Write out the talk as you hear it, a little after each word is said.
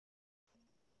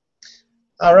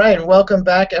All right, welcome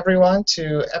back everyone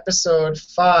to episode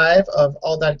 5 of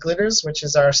All That Glitters, which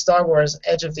is our Star Wars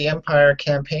Edge of the Empire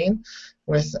campaign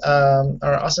with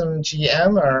our awesome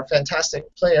GM, our fantastic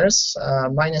players,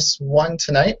 -1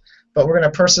 tonight, but we're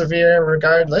going to persevere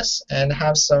regardless and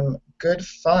have some good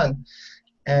fun.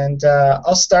 And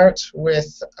I'll start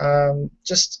with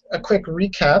just a quick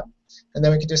recap, and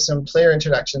then we can do some player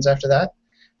introductions after that.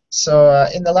 So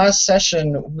in the last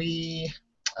session, we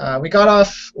got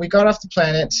off the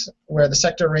planet where the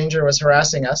Sector Ranger was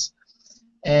harassing us,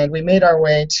 and we made our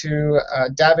way to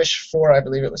Davish 4, I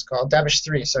believe it was called. Davish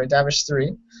 3, sorry, Davish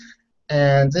 3.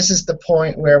 And this is the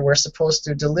point where we're supposed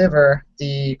to deliver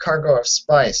the cargo of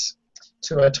spice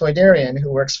to a Toydarian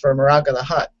who works for Maraga the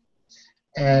Hutt.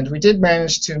 And we did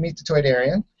manage to meet the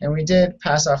Toydarian, and we did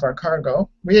pass off our cargo.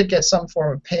 We did get some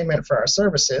form of payment for our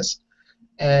services,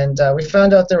 and we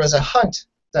found out there was a hunt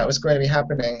that was going to be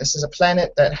happening. This is a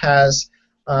planet that has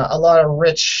a lot of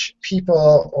rich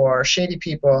people or shady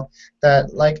people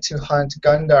that like to hunt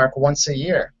Gundark once a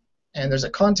year. And there's a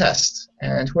contest,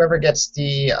 and whoever gets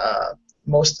the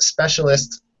most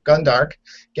specialist Gundark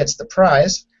gets the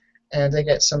prize, and they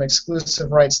get some exclusive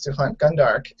rights to hunt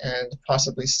Gundark and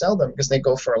possibly sell them because they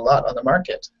go for a lot on the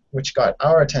market, which got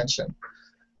our attention.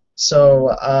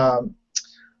 So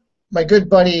my good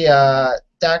buddy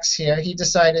Dax here, he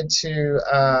decided to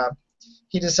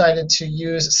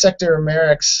use Sector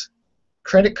Merrick's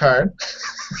credit card,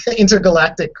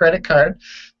 intergalactic credit card,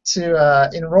 to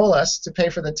enroll us to pay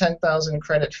for the 10,000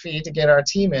 credit fee to get our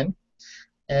team in,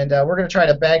 and we're going to try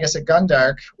to bag us a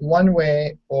Gundark one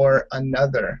way or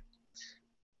another.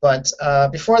 But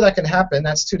before that can happen,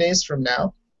 that's 2 days from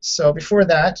now. So before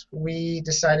that, we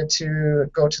decided to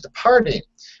go to the party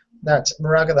that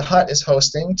Maraga the Hutt is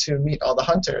hosting to meet all the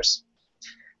hunters.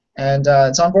 And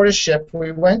it's on board a ship.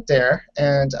 We went there,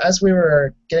 and as we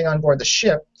were getting on board the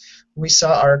ship, we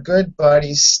saw our good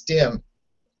buddy Stim.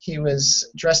 He was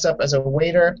dressed up as a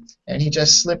waiter, and he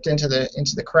just slipped into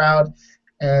the crowd.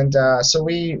 And so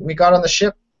we got on the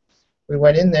ship. We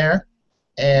went in there,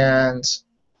 and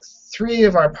 3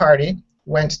 of our party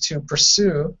went to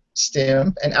pursue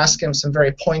Stim and ask him some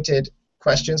very pointed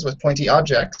questions with pointy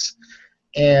objects.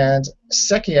 And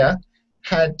Sekkiya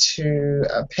had to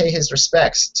pay his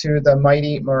respects to the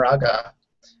mighty Maraga,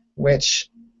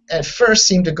 which at first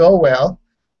seemed to go well,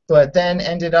 but then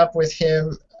ended up with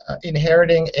him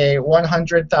inheriting a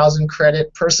 100,000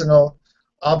 credit personal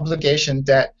obligation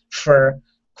debt for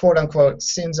quote-unquote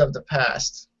sins of the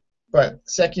past. But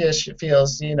Sekkiya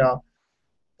feels,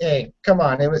 hey, come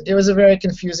on, it was a very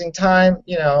confusing time.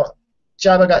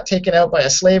 Jabba got taken out by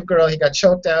a slave girl, he got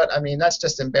choked out. I mean, that's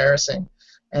just embarrassing.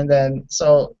 And then,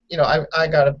 so, I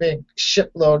got a big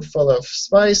shipload full of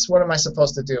spice. What am I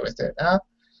supposed to do with it, huh?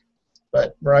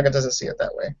 But Maraga doesn't see it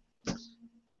that way.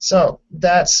 So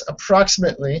that's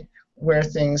approximately where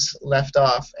things left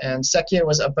off. And Sekkiya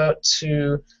was about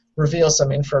to reveal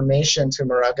some information to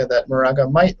Maraga that Maraga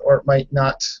might or might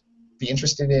not be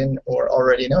interested in or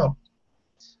already know.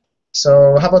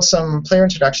 So how about some player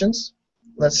introductions?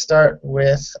 Let's start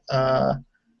with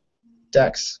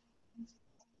Dex.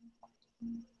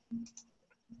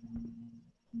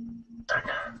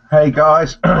 Hey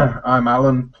guys, I'm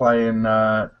Alan playing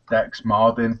Dex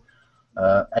Mardin,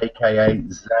 aka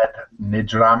Zed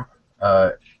Nidram,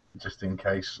 just in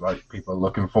case people are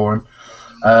looking for him.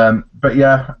 But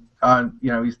yeah,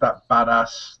 he's that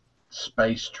badass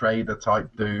space trader type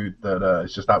dude that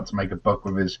is just out to make a buck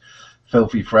with his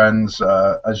filthy friends.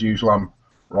 As usual, I'm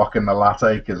rocking the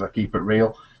latte because I keep it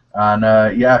real,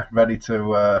 and yeah, ready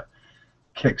to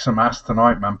kick some ass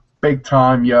tonight, man. Big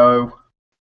time, yo.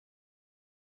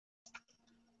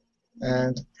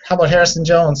 And how about Harrison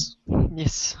Jones?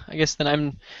 Yes, I guess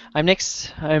then I'm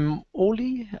next. I'm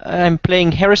Oli. I'm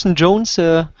playing Harrison Jones,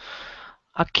 a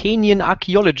Arcanian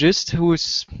archaeologist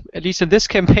who's, at least in this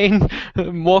campaign,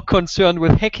 more concerned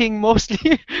with hacking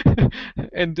mostly,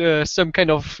 and some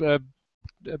kind of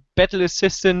battle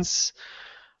assistance.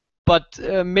 But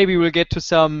maybe we'll get to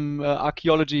some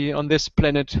archaeology on this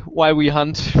planet while we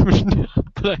hunt.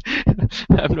 But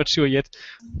I'm not sure yet.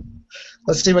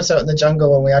 Let's see what's out in the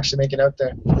jungle when we actually make it out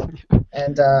there.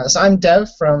 And so I'm Dev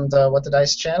from the What the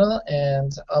Dice channel,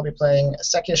 and I'll be playing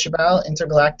Sekkiya Shi'bal,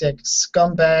 intergalactic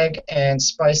scumbag and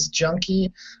spice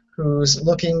junkie who's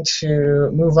looking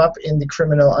to move up in the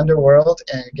criminal underworld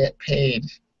and get paid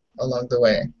along the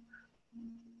way.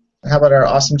 And how about our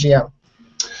awesome GM?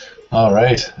 All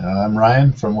right, I'm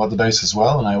Ryan from What the Dice as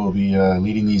well, and I will be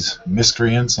leading these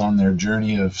miscreants on their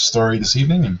journey of story this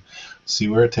evening and see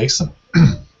where it takes them.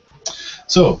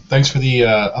 So, thanks for the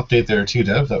update there too,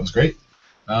 Dev. That was great.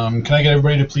 Can I get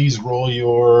everybody to please roll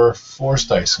your force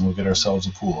dice, and we'll get ourselves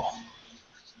a pool.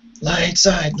 Light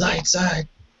side,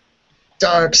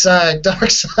 dark side, dark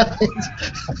side.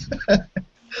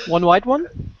 One white one?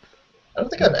 I don't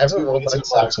think I've ever rolled Two light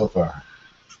black side. so far.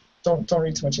 Don't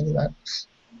read too much into that.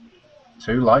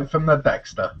 2 light from the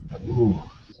Dexter. Ooh,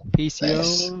 PCO,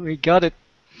 Nice. we got it.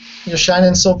 You're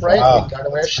shining so bright. wow, You gotta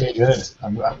wear that's pretty shades.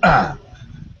 good.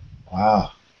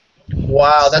 Wow,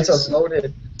 Wow, that's a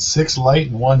loaded. 6 light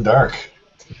and 1 dark.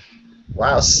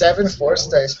 Wow, 7 force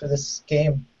dice for this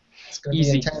game. It's gonna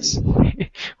Easy. be intense.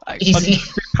 But Easy.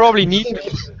 we probably need.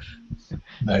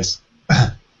 Nice.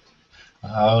 I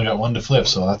only got 1 to flip,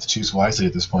 so I'll have to choose wisely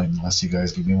at this point, unless you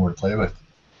guys give me more to play with.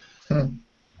 Well,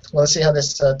 let's see how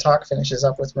this talk finishes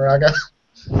up with Maraga.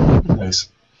 Nice.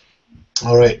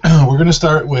 All right, we're going to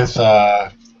start with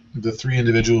the 3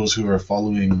 individuals who are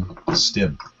following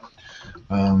Stim.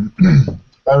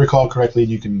 If I recall correctly,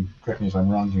 and you can correct me if I'm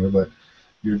wrong here, but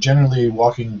you're generally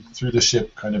walking through the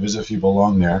ship kind of as if you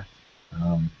belong there.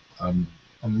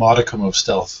 A modicum of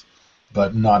stealth,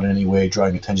 but not in any way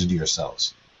drawing attention to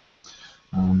yourselves.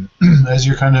 As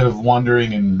you're kind of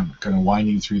wandering and kind of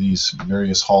winding through these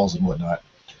various halls and whatnot,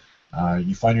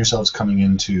 you find yourselves coming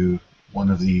into one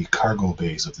of the cargo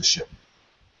bays of the ship.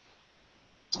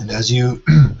 And as you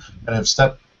kind of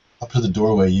step up to the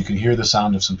doorway, you can hear the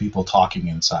sound of some people talking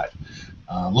inside.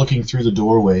 Looking through the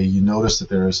doorway, you notice that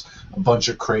there's a bunch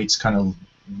of crates kind of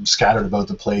scattered about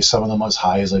the place, some of them as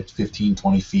high as like 15,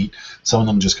 20 feet, some of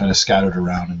them just kind of scattered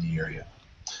around in the area.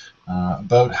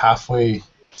 About halfway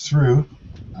through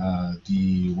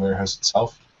the warehouse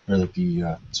itself, or like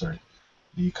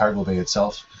the cargo bay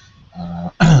itself,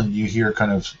 you hear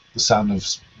kind of the sound of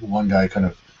one guy kind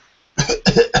of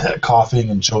coughing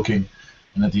and choking,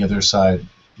 and at the other side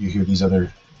you hear these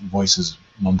other voices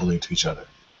mumbling to each other.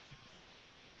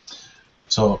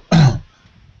 So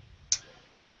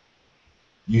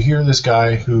you hear this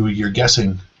guy who you're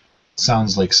guessing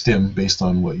sounds like Stim based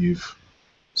on what you've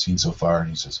seen so far, and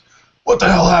he says, "What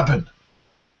the hell happened?"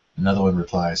 Another one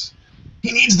replies,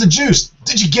 "He needs the juice.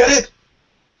 Did you get it?"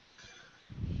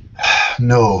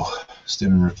 "No,"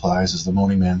 Stim replies as the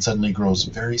moaning man suddenly grows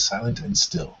very silent and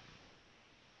still.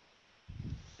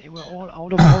 They were all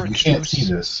out of orange You can't juice.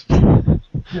 see this.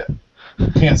 Yeah.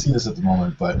 You can't see this at the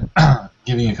moment, but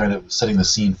giving you kind of setting the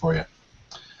scene for you.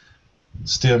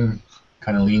 Stim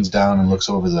kind of leans down and looks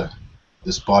over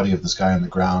this body of this guy on the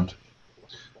ground,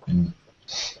 and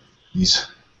he's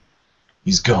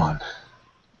gone.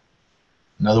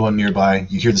 Another one nearby,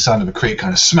 you hear the sound of a crate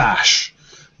kind of smash.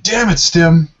 "Damn it,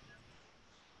 Stim!"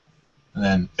 And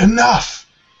then, "Enough!"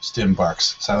 Stim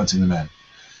barks, silencing the men.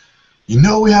 "You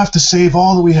know we have to save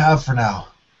all that we have for now.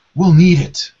 We'll need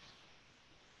it.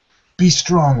 Be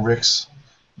strong, Rix.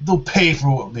 They'll pay for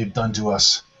what they've done to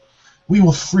us. We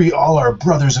will free all our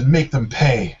brothers and make them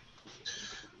pay.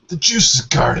 The juice is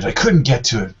guarded. I couldn't get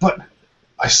to it, but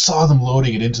I saw them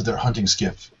loading it into their hunting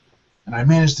skiff, and I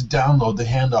managed to download the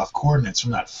handoff coordinates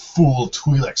from that fool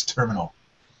Twi'lek's terminal.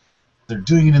 They're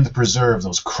doing it in the preserve,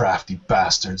 those crafty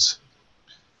bastards.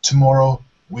 Tomorrow,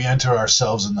 we enter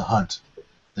ourselves in the hunt.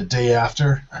 The day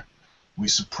after, we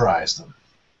surprise them.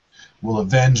 We'll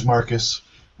avenge Marcus.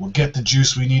 We'll get the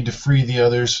juice we need to free the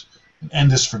others and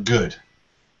end this for good.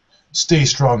 Stay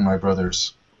strong, my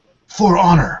brothers. For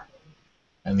honor!"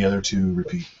 And the other two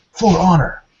repeat, "For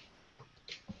honor!"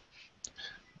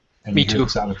 And Me you hear too.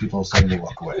 the sound of people starting to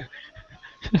walk away.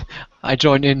 I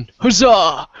join in.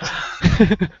 Huzzah!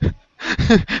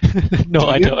 No,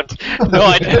 I don't. No,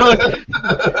 I don't.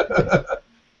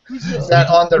 Is that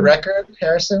on the record,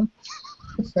 Harrison?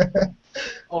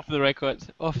 Off the record.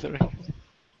 Off the record.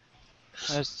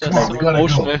 That's just Come on, so we gotta go.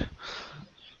 emotional.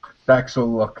 Dex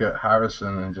will look at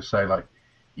Harrison and just say, like,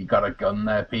 "You got a gun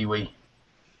there, Pee-wee?"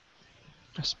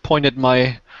 Just point at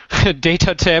my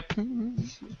data tab.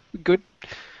 Good.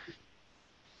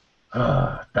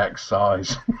 Dex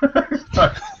sighs.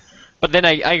 But then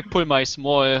I pull my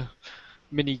small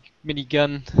mini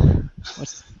gun.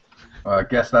 Well, I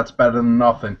guess that's better than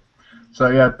nothing. So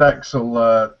yeah, Dex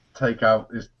will take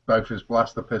out both his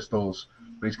blaster pistols,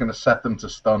 but he's going to set them to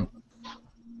stun.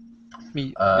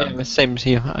 Yeah, same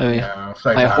here. Yeah,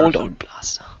 same I to hold Harrison. on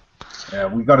blaster. Yeah,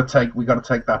 we got to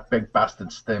take that big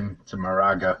bastard Stim to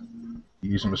Maraga.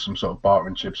 Use him as some sort of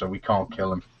bartering chip, so we can't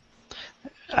kill him.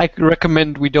 I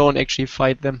recommend we don't actually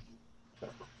fight them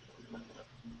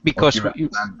because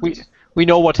we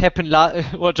know what happened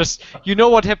you know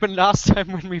what happened last time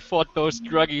when we fought those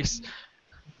druggies.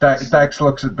 Dex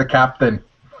looks at the captain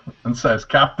and says,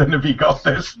 "Captain, have you got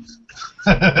this?"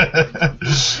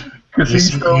 Because You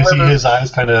see his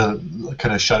eyes kind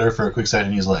of shudder for a quick second,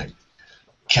 and he's like,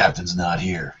 Captain's not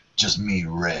here. Just me,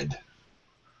 Red.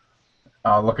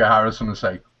 I'll look at Harrison and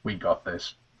say, we got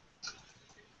this.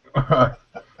 Alright,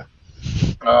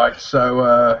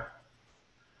 so,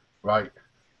 right,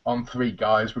 on 3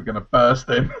 guys, we're going to burst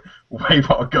in,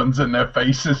 wave our guns in their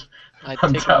faces,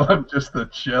 and tell them just to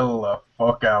chill the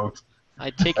fuck out.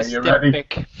 I take a step ready?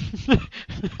 back.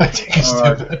 I take a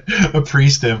step, a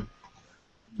pre-stim.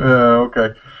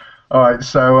 Okay. Alright,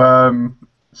 so,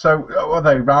 are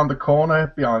they round the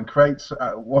corner, behind crates?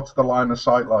 What's the line of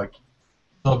sight like?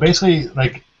 So basically,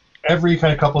 like, every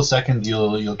kind of couple of seconds,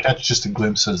 you'll catch just a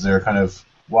glimpse as they're kind of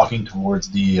walking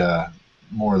towards the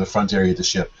more of the front area of the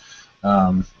ship.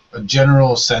 A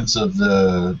general sense of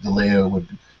the layout would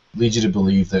lead you to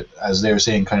believe that as they were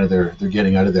saying, kind of they're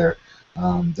getting out of there.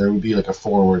 There would be like a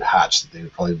forward hatch that they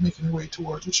would probably be making their way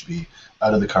towards, which would be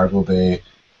out of the cargo bay,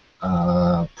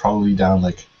 probably down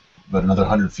like about another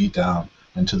 100 feet down,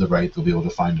 and to the right they'll be able to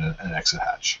find an exit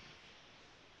hatch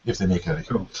if they make it out of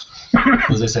here. Cool.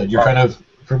 As I said, you're kind of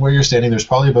from where you're standing. There's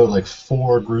probably about like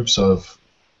 4 groups of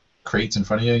crates in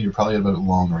front of you. You're probably at about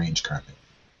long range currently.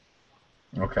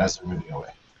 Okay. As they're moving away.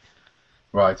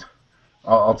 Right.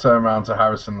 I'll turn around to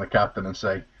Harrison, the captain, and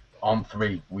say, on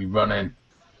 3, we run in.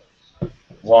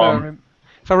 1.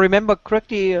 If I remember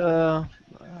correctly, our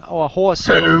horse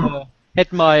had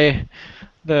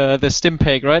the stim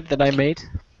peg, right, that I made?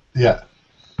 Yeah.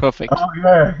 Perfect. Oh,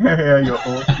 yeah, you're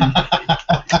awesome.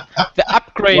 The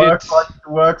upgraded...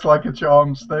 Works like a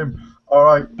charm, Stim.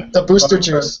 Alright. The booster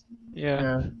juice.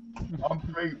 Yeah. On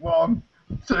 3, 1,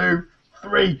 2,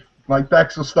 3. Like,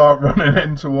 Dex will start running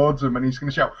in towards him, and he's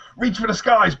going to shout, reach for the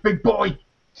skies, big boy!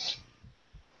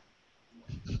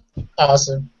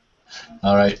 Awesome.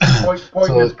 All right.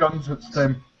 Point his guns at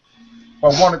Stim.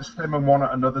 Well, one at Stim and one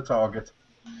at another target.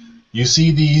 You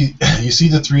see the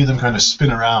 3 of them kind of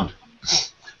spin around,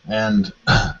 and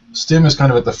Stim is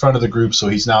kind of at the front of the group, so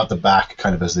he's now at the back,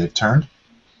 kind of as they've turned,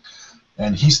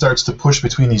 and he starts to push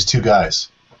between these 2 guys,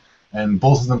 and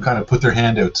both of them kind of put their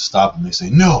hand out to stop him. They say,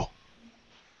 "No!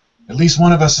 At least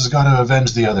one of us has got to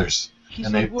avenge the others,"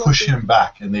 and they push him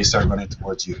back, and they start running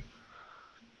towards you.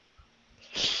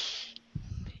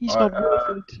 He's not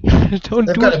worth it.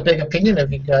 They've got a big opinion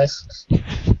of you guys,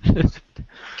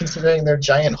 considering they're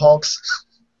giant hulks.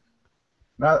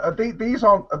 Now, are these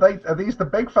the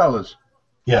big fellas?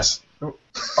 Yes.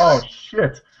 Oh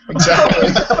shit!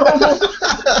 Exactly.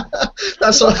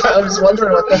 That's what I was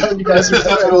wondering. What the hell you guys are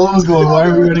That's doing? what I was going. Why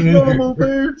are we running in Normal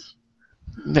here? dudes.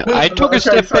 No, I took a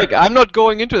step back. I'm not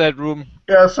going into that room.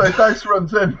 Yeah, so Dex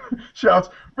runs in, shouts,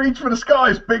 reach for the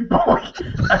skies, big boy,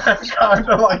 and kind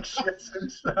of like shits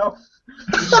himself.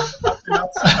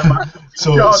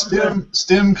 So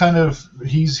Stim kind of,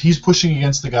 he's pushing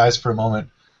against the guys for a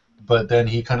moment, but then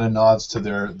he kind of nods to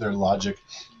their logic,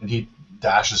 and he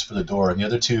dashes for the door. And the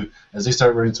other 2, as they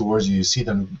start running towards you, you see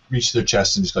them reach their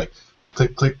chest and just like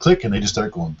click, click, click, and they just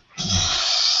start going.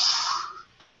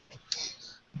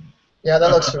 Yeah,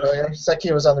 that looks familiar.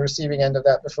 Sekkiya was on the receiving end of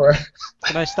that before.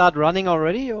 Can I start running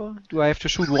already, or do I have to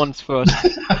shoot once first?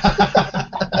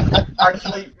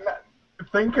 Actually,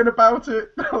 thinking about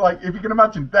it, like, if you can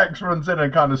imagine, Dex runs in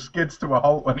and kind of skids to a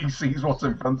halt when he sees what's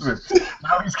in front of him.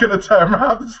 Now he's going to turn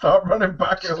around and start running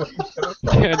back.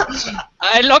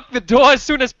 I lock the door as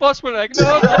soon as possible. Like,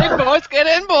 no, get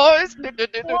in, boys.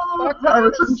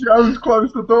 Harrison Jones,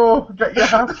 close the door. Get your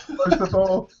hat, close the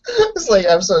door. It's like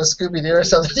episode of Scooby-Doo or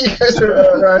something. You guys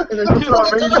are right. That's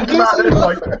what I mean. You come out in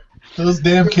like, Those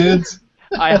damn kids.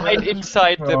 I hide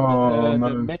inside the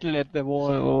man. metal at the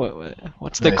wall. Or,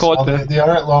 what's they Nice. called? Well, they are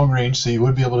at long range, so you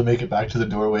would be able to make it back to the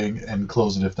doorway and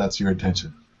close it if that's your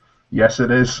intention. yes,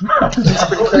 it is. It's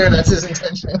pretty clear that's his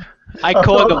intention. I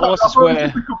call the horses where.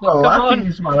 A couple of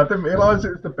lackeys, man. I didn't realise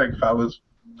it was the big fellas.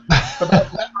 But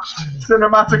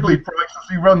cinematically, Price as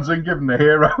he runs in, give him the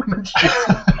hero, and then shoots.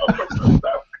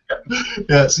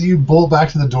 Yeah, so you bolt back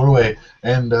to the doorway,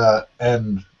 and the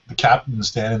captain is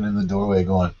standing in the doorway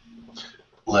going,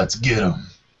 "Let's get him."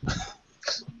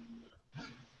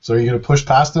 So are you gonna push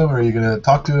past him, or are you gonna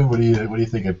talk to him? What are you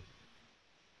thinking?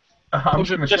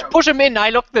 Just push him in. I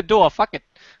lock the door. Fuck it.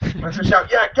 I'm gonna shout,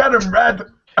 yeah, get him, Red!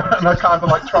 And I kind of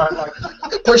like try and like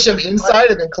Push him inside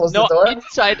and then close the door?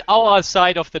 Inside our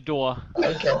side of the door.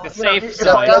 Okay. The safe The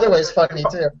side. other way's funny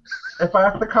too. if I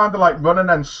have to kind of like run and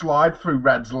then slide through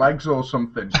Red's legs or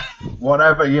something,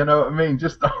 whatever, you know what I mean?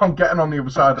 Just I'm getting on the other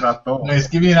side of that door. Nice.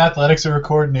 Give me an athletics or a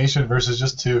coordination versus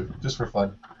just 2, just for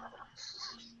fun.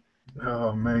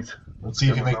 Oh, mate. Let's see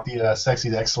if you make the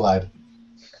sexy dex slide.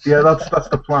 Yeah, that's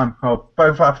the plan. Oh,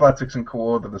 both athletics and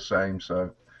coord are the same, so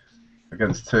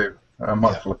against 2. I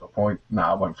might flip a point. No,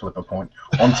 I won't flip a point.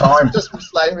 On time. Just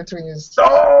sliding between his...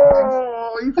 Oh!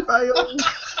 Oh, he failed.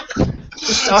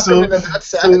 Just talk So- him into that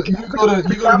So sack. you go to do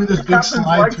this The big captain's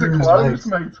slide legs through are his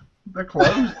closed, legs, mate. They're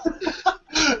closed.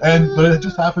 but it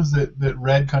just happens that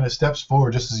Red kind of steps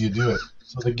forward just as you do it.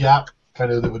 So the gap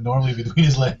kind of that would normally be between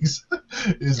his legs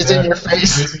is It's there. in your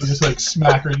face. Basically, just like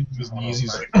smack right into his knees.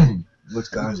 He's like, looks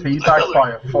down. He's like, Teabagged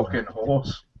by a fucking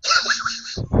horse.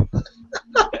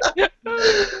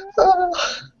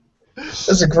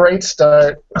 It's a great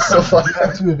start so far. You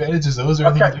have 2 advantages. Though. Is there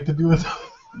anything Okay. you'd like to do with?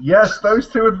 Yes, those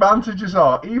 2 advantages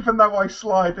are, even though I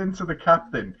slide into the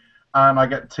captain and I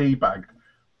get teabagged,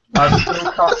 I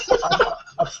still can't.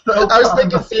 I still I was can't.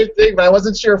 thinking the same thing, but I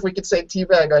wasn't sure if we could say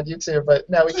teabag on YouTube, but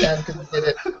now we can because we did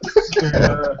it.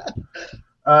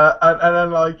 And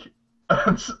then like,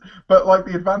 but like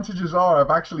the advantages are, I've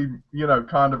actually, you know,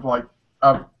 kind of like,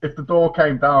 if the door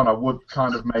came down, I would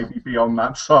kind of maybe be on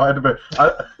that side of it.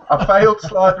 I failed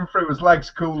sliding through his legs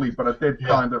coolly, but I did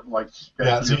kind of like.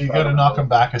 Get So you got to knock him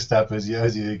back a step as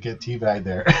you get teabagged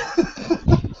there.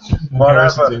 Whatever.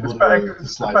 Harrison's It's able better, to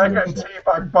it's slide better through. getting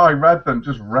teabagged by Red than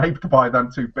just raped by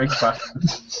them 2 big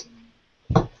bastards.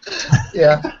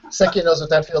 Yeah, Sekkiya knows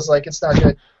what that feels like. It's not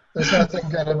good. There's nothing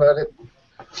good about it.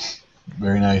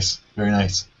 Very nice. Very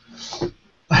nice.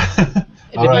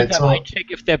 In All the right, meantime, so I check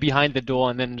if they're behind the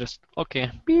door and then just, okay,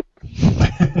 beep.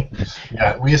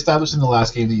 yeah, we established in the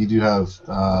last game that you do have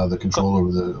the control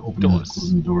over the opening and Doors.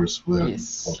 closing the doors without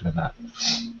Yes. looking at that.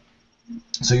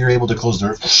 So you're able to close the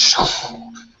door,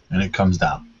 and it comes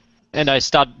down. And I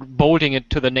start bolting it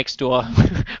to the next door.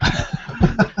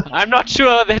 I'm not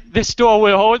sure that this door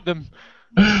will hold them.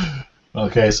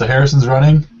 Okay, so Harrison's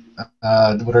running.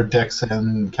 What are Dex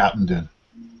and Captain doing?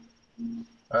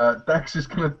 Dex is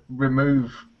going to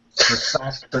remove the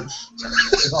sack that's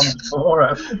on the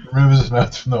door, Remove his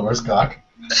mouth from the horse cock.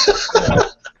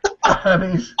 and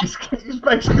he's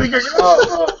basically going,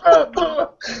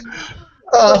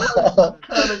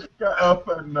 kind of get up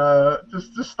and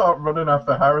just start running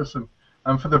after Harrison.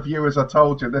 And for the viewers, I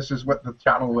told you, this is what the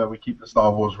channel where we keep the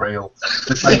Star Wars real.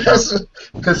 This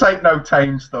ain't no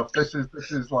tame stuff. This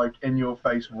is like in your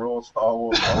face raw Star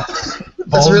Wars.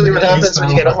 That's really what happens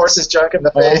when you get a horse's junk in the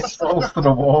face. Balls to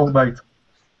the wall, mate.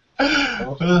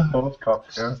 Horse cock,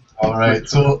 yeah. All right,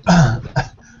 so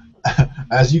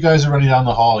as you guys are running down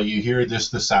the hall, you hear the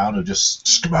sound of just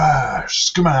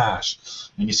skamash, skamash,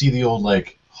 and you see the old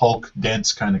like Hulk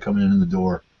dents kind of coming in the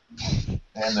door.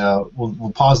 And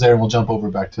we'll pause there and we'll jump over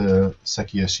back to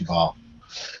Sekkiya Shi'bal.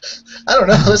 I don't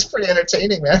know. That's pretty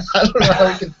entertaining, man. I don't know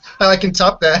how I can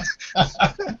top that.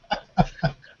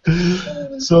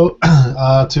 So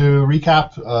to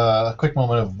recap, a quick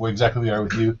moment of where exactly we are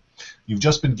with you. You've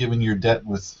just been given your debt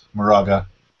with Maraga,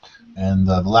 and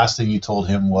the last thing you told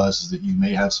him was that you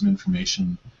may have some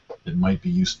information that might be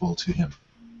useful to him.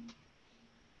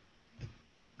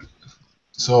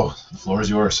 So the floor is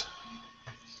yours.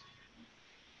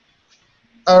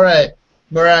 All right,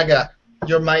 Maraga,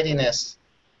 your mightiness.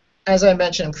 As I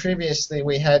mentioned previously,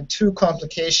 we had 2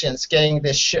 complications getting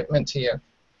this shipment to you.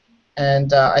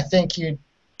 And I think you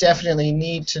definitely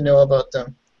need to know about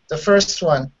them. The first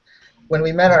one, when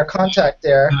we met our contact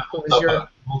there, who was your...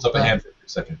 Holds up a hand for a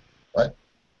second. What?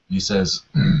 He says,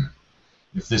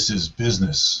 if this is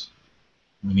business,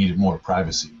 we needed more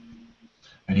privacy.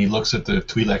 And he looks at the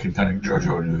Twi'lek and kind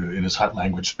of in his Hutt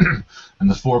language, and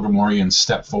the 4 Gamorreans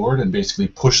step forward and basically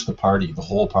push the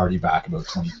whole party back about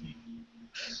 20 feet.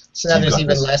 So now there's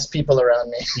even less people around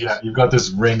me. Yeah, you've got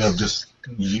this ring of just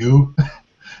you,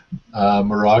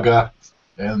 Maraga,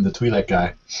 and the Twi'lek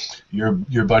guy.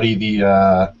 Your buddy, the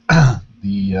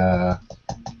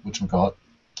whatchamacallit?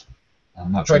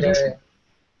 I'm not sure.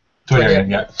 Twi'lek,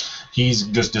 yeah. He's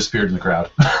just disappeared in the crowd.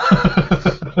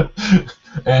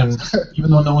 And even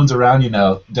though no one's around you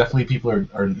now, definitely people are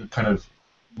kind of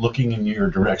looking in your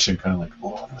direction, kind of like,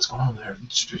 oh, what's going on there?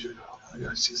 I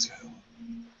gotta see this guy.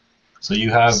 So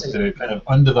you have the kind of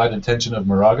undivided attention of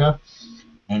Maraga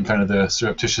and kind of the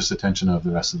surreptitious attention of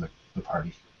the rest of the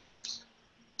party.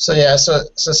 So yeah, so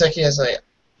Sekkiya is like,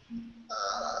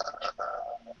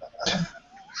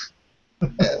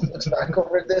 looks back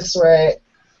over this way,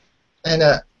 and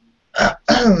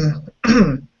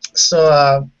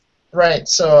right.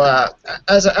 So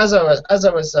as I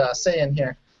was saying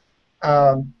here,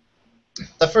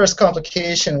 the first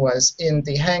complication was in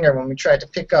the hangar when we tried to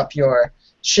pick up your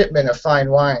shipment of fine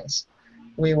wines.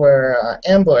 We were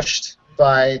ambushed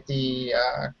by the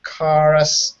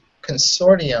Karas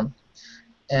Consortium,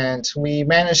 and we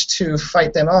managed to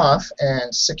fight them off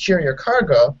and secure your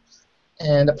cargo.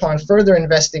 And upon further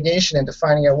investigation into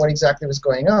finding out what exactly was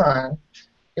going on,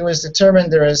 it was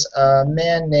determined there is a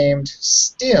man named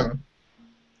Stim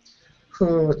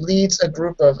who leads a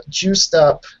group of juiced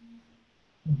up,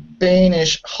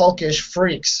 Banish, hulkish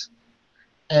freaks,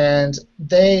 and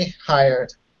they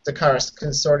hired the Karas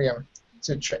Consortium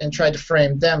and tried to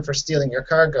frame them for stealing your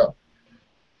cargo.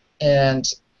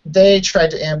 And they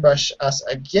tried to ambush us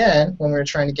again when we were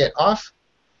trying to get off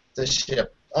the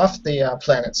ship, off the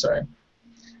planet, sorry.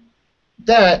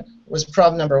 That was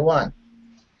problem number one.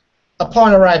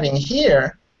 Upon arriving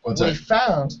here, we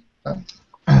found...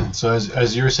 So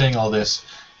as you were saying all this,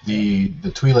 the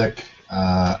Twi'lek,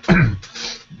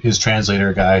 his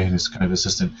translator guy, his kind of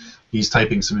assistant, he's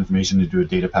typing some information into a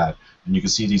data pad, and you can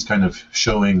see these kind of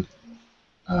showing.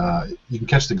 You can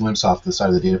catch the glimpse off the side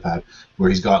of the data pad where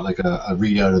he's got like a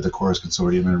readout of the Chorus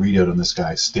Consortium and a readout on this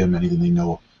guy, Stim, anything they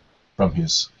know from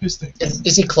his thing.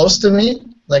 Is he close to me?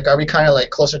 Like, are we kind of like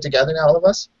closer together now, all of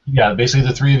us? Yeah, basically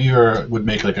the three of you would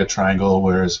make like a triangle,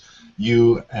 whereas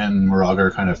you and Maraga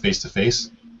are kind of face to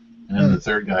face, and then the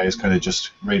third guy is kind of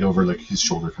just right over like his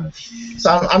shoulder, kind of. So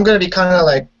I'm gonna be kind of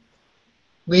like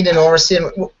leaning over,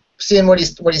 seeing what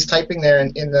he's typing there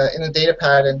in the data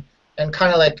pad, and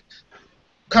kind of like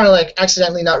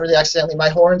accidentally, not really accidentally, my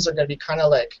horns are gonna be kind of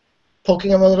like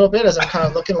poking him a little bit as I'm kind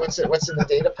of looking what's in the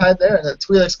data pad there, and the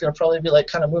Twi'lek's gonna probably be like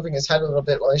kind of moving his head a little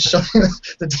bit while he's showing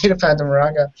the data pad to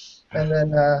Maraga, and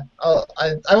then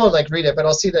I won't like read it, but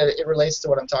I'll see that it relates to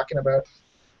what I'm talking about,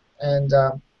 and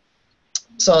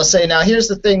so I'll say, now here's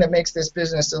the thing that makes this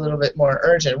business a little bit more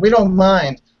urgent. We don't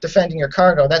mind defending your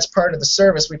cargo. That's part of the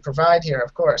service we provide here,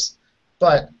 of course,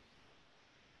 but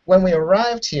when we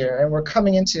arrived here and we're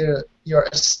coming into your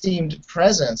esteemed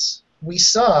presence, we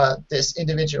saw this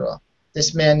individual,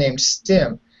 this man named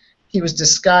Stim. He was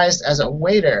disguised as a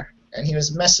waiter, and he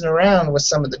was messing around with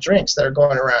some of the drinks that are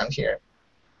going around here.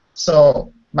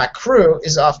 So my crew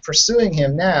is off pursuing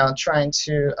him now, trying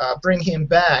to bring him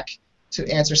back to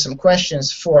answer some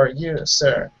questions for you,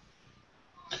 sir.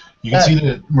 You can see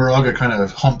that Maraga kind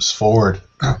of humps forward.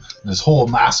 This whole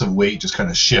massive weight just kind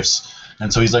of shifts,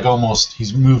 and so he's like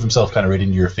he's moved himself kind of right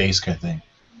into your face, kind of thing.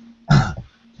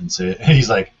 And he's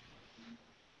like,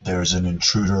 "There's an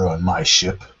intruder on my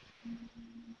ship."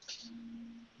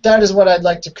 That is what I'd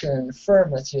like to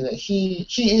confirm with you, that he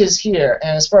is here,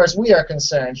 and as far as we are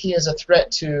concerned, he is a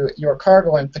threat to your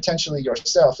cargo and potentially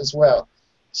yourself as well.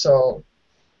 So,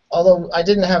 although I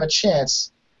didn't have a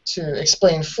chance to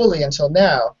explain fully until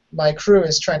now, my crew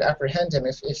is trying to apprehend him.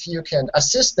 If you can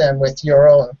assist them with your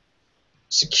own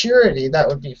security, that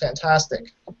would be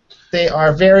fantastic. They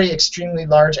are very extremely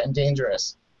large and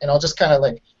dangerous, and I'll just kind of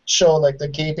like show like the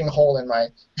gaping hole in my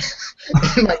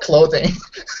in my clothing.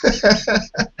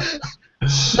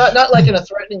 not like in a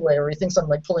threatening way where he thinks I'm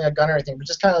like pulling a gun or anything, but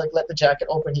just kind of like let the jacket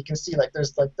open. He can see like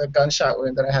there's like the gunshot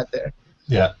wound that I had there.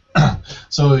 Yeah.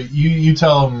 So you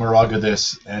tell Maraga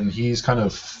this, and he's kind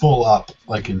of full up,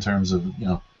 like in terms of,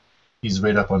 he's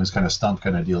right up on his kind of stump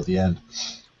kind of deal at the end.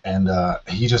 And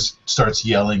he just starts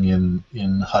yelling in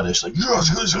Huttish, like,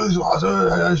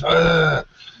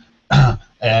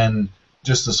 and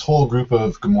just this whole group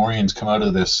of Gamorreans come out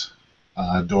of this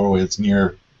doorway that's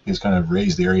near his kind of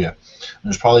raised area. And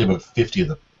there's probably about 50 of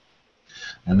them.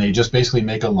 And they just basically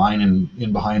make a line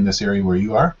in behind this area where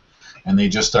you are, and they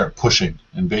just start pushing.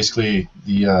 And basically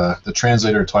the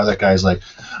translator Twi'lek guy is like,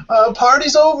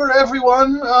 "Party's over,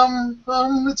 everyone.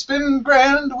 It's been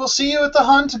grand. We'll see you at the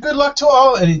hunt. Good luck to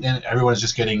all." And everyone's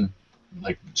just getting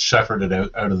like shepherded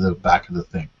out of the back of the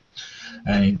thing.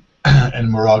 And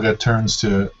Maraga turns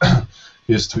to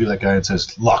his Twi'lek guy and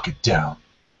says, "Lock it down."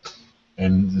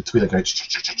 And the Twi'lek guy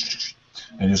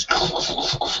and just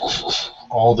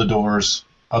all the doors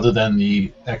other than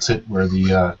the exit where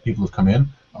the people have come in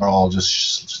are all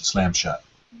just slammed shut.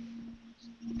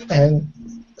 And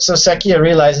so Sekkiya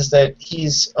realizes that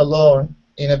he's alone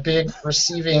in a big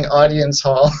receiving audience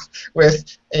hall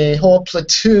with a whole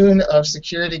platoon of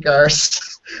security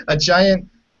guards, a giant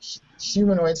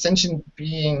humanoid sentient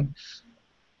being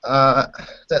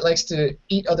that likes to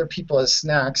eat other people as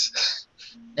snacks.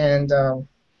 And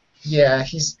yeah,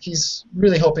 he's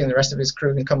really hoping the rest of his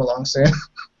crew can come along soon.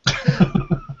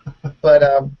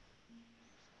 But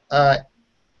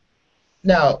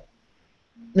now,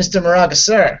 Mr. Maraga,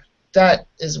 sir, that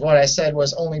is what I said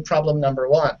was only problem number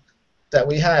one that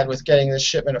we had with getting this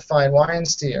shipment of fine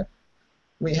wines to you.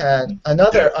 We had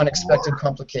another unexpected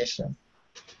complication.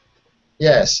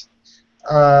 Yes.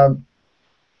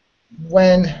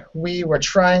 When we were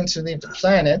trying to leave the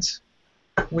planet,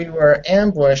 we were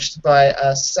ambushed by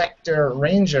a sector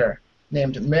ranger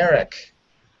named Merrick.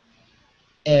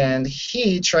 And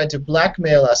he tried to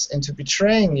blackmail us into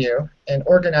betraying you and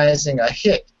organizing a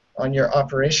hit on your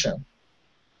operation.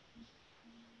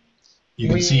 You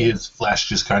can see his flesh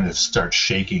just kind of start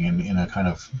shaking in a kind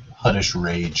of Huttish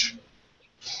rage.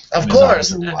 Of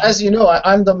course, as you know,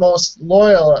 I'm the most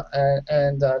loyal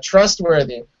and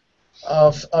trustworthy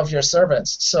of your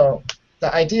servants. So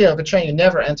the idea of betraying you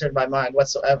never entered my mind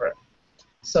whatsoever.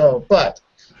 So, but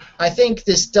I think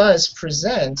this does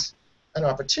present an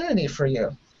opportunity for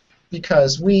you,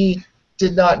 because we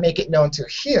did not make it known to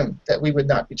him that we would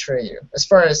not betray you. As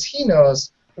far as he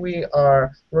knows, we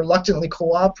are reluctantly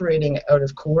cooperating out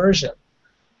of coercion.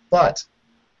 But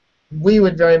we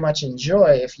would very much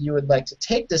enjoy if you would like to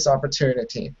take this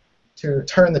opportunity to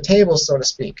turn the tables, so to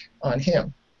speak, on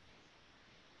him.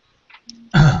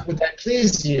 Would that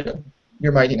please you,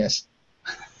 your mightiness?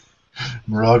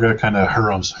 Maraga kind of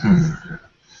hurrums.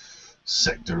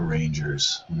 Sector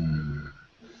Rangers.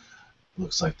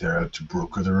 Looks like they're out to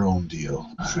broker their own deal.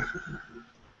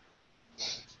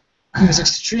 He was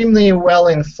extremely well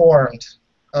informed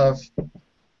of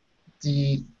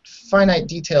the finite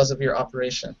details of your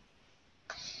operation.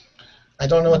 I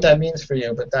don't know what that means for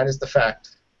you, but that is the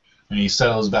fact. And he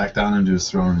settles back down into his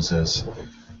throne and says,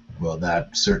 well,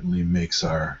 that certainly makes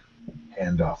our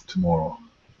handoff tomorrow,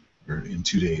 or in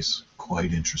 2 days,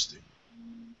 quite interesting.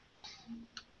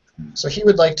 So he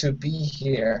would like to be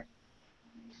here,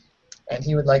 and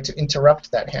he would like to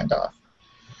interrupt that handoff.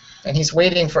 And he's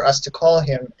waiting for us to call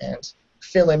him and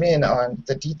fill him in on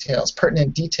the details,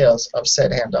 pertinent details of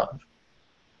said handoff.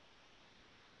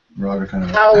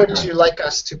 How would you like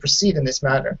us to proceed in this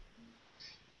matter?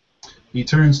 He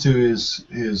turns to his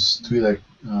Twi'lek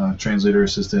translator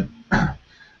assistant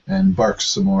and barks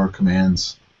some more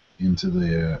commands into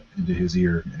his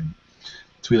ear. And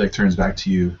Twi'lek turns back to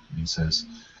you and he says,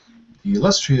 "The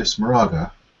illustrious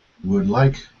Maraga would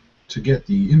like to get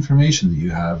the information that you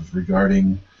have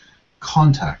regarding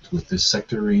contact with this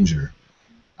sector ranger.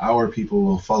 Our people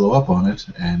will follow up on it,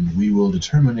 and we will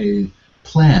determine a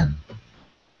plan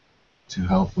to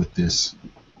help with this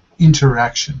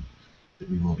interaction that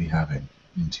we will be having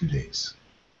in 2 days."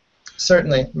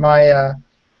 Certainly. My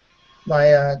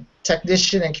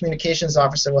technician and communications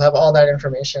officer will have all that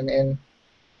information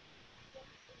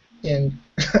in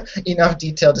enough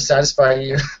detail to satisfy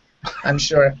you, I'm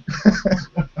sure.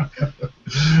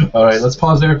 All right, let's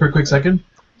pause there for a quick second.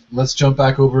 Let's jump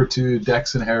back over to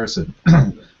Dex and Harrison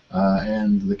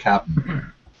and the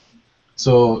captain.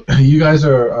 So you guys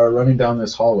are running down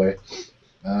this hallway,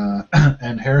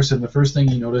 and Harrison, the first thing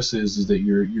you notice is that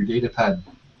your data pad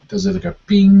does it like a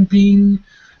ping, ping,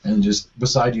 and just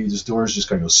beside you, this doors just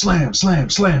kind of go slam, slam,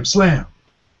 slam, slam,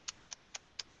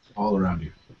 all around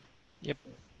you. Yep.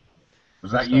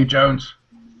 Was that you, Jones?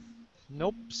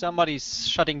 Nope, somebody's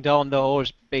shutting down the whole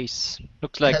base.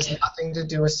 Looks like It has nothing to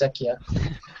do with Sekkiya.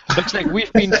 looks like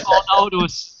we've been found out or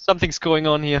something's going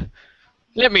on here.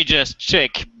 Let me just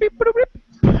check. Beep, boop,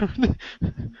 boop.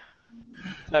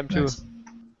 Time to.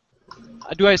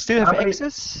 Do I still have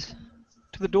access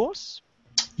to the doors?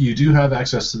 You do have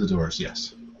access to the doors,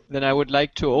 yes. Then I would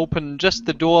like to open just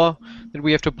the door that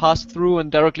we have to pass through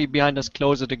and directly behind us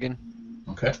close it again.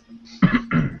 Okay.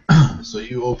 So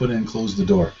you open and close the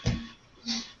door.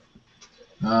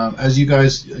 As you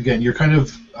guys, again, you're kind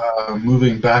of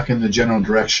moving back in the general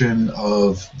direction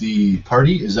of the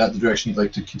party. Is that the direction you'd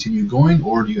like to continue going,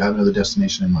 or do you have another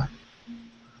destination in mind?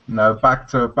 No, back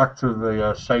to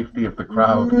the safety of the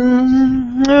crowd.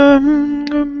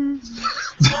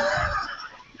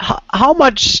 How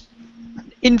much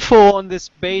info on this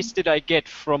base did I get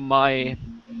from my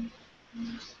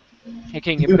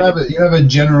hacking? You have a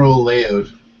general layout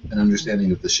and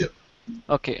understanding of the ship.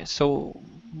 Okay, so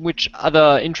which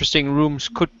other interesting rooms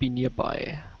could be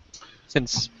nearby?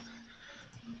 Since,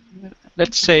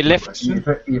 let's say, left.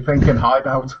 You thinking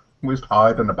hideout? Where's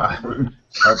hide in the bathroom?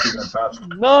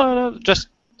 No, just.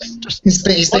 He's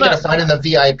thinking of finding the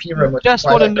VIP room with just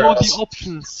the want to know girls. the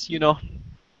options, you know.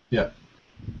 Yeah.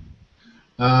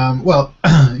 Well,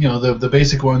 you know, the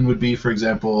basic one would be, for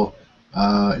example,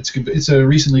 it's a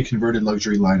recently converted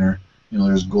luxury liner. You know,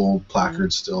 there's gold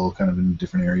placards still kind of in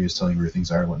different areas telling you where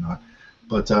things are and whatnot.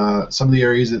 But some of the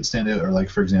areas that stand out are, like,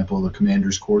 for example, the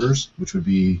commander's quarters, which would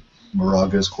be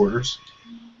Maraga's quarters.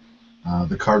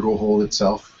 The cargo hold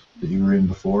itself that you were in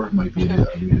before might be a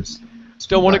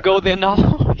Don't want to go there now.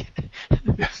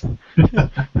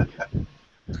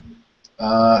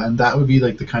 And that would be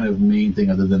like the kind of main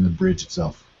thing, other than the bridge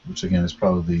itself, which again is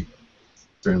probably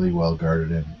fairly well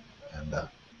guarded and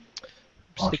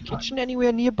Is the kitchen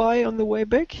anywhere nearby on the way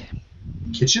back?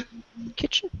 Kitchen?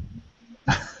 Kitchen?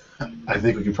 I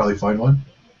think we could probably find one.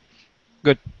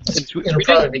 Good. It'll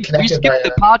probably be We connected skipped by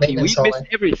the party. We maintenance missed hallway.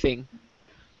 everything.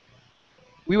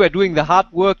 We were doing the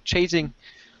hard work chasing.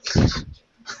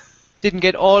 didn't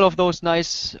get all of those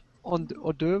nice hors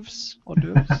d'oeuvres.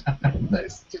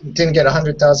 Nice. Didn't get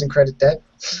 100,000 credit debt.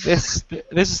 This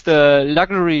is the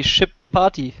luxury ship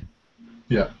party.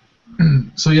 Yeah.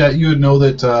 So yeah, you would know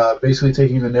that basically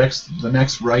taking the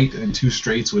next right and 2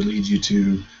 straights would lead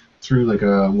you through like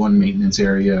one maintenance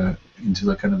area into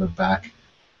like kind of the back.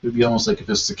 It would be almost like if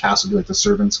this was a castle, it'd be like the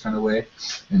servants kind of way,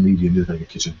 and lead you into like a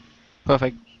kitchen.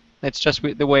 Perfect. That's just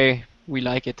the way we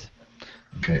like it.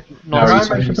 Okay. No, Can Now,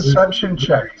 I make a perception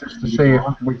check just to see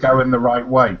if we go in the right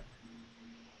way?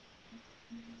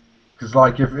 Because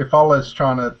like if Ola's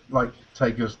trying to like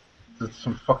take us to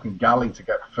some fucking galley to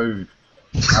get food,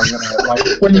 I'm gonna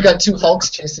like When you got 2 Hulks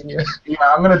chasing you. yeah,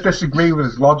 I'm gonna disagree with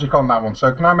his logic on that one.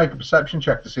 So can I make a perception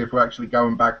check to see if we're actually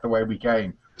going back the way we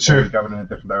came? Sure. Or we're going in a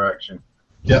different direction.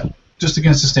 Yeah, just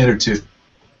against the standard 2.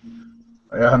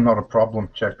 Yeah, not a problem.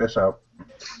 Check this out.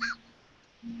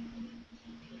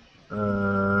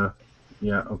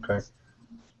 Yeah, okay.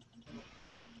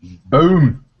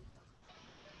 Boom.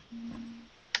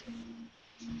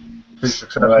 2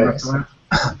 successful Right. estimates.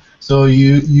 So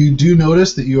you do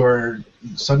notice that you are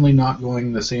suddenly not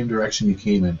going the same direction you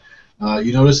came in.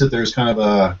 You notice that there's kind of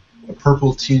a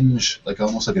purple tinge, like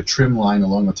almost like a trim line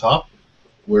along the top,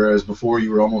 whereas before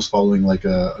you were almost following like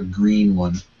a green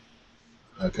one,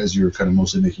 because you were kind of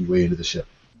mostly making your way into the ship.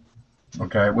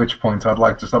 Okay, at which point I'd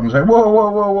like to stop and say, whoa, whoa,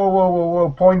 whoa, whoa, whoa, whoa, whoa,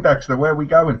 Poindexter, where are we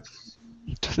going?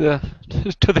 To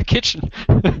the kitchen.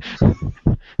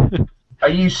 Are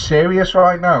you serious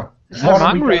right now? I'm What are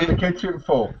hungry. we going to the kitchen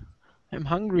for? I'm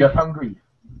hungry. You're hungry.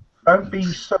 Don't be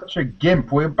such a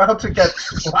gimp. We're about to get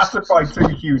splattered by 2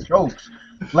 huge hulks.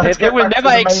 Let's They get will back to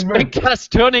never the main room. expect us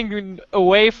turning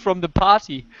away from the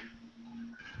party.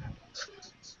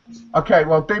 Okay,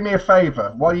 well, do me a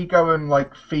favour. While you go and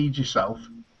like feed yourself,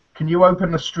 can you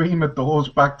open the stream of doors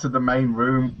back to the main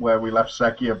room where we left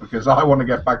Sekkiya? Because I want to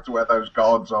get back to where those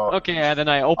guards are. Okay, and then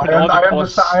I open all the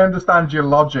doors. I understand your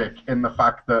logic in the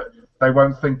fact that they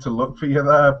won't think to look for you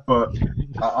there, but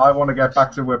I want to get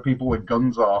back to where people with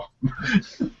guns are.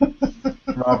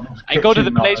 Rather than I go to the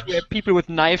kitchen place knives. where people with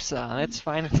knives are. That's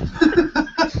fine.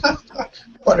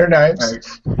 Butter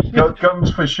knives. Hey,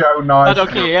 guns for show, knives. But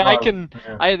okay, yeah, I for- can.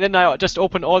 yeah. I just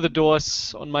open all the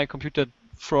doors on my computer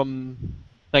from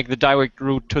like the direct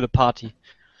route to the party.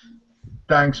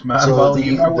 Thanks, man. So Well, the-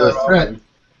 you know the where are threat-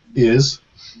 we? Is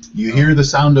you hear the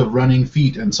sound of running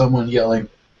feet and someone yelling,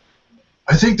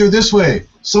 "I think they're this way.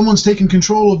 Someone's taking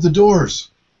control of the doors."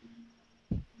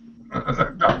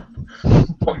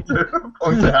 point to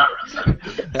Harrison.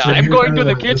 Yeah, So I'm you hear going kind to of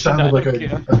the the kitchen. sound I of like don't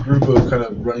care. a group of kind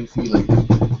of running feet like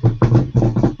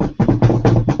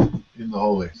in the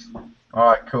hallway. All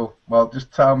right, cool. Well,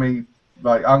 just tell me.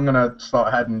 Like, I'm gonna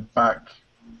start heading back.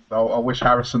 So I wish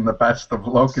Harrison the best of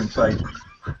luck and say,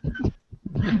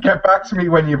 get back to me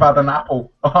when you've had an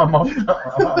apple. I'm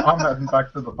heading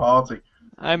back to the party.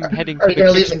 I'm heading Are to you the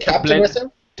going to leave the kitchen captain with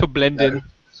him? to blend in.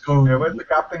 So Yeah, where's the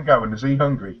captain going? Is he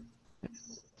hungry?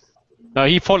 No,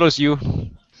 he follows you.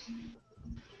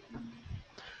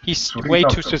 He's Sweet, way I'll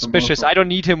too put some suspicious. muscle. I don't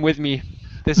need him with me.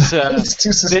 This It's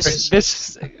too suspicious.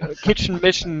 this kitchen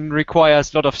mission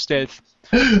requires a lot of stealth.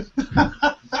 Fair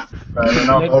enough.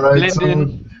 All right, Blend so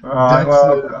in. All right,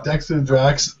 well, Dex and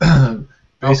Drax I'll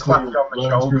basically clap you on the run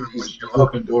shoulder through and these wish you luck.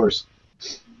 open doors.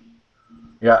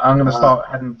 yeah, I'm gonna start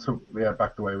heading to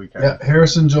back the way we came. Yeah,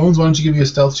 Harrison Jones, why don't you give me a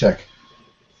stealth check?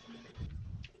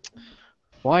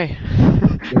 Why?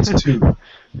 It's 2.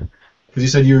 Because you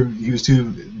said he was too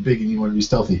big and you want to be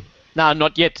stealthy. Nah,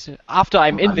 not yet. After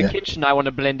I'm in Not the yet. kitchen, I want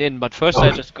to blend in. But first, I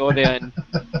Okay. just go there and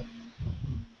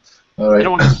All I right.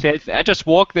 don't want to stealth. I just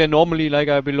walk there normally, like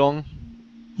I belong.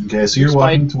 Okay, so you're It's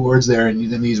walking fine. towards there, and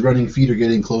then these running feet are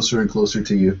getting closer and closer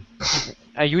to you.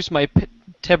 I use my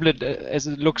tablet as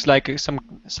it looks like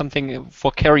something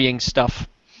for carrying stuff.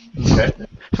 Okay.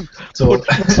 So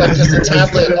Looks like just a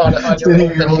tablet on your Sitting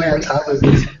here open holding your hand. tablet,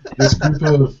 this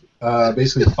group of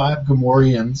basically 5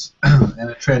 Gamorreans and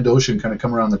a Trandoshan kind of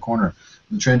come around the corner.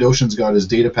 And the Trandoshan's got his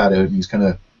data pad out, and he's kind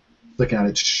of flicking at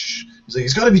it. Shh. He's like,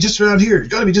 "He's got to be just around here. He's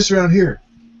got to be just around here."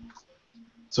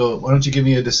 So why don't you give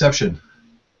me a deception?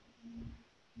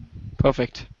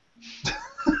 Perfect.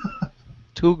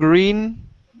 2 green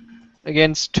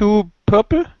against 2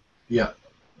 purple. Yeah.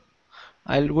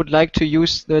 I would like to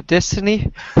use the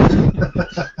destiny.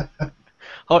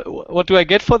 What do I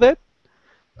get for that?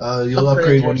 You'll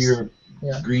upgrade one of your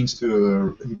Yeah. greens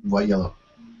to a white yellow.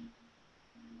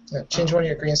 Yeah, change one of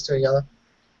your greens to a yellow.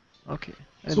 Okay.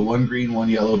 So 1 green, 1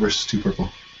 yellow versus 2 purple.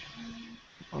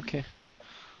 Okay.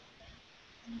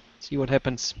 See what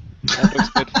happens. That looks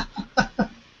good.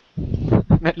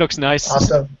 That looks nice.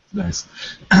 Awesome. Nice.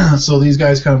 So these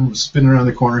guys kind of spin around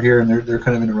the corner here, and they're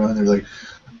kind of in a run, and they're like,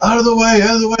 out of the way,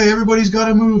 everybody's got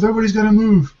to move,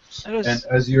 And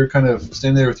as you're kind of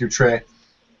standing there with your tray,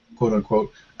 quote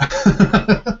unquote,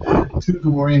 two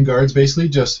Gamorrean guards basically,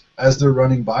 just as they're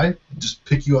running by, just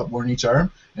pick you up one in each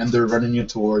arm, and they're running you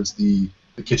towards the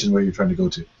kitchen where you're trying to go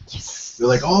to. Yes. They're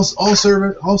like, all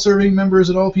serving members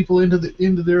and all people into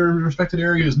their respected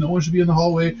areas. No one should be in the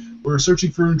hallway. We're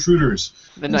searching for intruders.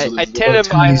 Then And so I there's tell about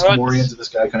him 10 of I these heard. Gamorreans, and this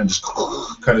guy kind of just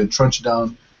kind of trunch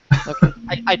down. Okay.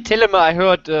 I tell him I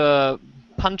heard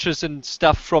punches and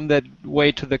stuff from that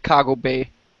way to the cargo bay.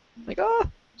 Like,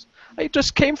 I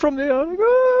just came from there. Like,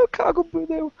 cargo bay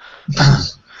there.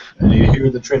 And you hear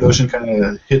the Trandoshan kind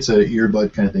of hits a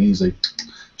earbud kind of thing. He's like,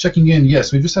 checking in.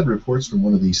 Yes, we've just had reports from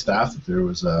one of the staff that there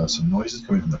was some noises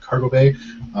coming from the cargo bay.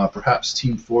 Perhaps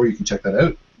Team 4, you can check that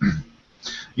out.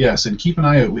 Yes, and keep an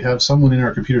eye out. We have someone in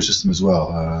our computer system as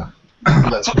well.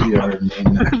 That's going to be our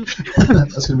main.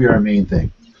 That's going to be our main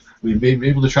thing. We've been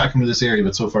able to track him to this area,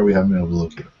 but so far we haven't been able to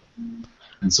locate him.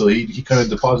 And so he kind of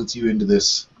deposits you into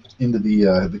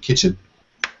the kitchen,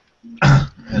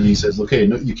 and he says, "Okay,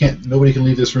 no, you can't. Nobody can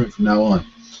leave this room from now on." And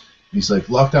he's like,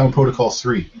 "Lockdown protocol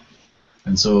 3."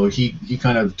 And so he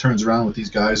kind of turns around with these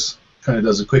guys, kind of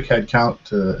does a quick head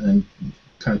count, and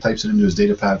kind of types it into his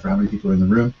data pad for how many people are in the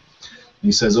room. And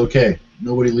he says, "Okay,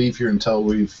 nobody leave here until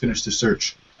we've finished the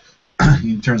search."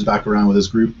 He turns back around with his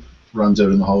group, runs out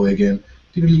in the hallway again,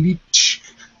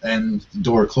 and the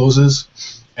door closes,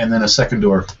 and then a second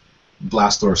door,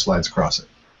 blast door, slides across it.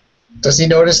 Does he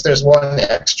notice there's one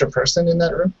extra person in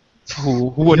that room?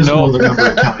 Who He would doesn't know? know the number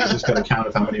of count. He's just got a count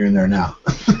of how many are in there now.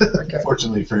 Okay.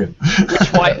 Fortunately for him.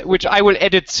 Which I will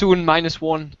edit soon,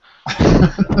 -1.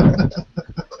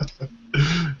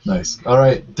 Nice. All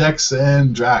right, Dex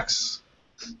and Drax.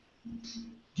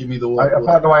 Give me the one.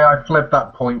 By the way, I flipped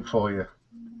that point for you.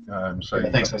 So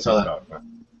Yeah, thanks, I saw that.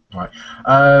 Right.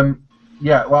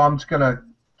 Yeah. Well, I'm just gonna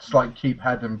keep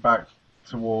heading back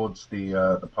towards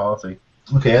the party.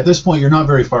 Okay, at this point, you're not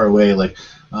very far away. Like,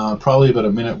 probably about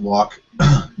a minute walk,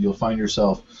 you'll find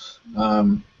yourself.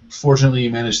 Fortunately,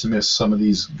 you managed to miss some of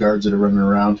these guards that are running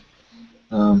around.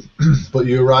 But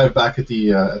you arrive back at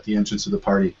the entrance of the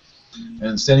party,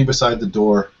 and standing beside the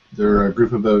door, there are a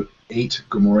group of about 8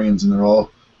 Gamorreans, and they're all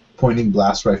pointing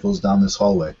blast rifles down this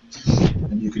hallway.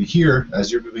 And you can hear,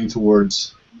 as you're moving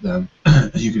towards them,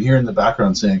 you can hear in the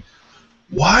background saying,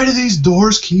 "Why do these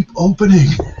doors keep opening?"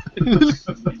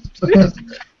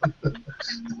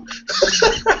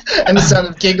 And the sound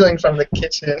of giggling from the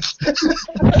kitchen.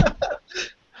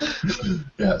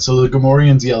 Yeah, so the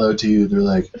Gamorreans yell out to you. They're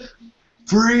like,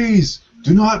 "Freeze!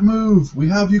 Do not move! We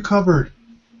have you covered."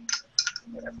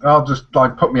 I'll just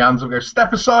put my hands up and go,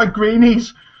 "Step aside,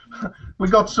 greenies! We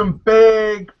got some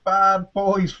big bad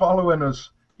boys following us.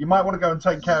 You might want to go and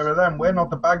take care of them. We're not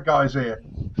the bad guys here."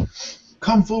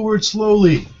 "Come forward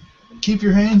slowly. Keep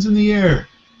your hands in the air."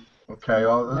 Okay,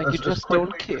 Like you just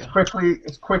don't care.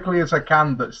 as quickly as I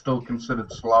can. That's still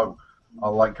considered slow.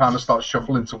 I'll kind of start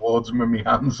shuffling towards them with my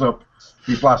hands up.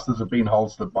 These blasters have been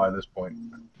holstered by this point.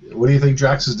 What do you think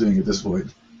Drax is doing at this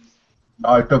point?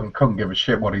 I couldn't give a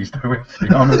shit what he's doing, to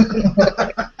be honest.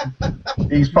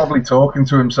 He's probably talking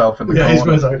to himself in the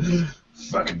corner. He's like,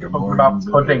 "Fucking Talking about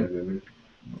Gamorreans." pudding.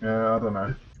 Yeah, I don't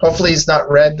know. Hopefully he's not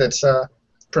red that's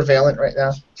prevalent right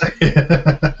now.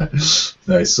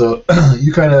 Nice. So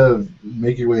you kind of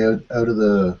make your way out of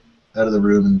the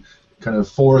room, and kind of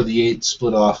 4 of the 8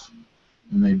 split off,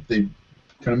 and they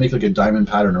kind of make like a diamond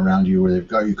pattern around you where they've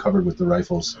got you covered with the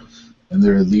rifles, and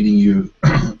they're leading you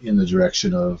in the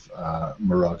direction of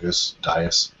Maraga's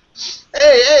dais.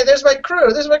 Hey, there's my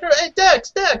crew. Hey,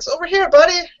 Dex, over here,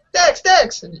 buddy.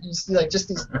 Dex. And you see just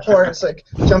these hordes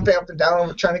jumping up and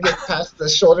down, trying to get past the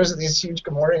shoulders of these huge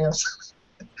Gamorreans.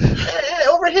 Hey,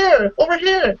 over here.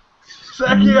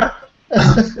 Sekkiya!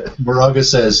 Maraga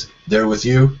says, "They're with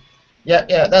you?"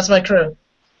 Yeah, that's my crew.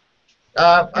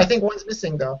 I think one's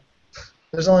missing though.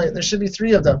 There should be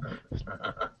 3 of them.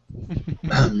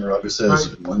 Maraga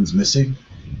says, "One's missing?"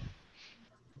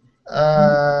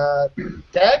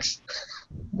 Dex?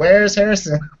 Where's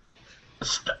Harrison?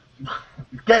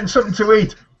 Getting something to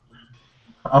eat.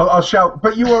 I'll shout,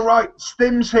 "But you were right,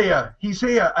 Stim's here. He's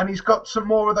here, and he's got some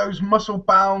more of those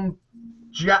muscle-bound,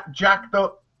 jacked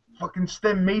up fucking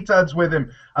Stim meatheads with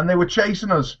him, and they were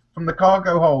chasing us from the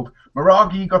cargo hold.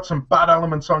 Maraga, you got some bad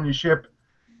elements on your ship.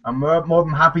 I'm more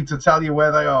than happy to tell you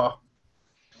where they are."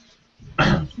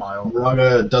 Smile.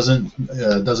 Maraga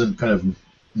doesn't kind of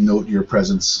note your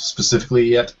presence specifically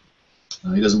yet.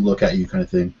 He doesn't look at you, kind of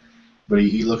thing, but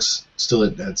he looks still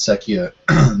at Sekkiya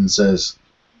and says,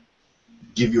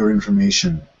 "Give your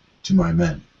information to my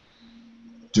men."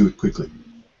 do it quickly.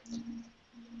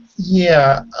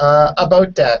 Yeah,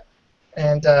 about that.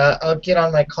 And I'll get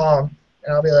on my comm,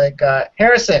 and I'll be like,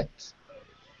 Harrison,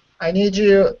 I need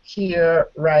you here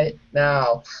right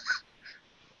now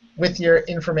with your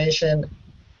information,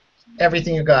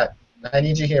 everything you got. I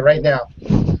need you here right now.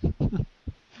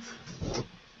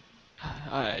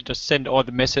 I just send all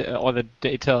the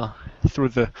data through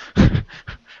the.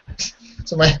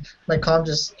 So my comm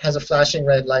just has a flashing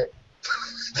red light.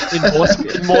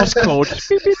 in Morse code.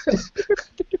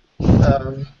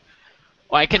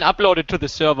 Or I can upload it to the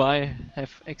server. I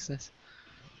have access.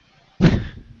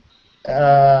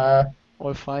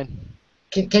 All fine.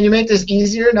 Can you make this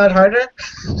easier, not harder?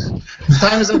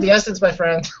 Time is of the essence, my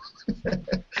friend.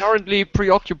 Currently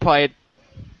preoccupied,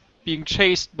 being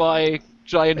chased by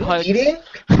giant Hulk. Eating?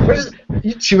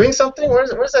 You chewing something?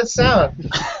 Where's that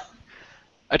sound?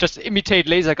 I just imitate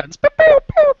laser guns. Pew, pew,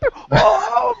 pew, pew.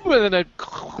 Oh, and then I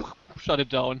shut it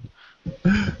down.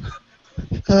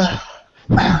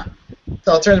 So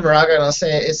I'll turn to Maraga and I'll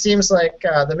say, it seems like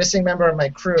the missing member of my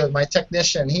crew, my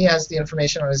technician, he has the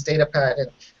information on his data pad,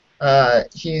 and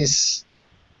he's,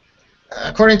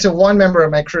 according to one member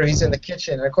of my crew, he's in the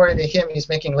kitchen, and according to him, he's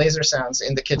making laser sounds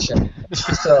in the kitchen,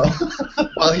 so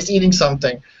while he's eating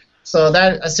something. So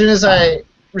that as soon as I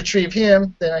retrieve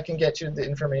him, then I can get you the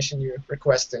information you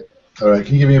requested. All right,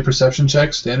 can you give me a perception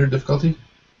check, standard difficulty?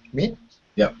 Me?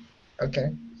 Yep.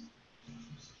 Okay.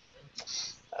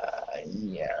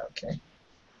 Yeah, okay.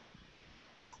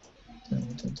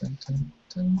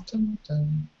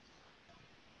 Dun.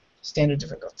 Standard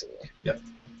difficulty. Yep.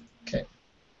 Okay.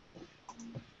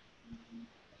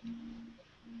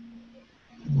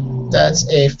 That's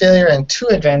a failure and 2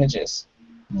 advantages.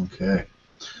 Okay.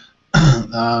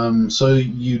 So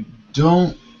you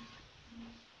don't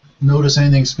notice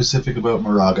anything specific about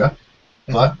Maraga,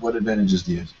 but what advantages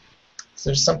do you use?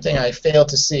 So there's something I fail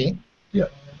to see.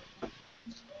 Yep.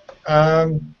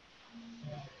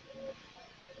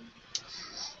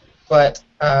 But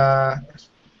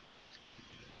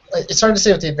it's hard to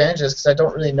say what the advantage is because I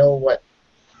don't really know what.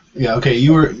 Yeah. Okay.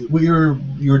 You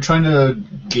were trying to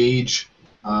gauge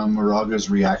Maraga's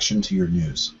reaction to your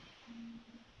news.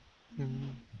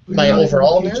 My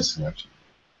overall news?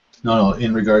 No,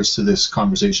 in regards to this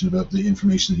conversation about the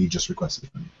information that he just requested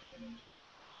from you.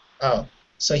 Oh,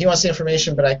 so he wants the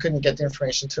information, but I couldn't get the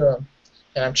information to him,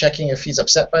 and I'm checking if he's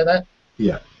upset by that?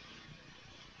 Yeah.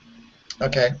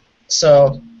 Okay,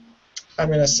 so I'm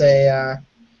going to say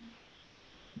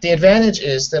the advantage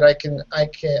is that I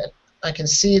can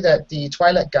see that the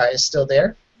Twilight guy is still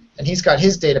there, and he's got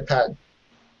his data pad.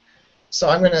 So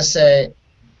I'm going to say,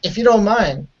 if you don't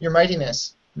mind, Your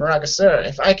Mightiness, Maraga Sir,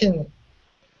 if I can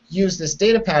use this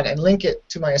data pad and link it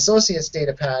to my associate's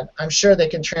data pad, I'm sure they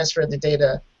can transfer the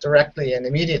data directly and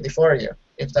immediately for you,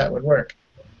 if that would work.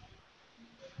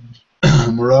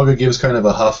 Maraga gives kind of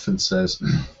a huff and says,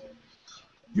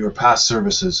 your past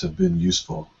services have been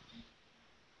useful,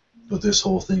 but this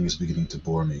whole thing is beginning to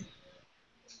bore me.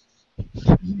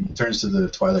 He turns to the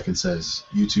Twi'lek and says,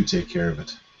 you two take care of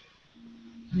it.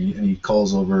 And he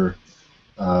calls over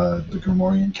the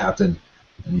Grimorian captain,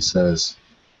 and he says,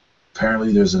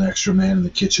 apparently there's an extra man in the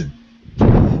kitchen.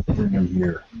 Bring him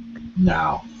here,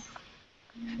 now.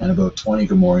 And about 20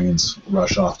 Grimorians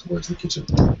rush off towards the kitchen.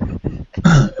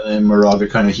 And then Maraga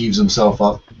kind of heaves himself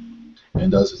up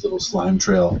and does his little slime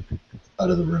trail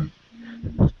out of the room.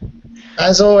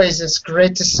 As always, it's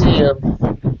great to see you.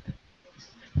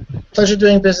 Pleasure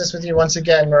doing business with you once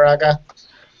again, Maraga.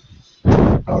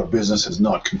 Our business has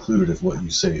not concluded if what you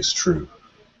say is true.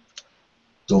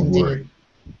 Don't Indeed. worry.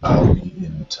 I'll be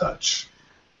in touch.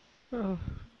 Oh.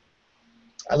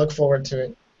 I look forward to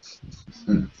it.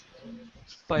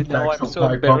 By now I'm Dex so will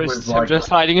pipe up embarrassed. with, I'm like, just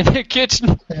hiding in the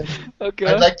kitchen. Okay.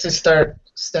 I'd like to start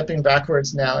stepping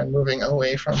backwards now and moving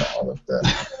away from all of the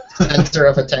center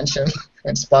of attention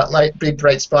and spotlight, big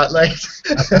bright spotlight.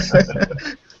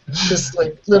 Just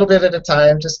like a little bit at a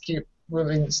time. Just keep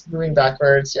moving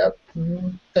backwards. Yep.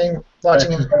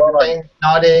 Watching,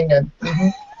 nodding,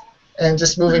 and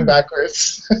just moving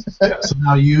backwards. Yeah, so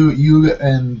now you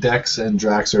and Dex and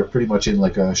Drax are pretty much in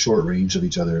like a short range of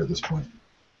each other at this point.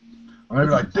 I'm gonna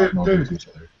be like, dude,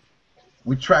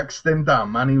 we tracked Stim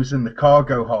down, man. He was in the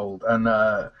cargo hold, and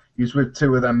he was with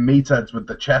 2 of them meatheads with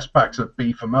the chest packs that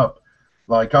beef him up.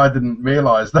 Like, I didn't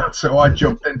realise that, so I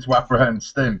jumped in to apprehend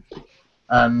Stim,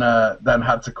 and then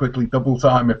had to quickly double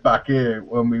time it back here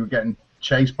when we were getting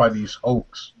chased by these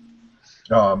hulks.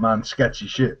 Oh man, sketchy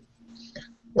shit.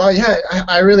 Well, yeah,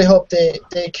 I really hope they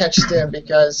catch Stim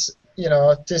because, you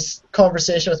know, this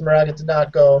conversation with Maraga did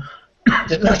not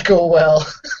go well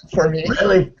for me.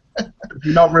 Really? Do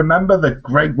you not remember the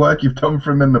great work you've done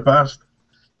for him in the past?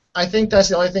 I think that's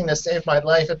the only thing that saved my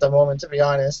life at the moment, to be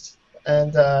honest.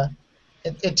 And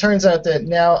it turns out that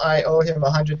now I owe him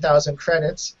 100,000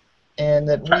 credits, and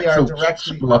that we are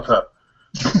directly. Splutter.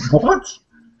 What?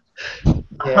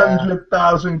 Yeah.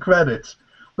 100,000 credits.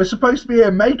 We're supposed to be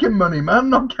here making money, man,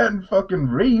 not getting fucking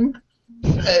reamed.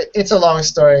 It's a long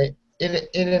story. It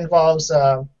involves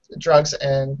drugs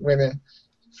and women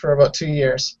for about 2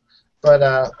 years.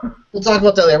 But we'll talk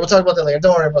about that later.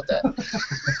 Don't worry about that.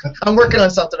 I'm working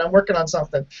on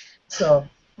something. So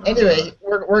anyway,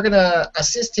 we're going to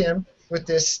assist him with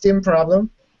this Stim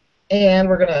problem, and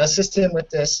we're going to assist him with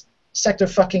this sector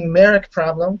fucking Merrick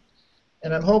problem.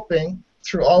 And I'm hoping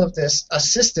through all of this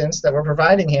assistance that we're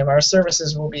providing him, our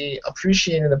services will be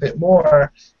appreciated a bit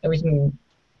more, and we can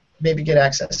maybe get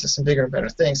access to some bigger and better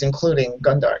things, including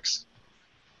Gundarks.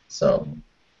 So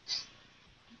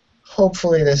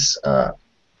hopefully this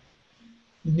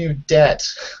new debt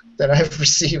that I've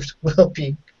received will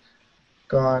be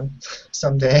gone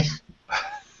someday.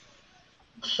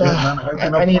 Shit,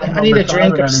 man, I need a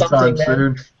drink or something,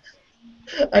 man.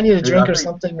 I need a drink or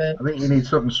something, man. I think you need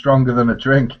something stronger than a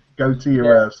drink. Go to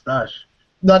your stash.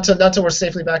 Not till we're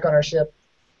safely back on our ship.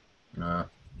 No.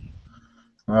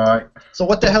 All right. So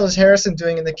what the hell is Harrison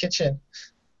doing in the kitchen?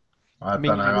 I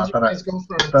don't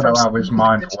know how his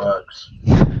mind works.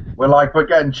 We're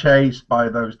getting chased by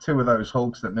two of those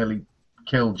hulks that nearly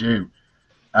killed you,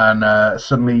 and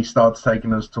suddenly he starts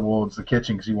taking us towards the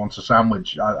kitchen because he wants a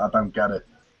sandwich. I don't get it.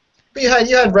 But you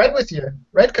had Red with you.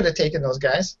 Red could have taken those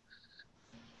guys.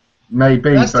 Maybe,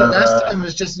 last time it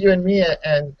was just you and me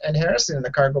and Harrison in the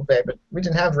cargo bay, but we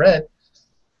didn't have Red.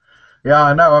 Yeah,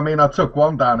 I know. I mean, I took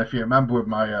one down, if you remember, with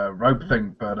my rope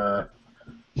thing, but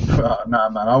no,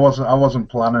 man, I wasn't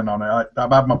planning on it.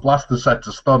 I had my blaster set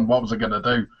to stun. What was I gonna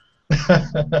do?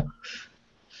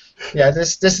 Yeah,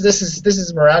 this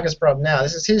is Maraga's problem now.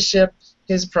 This is his ship,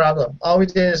 his problem. All we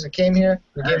did is we came here.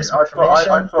 We gave him some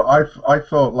information. I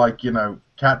thought, like, you know,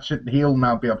 catch it. He'll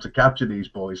now be able to capture these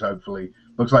boys. Hopefully,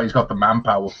 looks like he's got the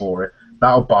manpower for it.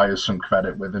 That'll buy us some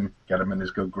credit with him, get him in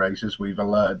his good graces. We've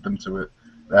alerted them to it.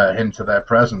 Him to their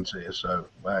presence here, so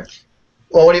well,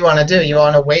 what do you want to do? You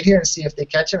want to wait here and see if they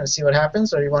catch him and see what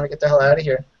happens, or you want to get the hell out of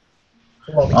here?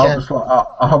 Well,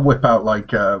 I'll whip out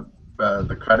like the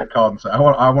credit card and say I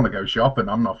want to go shopping.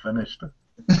 I'm not finished.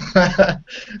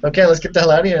 Okay, let's get the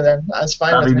hell out of here then. That's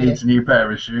fine. Daddy needs a new pair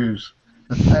of shoes.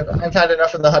 I've had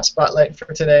enough of the Hutt spotlight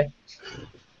for today.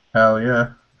 Hell yeah.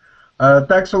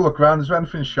 Dex will look around. Is there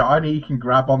anything shiny you can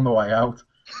grab on the way out?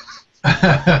 How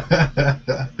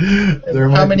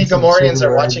many Gamorreans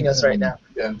are watching us right now?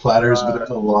 And platters, but there's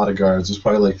a lot of guards. There's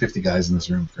probably like 50 guys in this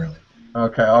room currently.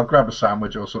 Okay, I'll grab a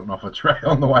sandwich or something off a tray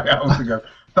on the way out and go,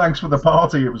 thanks for the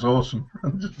party, it was awesome.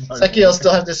 Sekkiya will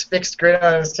still have this fixed grin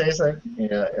on his face, like,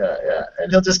 yeah.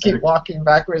 And he'll just keep walking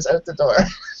backwards out the door,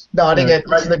 nodding at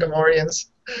the Gamorreans.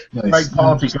 Nice. Great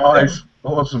party, guys.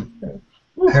 Awesome.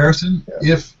 Harrison,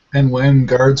 if and when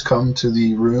guards come to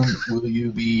the room, will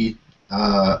you be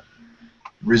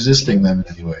resisting them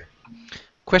in any way?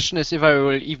 Question is if I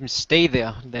will even stay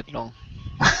there that long.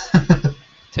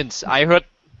 Since I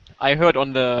heard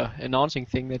on the announcing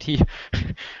thing that he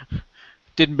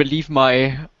didn't believe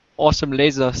my awesome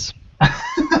lasers.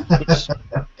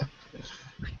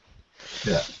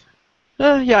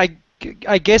 Yeah,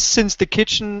 I guess since the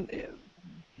kitchen,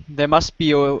 there must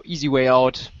be an easy way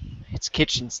out. It's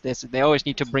kitchens. They always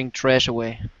need to bring trash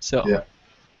away. So yeah.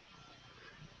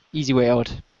 Easy way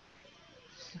out.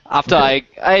 After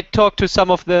I talked to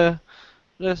some of the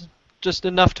just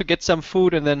enough to get some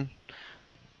food and then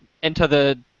enter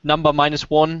the number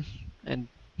 -1 and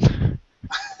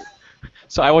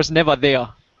so I was never there.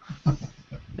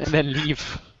 And then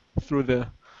leave through the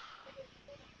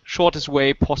shortest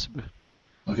way possible.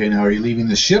 Okay, now are you leaving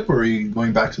the ship or are you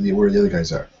going back to where the other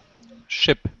guys are?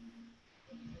 Ship.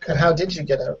 And how did you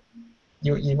get out?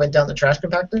 You went down the trash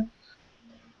compactor?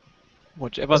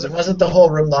 Whichever. Wasn't the whole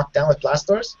room locked down with blast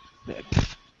doors?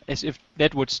 As if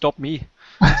that would stop me.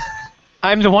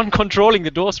 I'm the one controlling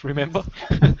the doors, remember?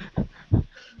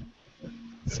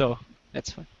 So,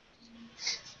 that's fine.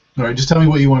 Alright, just tell me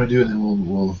what you want to do and then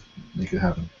we'll make it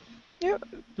happen. Yeah,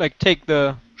 like take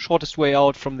the shortest way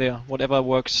out from there, whatever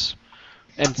works.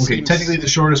 And okay, technically the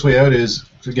shortest way out is,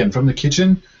 again, from the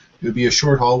kitchen, it would be a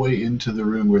short hallway into the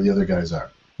room where the other guys are.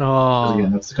 Oh.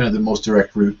 Again, that's kind of the most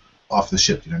direct route off the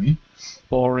ship, you know what I mean?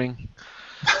 Boring.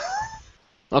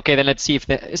 Okay, then let's see if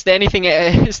is there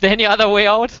any other way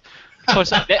out?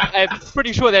 Because I'm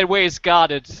pretty sure that way is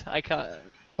guarded. I can't.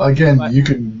 Again, you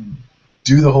can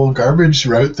do the whole garbage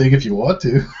route thing if you want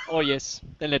to. Oh yes,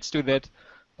 then let's do that.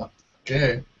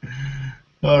 Okay.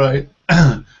 All right.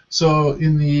 So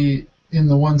in the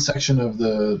one section of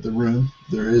the room,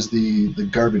 there is the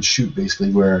garbage chute,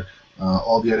 basically, where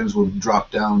all the items will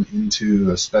drop down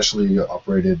into a specially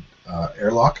operated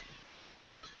airlock,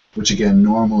 which again,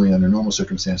 normally under normal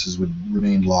circumstances would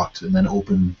remain locked and then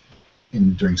open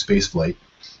during space flight,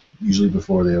 usually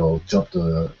before they'll jump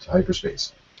to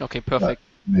hyperspace. Okay, perfect.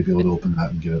 But maybe able to open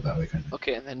that and get it that way, kind of.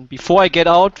 Okay, and then before I get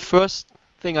out, first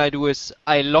thing I do is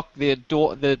I lock the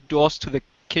doors to the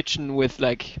kitchen with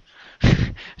like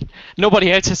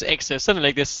nobody else has access, something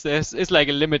like this. It's like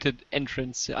a limited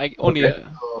entrance. I only. Okay.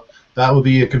 So that will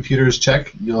be a computer's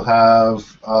check. You'll have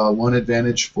one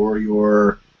advantage for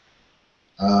your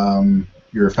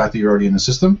fact that you're already in the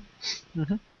system.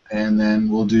 Mhm. And then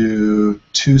we'll do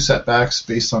 2 setbacks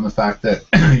based on the fact that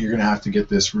you're going to have to get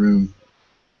this room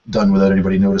done without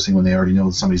anybody noticing when they already know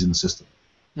that somebody's in the system.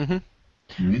 Mm-hmm. You know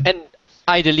what I mean? And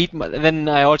I then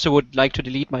I also would like to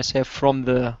delete myself from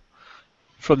the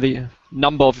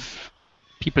number of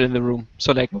people in the room.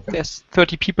 So like Okay. there's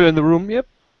 30 people in the room. Yep.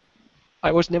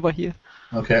 I was never here.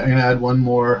 Okay, I'm going to add one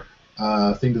more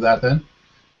thing to that then.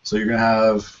 So you're going to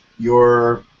have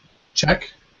your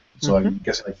check. So I'm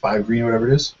guessing like 5 green or whatever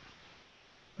it is,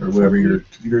 or whatever your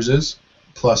computer's is,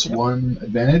 plus 1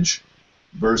 advantage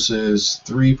versus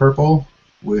 3 purple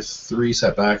with 3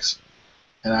 setbacks.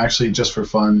 And actually, just for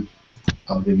fun,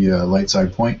 I'll give you a light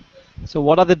side point. So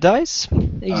what are the dice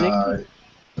exactly?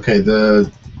 Okay,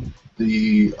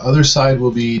 the other side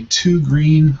will be 2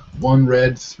 green, 1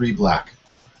 red, 3 black,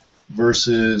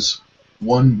 versus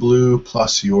 1 blue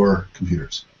plus your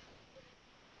computers.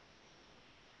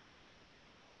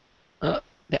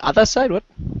 The other side, what?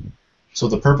 So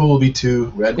the purple will be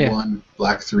 2, red Yeah. 1,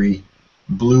 black 3,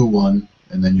 blue 1,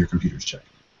 and then your computer's check.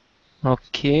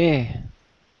 Okay.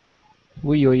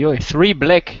 Ui, ui, ui. 3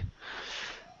 black.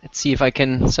 Let's see if I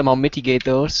can somehow mitigate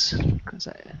those.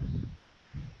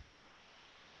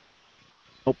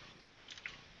 Oh.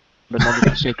 The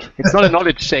knowledge check. It's not a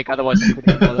knowledge check, otherwise I could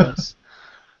have others.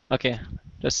 Okay.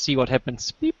 Just see what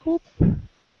happens. Beep boop.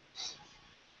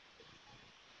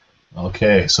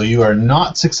 Okay, so you are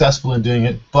not successful in doing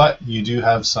it, but you do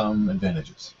have some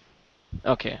advantages.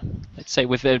 Okay. Let's say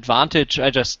with the advantage, I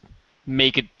just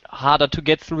make it harder to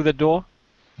get through the door.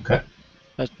 Okay.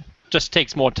 That just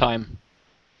takes more time.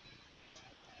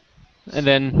 And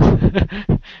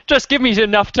then just give me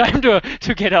enough time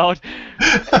to get out.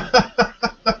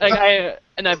 I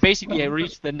basically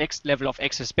reached the next level of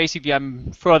access. Basically,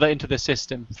 I'm further into the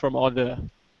system from all the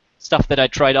stuff that I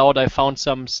tried out. I found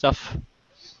some stuff.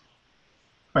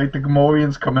 Like the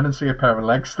Gamorreans come in and see a pair of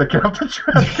legs sticking out the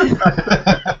trash.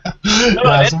 No,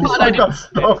 Yeah, that so part I I got didn't.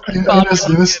 stuck.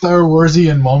 in this Star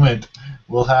Warsian moment,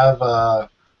 we'll have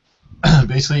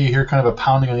basically you hear kind of a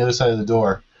pounding on the other side of the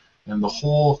door, and the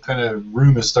whole kind of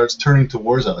room starts turning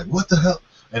towards it, like, what the hell?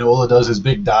 And Ola does his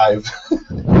big dive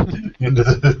into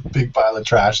the big pile of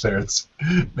trash there. It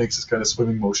makes this kind of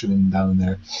swimming motion in down in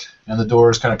there, and the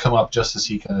doors kind of come up just as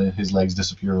his legs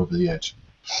disappear over the edge.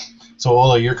 So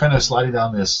Ola, you're kind of sliding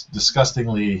down this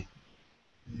disgustingly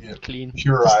Clean.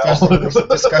 puerile,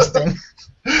 Disgusting.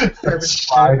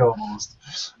 slide almost,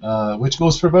 which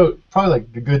goes for about probably like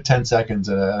a good 10 seconds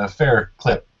at a fair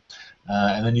clip.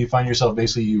 And then you find yourself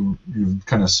basically you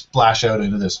kind of splash out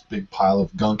into this big pile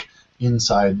of gunk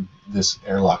inside this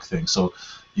airlock thing. So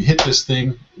you hit this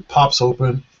thing, it pops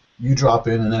open, you drop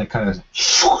in, and then it kind of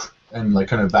and like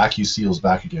kind of vacuum seals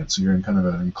back again. So you're in kind of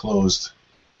an enclosed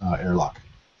airlock.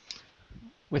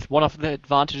 With one of the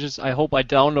advantages, I hope I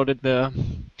downloaded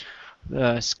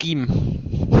the scheme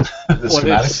The for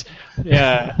schematic? this.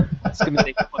 Yeah,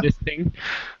 schematic for this thing.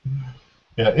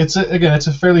 Yeah, it's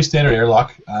a fairly standard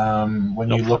airlock. When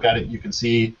you look at it, you can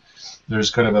see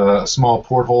there's kind of a small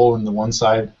porthole in the one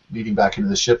side leading back into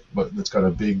the ship, but it's got a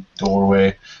big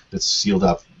doorway that's sealed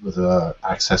up with a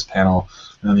access panel.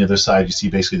 And on the other side, you see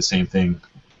basically the same thing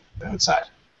outside.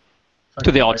 It's like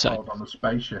To the Die outside. Hard on a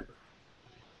spaceship.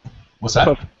 What's that?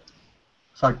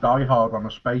 It's like Die Hard on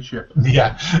a spaceship.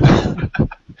 Yeah.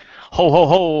 Ho ho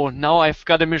ho! Now I've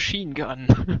got a machine gun.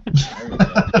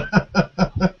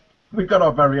 We've got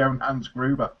our very own Hans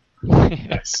Gruber.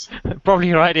 Yes.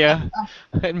 Probably right. Yeah,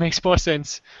 it makes more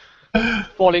sense.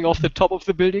 Falling off the top of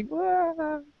the building.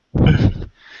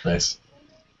 Nice.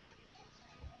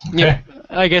 Okay. Yeah,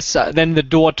 I guess then the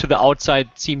door to the outside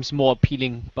seems more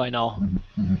appealing by now.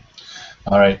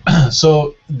 All right.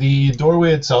 So the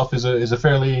doorway itself is a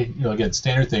fairly, again,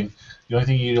 standard thing. The only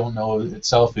thing you don't know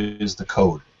itself is the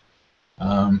code.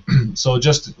 So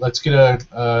just let's get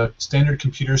a standard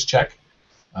computers check.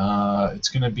 It's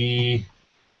going to be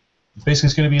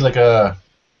like a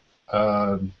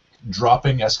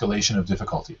dropping escalation of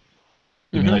difficulty.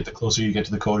 You mean like the closer you get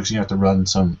to the codex, you have to run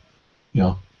some,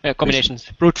 combinations.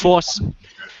 Brute force.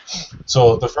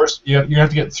 So the first, you have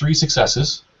to get 3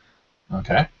 successes.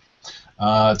 Okay.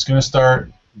 It's going to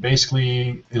start,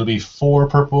 basically, it'll be 4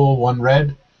 purple, 1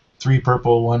 red, 3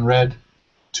 purple, 1 red,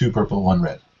 2 purple, 1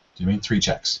 red. Do you mean 3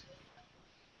 checks?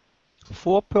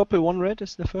 4 purple, 1 red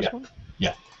is the first one?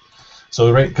 Yeah.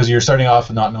 So, right, because you're starting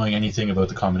off not knowing anything about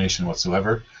the combination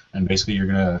whatsoever, and basically you're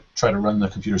going to try to run the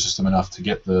computer system enough to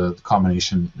get the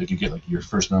combination, like you get like your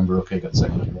first number, okay, got the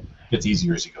second number. It gets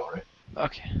easier as you go, right?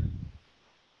 Okay.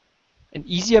 And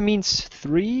easier means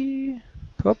 3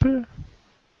 purple?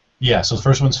 Yeah, so the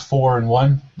first one's 4 and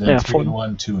 1, then 3 4 and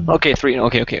 1, 2 and 1. Okay, 3.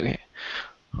 Okay.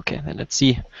 Okay, then let's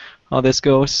see how this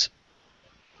goes.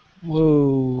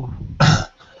 Whoa.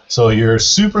 So you're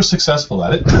super successful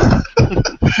at it.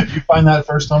 You find that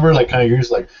first number, like kind of you're just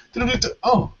like,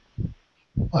 oh,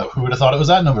 well, who would have thought it was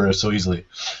that number so easily?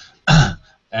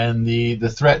 And the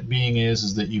threat being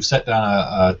is that you've set down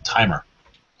a timer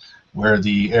where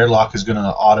the airlock is going to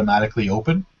automatically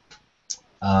open,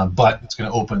 but it's going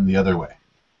to open the other way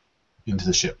into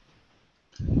the ship.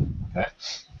 Okay.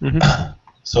 Mm-hmm.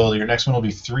 So your next one will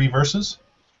be 3 verses.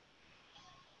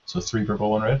 So 3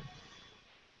 purple, 1 red.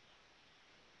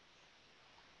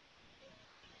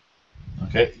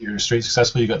 Okay, you're straight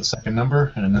successful. You got the second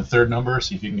number, and then the third number.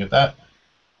 See if you can get that.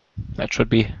 That should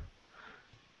be.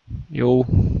 Yo.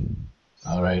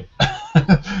 All right.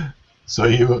 So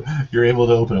you're able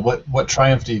to open it. What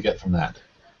triumph do you get from that?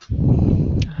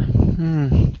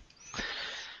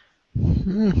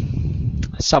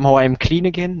 Somehow I'm clean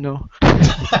again? No.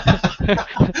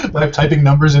 By typing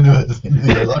numbers into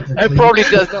the airlock. It probably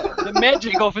does not. The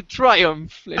magic of a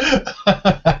triumph.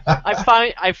 I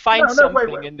find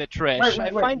something in the trash. I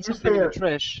find something in the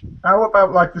trash. How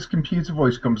about like this computer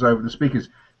voice comes over the speakers?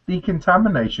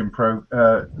 Decontamination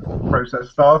process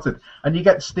started, and you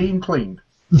get steam cleaned.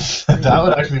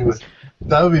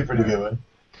 That would be a pretty good one.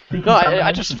 No,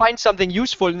 I just find something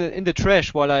useful in the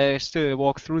trash while I still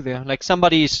walk through there. Like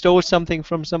somebody stole something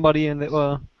from somebody and they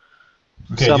were.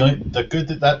 Okay,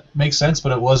 that makes sense,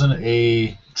 but it wasn't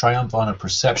a triumph on a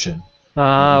perception.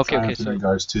 Okay. In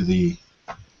regards to the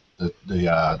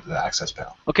access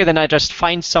panel. Okay, then I just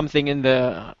find something in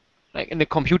the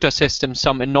computer system,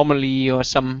 some anomaly or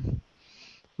some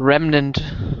remnant,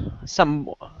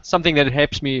 something that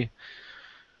helps me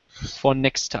for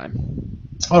next time.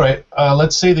 All right.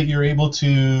 Let's say that you're able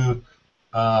to,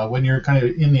 when you're kind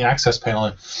of in the access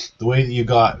panel, the way that you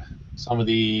got some of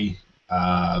the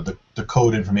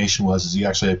code information is you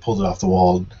actually pulled it off the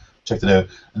wall, checked it out,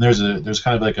 and there's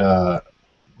kind of like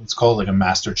let's call it like a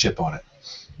master chip on it.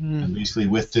 And basically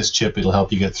with this chip, it'll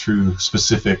help you get through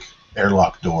specific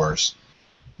airlock doors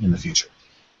in the future.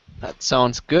 That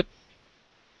sounds good.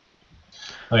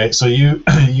 Okay, so you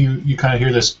kind of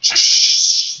hear this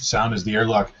sound as the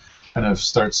airlock kind of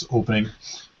starts opening,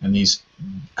 and these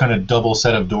kind of double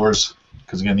set of doors,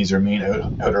 because again these are main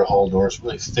outer hull doors,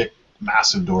 really thick,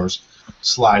 massive doors,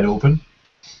 slide open,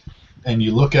 and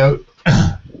you look out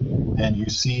and you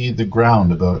see the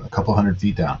ground about a couple 100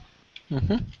 feet down.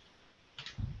 Mm-hmm.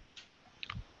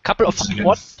 Couple of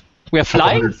what? We are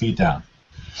flying? 100 feet down.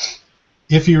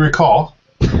 If you recall,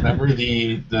 remember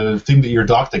the thing that you're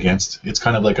docked against, it's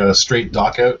kind of like a straight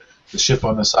dock out, the ship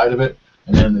on the side of it,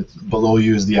 and then below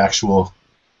you is the actual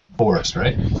forest,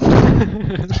 right?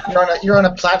 You're on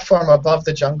a platform above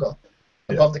the jungle,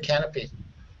 above the canopy,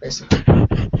 basically.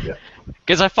 Yeah.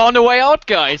 Guess I found a way out,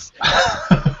 guys.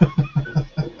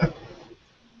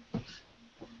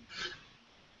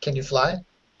 Can you fly?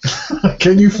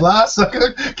 Can you fly,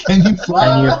 sucker? Can you fly?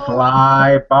 Can you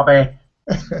fly, Bobby?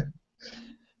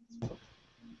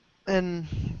 And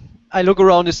I look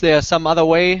around. Is there some other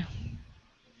way?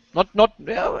 Not.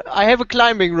 I have a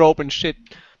climbing rope and shit,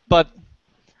 but.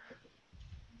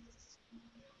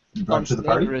 You brought it to the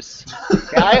party?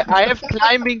 Yeah, I have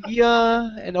climbing gear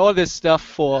and all this stuff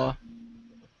for.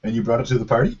 And you brought it to the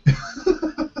party?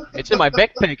 It's in my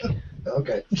backpack.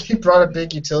 Okay. You brought a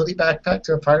big utility backpack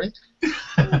to a party?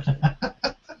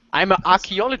 I'm an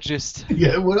archaeologist.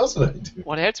 Yeah, what else would I do?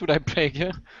 What else would I bring?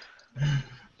 Yeah?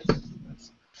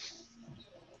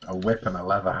 A whip and a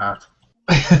leather hat.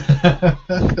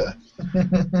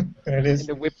 There it is. In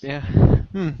the whip, yeah.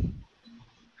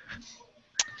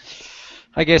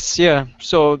 I guess, yeah.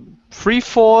 So, free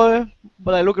fall,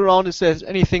 but I look around. Is there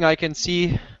anything I can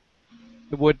see?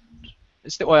 The wood.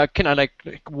 Or can I like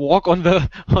walk on the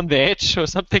edge or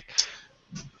something?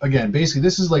 Again, basically,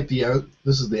 this is like the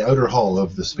outer hull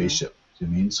of the spaceship. You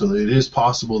know what I mean? So it is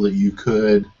possible that you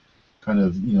could kind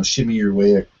of shimmy your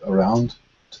way around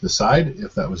to the side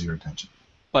if that was your intention.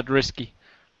 But risky.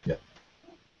 Yeah.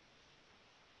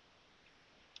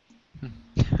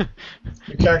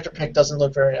 Your character pick doesn't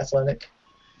look very athletic.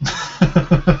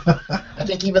 I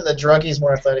think even the druggie's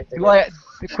more athletic than you.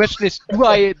 The question is, do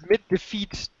I admit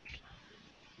defeat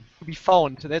to be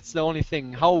found? That's the only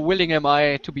thing. How willing am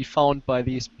I to be found by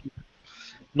these people?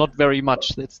 Not very much.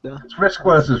 That's the. It's risk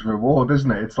versus reward,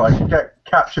 isn't it? It's like get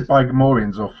captured by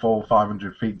Gamorreans or fall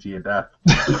 500 feet to your death.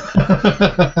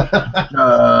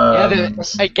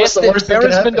 I guess the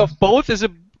embarrassment of both is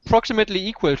approximately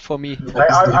equal for me.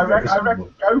 I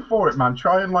reckon go for it, man.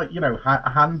 Try and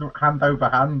hand over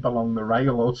hand along the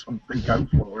rail or something. Go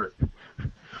for it.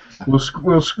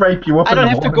 We'll scrape you up. I don't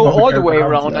have to go all the way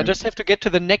around. I just have to get to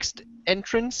the next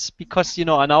entrance because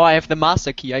now I have the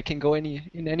master key. I can go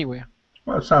anywhere.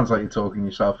 Well, it sounds like you're talking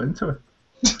yourself into it.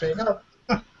 There you go.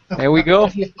 There we go.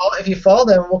 If you fall,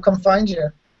 then we'll come find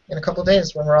you in a couple of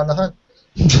days when we're on the hunt.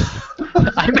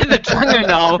 I'm in the jungle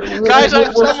now, guys.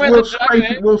 I'm somewhere in the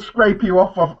jungle. We'll scrape you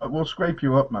off. We'll scrape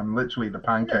you up, man. Literally the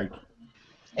pancake.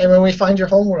 And when we find your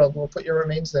homeworld, we'll put your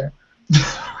remains there.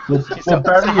 We'll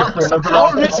bury you for another.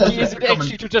 How risky is it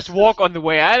actually to just walk on the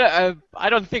way? I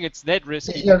don't think it's that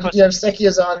risky. You have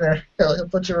Sekkiya's on there. He'll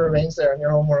put your remains there in your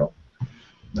homeworld.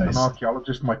 Nice. An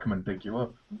archaeologist might come and dig you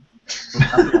up.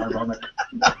 That'd be ironic.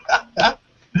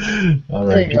 All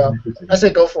There right. you go. I say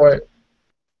go for it.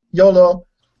 YOLO.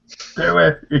 Do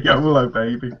it. YOLO,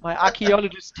 baby. My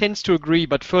archaeologist tends to agree,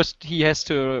 but first he has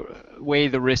to weigh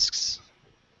the risks.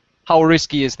 How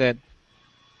risky is that?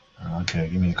 Okay,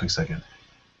 give me a quick second.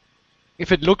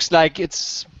 If it looks like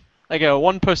it's like a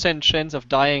 1% chance of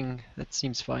dying, that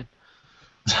seems fine.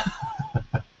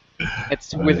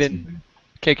 It's within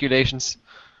calculations.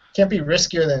 Can't be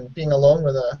riskier than being alone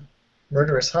with a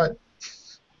murderous Hutt.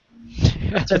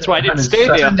 That's why I didn't stay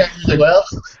there. Well,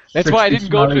 That's why I didn't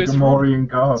go to his room.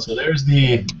 So there's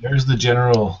the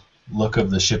general look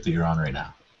of the ship that you're on right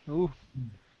now. Ooh.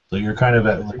 So you're kind of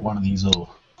at like one of these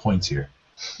little points here.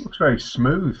 Looks very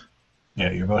smooth.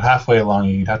 Yeah, you're about halfway along.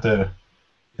 You'd have to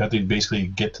basically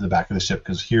get to the back of the ship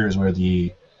because here is where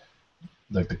the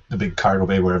big cargo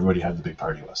bay where everybody had the big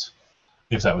party was.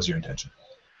 If that was your intention.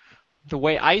 The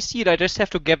way I see it, I just have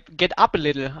to get up a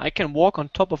little. I can walk on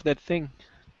top of that thing.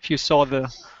 If you saw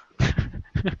the...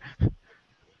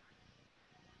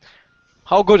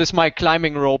 How good is my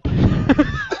climbing rope?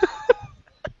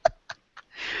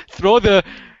 Throw the...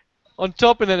 on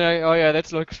top and then oh yeah,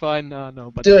 that looks fine.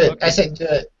 No, but... Do it. Okay. I say do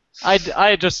it.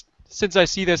 I just... Since I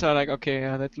see this, I'm like, okay,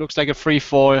 yeah, that looks like a free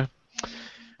fall.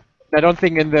 I don't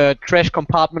think in the trash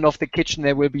compartment of the kitchen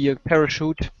there will be a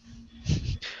parachute.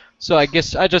 So I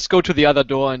guess I just go to the other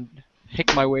door and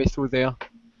hick my way through there.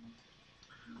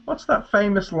 What's that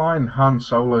famous line Han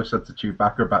Solo said to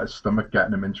Chewbacca about his stomach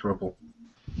getting him in trouble?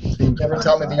 Never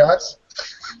tell me the odds.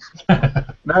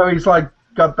 No, he's like,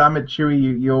 God damn it,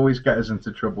 Chewie, you always get us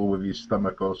into trouble with your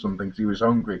stomach or something, 'cause he was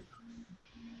hungry.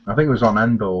 I think it was on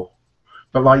Endor.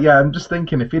 But like, yeah, I'm just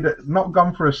thinking, if he'd not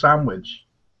gone for a sandwich,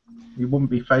 he wouldn't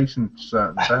be facing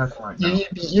certain death right now.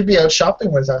 You'd be out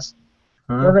shopping with us.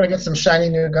 Huh? We're gonna get some shiny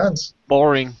new guns.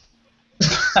 Boring.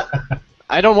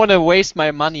 I don't want to waste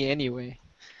my money anyway.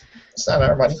 It's not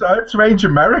our money. So it's Ranger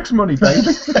Merrick's money, baby.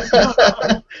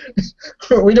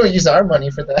 We don't use our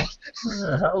money for that.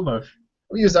 Hell no.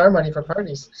 We use our money for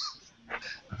parties.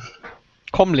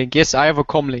 Comlink, yes, I have a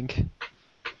comlink.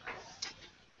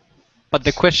 But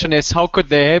the question is, how could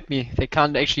they help me? They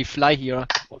can't actually fly here,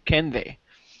 or can they?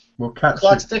 We'll catch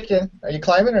Clock's you. ticking. Are you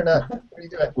climbing or not? What are you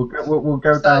doing? We'll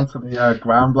go down to the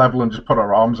ground level and just put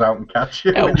our arms out and catch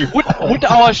you. when you Would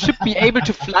our ship be able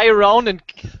to fly around and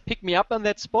pick me up on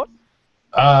that spot?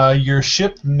 Your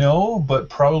ship, no, but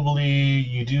probably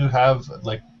you do have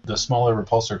like the smaller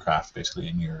repulsor craft basically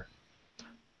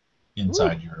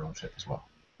inside your own ship as well.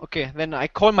 Okay, then I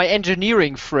call my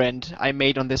engineering friend I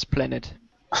made on this planet.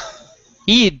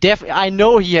 I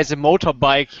know he has a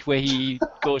motorbike where he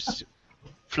goes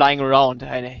flying around.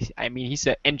 I mean, he's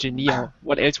an engineer.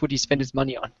 What else would he spend his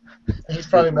money on? He's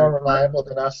probably more reliable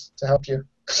than us to help you.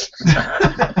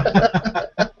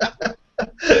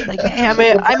 Like, hey,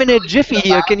 I'm in a jiffy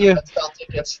here. Can you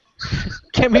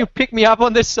pick me up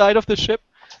on this side of the ship?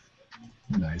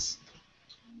 Nice.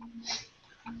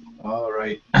 All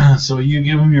right. So you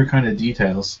give him your kind of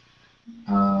details,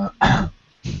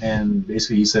 and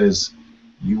basically he says,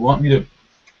 "You want me to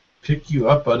pick you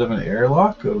up out of an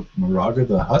airlock of Maraga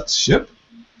the Hutt's ship?"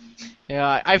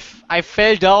 Yeah, I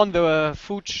fell down the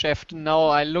food shaft. And now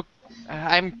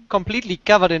I'm completely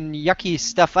covered in yucky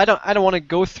stuff. I don't want to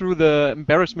go through the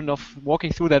embarrassment of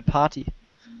walking through that party.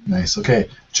 Nice. Okay.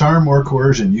 Charm or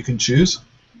coercion, you can choose.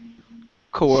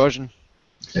 Coercion.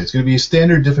 Okay, it's going to be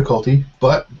standard difficulty,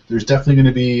 but there's definitely going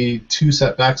to be 2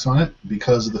 setbacks on it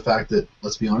because of the fact that,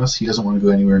 let's be honest, he doesn't want to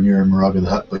go anywhere near Maraga the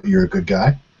Hutt, but you're a good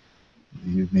guy.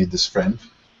 You've made this friend.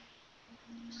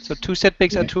 So 2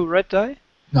 setbacks and 2 red die?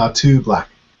 No, 2 black.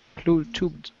 2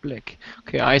 black.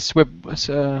 Okay, I swap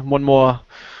one more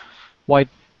white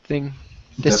thing.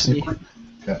 Destiny.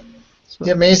 Okay. So,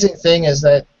 The amazing thing is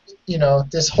that,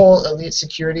 this whole elite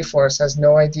security force has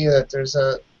no idea that there's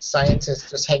a scientist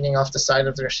just hanging off the side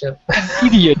of their ship.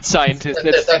 idiot scientist.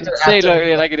 Let's That they're say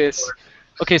actively like it is.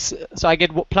 Okay, so I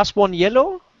get +1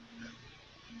 yellow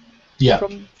Yeah.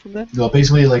 from that? Well,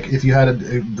 basically, like if you had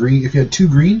a green, if you had 2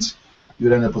 greens, you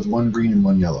would end up with 1 green and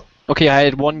 1 yellow. Okay, I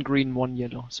had 1 green, 1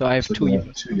 yellow. So I have So 2 you yellow.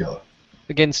 have 2 yellow.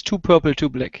 Against 2 purple, 2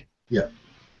 black. Yeah.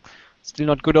 Still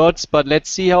not good odds, but let's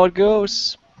see how it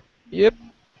goes. Yep.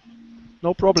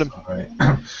 No problem. All right.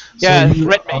 Yeah, so you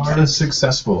red makes are sense.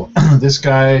 successful. This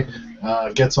guy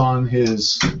gets on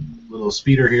his little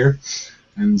speeder here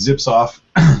and zips off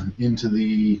into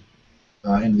the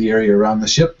area around the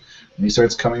ship, and he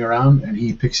starts coming around and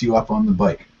he picks you up on the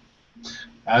bike.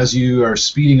 As you are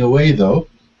speeding away, though,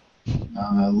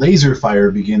 laser fire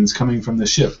begins coming from the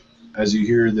ship as you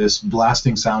hear this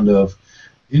blasting sound of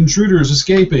intruders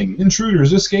escaping,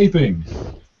 intruders escaping.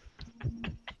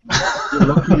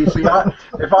 You see, if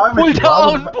I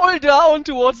was Pull down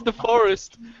towards the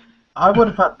forest. I would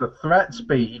have had the threat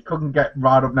speed. He couldn't get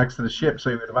right up next to the ship, so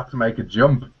he would have had to make a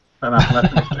jump. And I've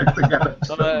left his stick together.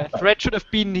 So the threat should have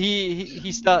been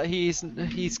he's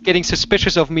getting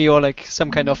suspicious of me or like some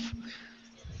kind of.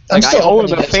 I'm Like, still I owe hoping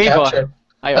him he a gets favor. captured.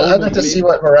 I owe I'd him like a to see favor.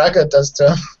 what Maraga does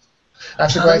to him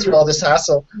after going through all this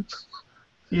hassle.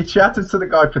 You chatted to the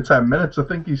guy for 10 minutes. I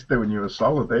think he's doing you a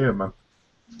solid here, man.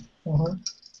 Mhm.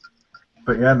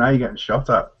 But yeah, now you're getting shot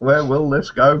at. Where will this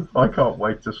go? I can't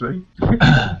wait to see.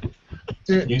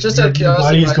 Dude, You- just your- out of your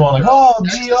curiosity, body's going like, oh,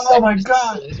 gee, oh my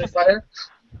god. Laser fire?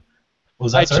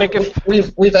 Was I that sorry? check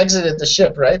if We've exited the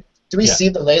ship, right? Do we Yeah. see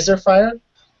the laser fire?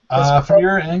 From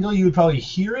your angle, you would probably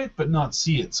hear it, but not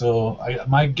see it. So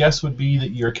my guess would be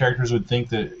that your characters would think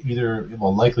that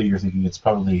likely you're thinking it's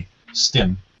probably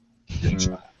Stim.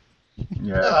 Yeah.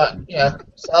 Yeah.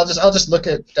 So I'll just look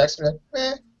at Dexter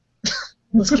and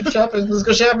let's keep shopping. Let's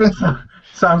go shopping.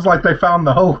 Sounds like they found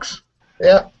the Hulks.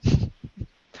 Yeah.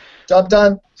 Job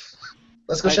done.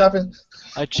 Let's go I- shopping.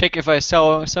 I check if I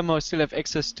somehow still have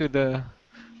access to the.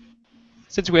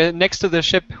 Since we're next to the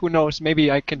ship, who knows?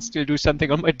 Maybe I can still do something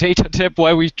on my data tab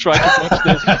while we try to watch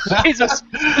the Jesus.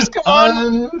 Just come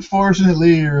on.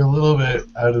 Unfortunately, you're a little bit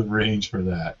out of range for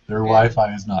that. Their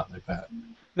Wi-Fi is not like that.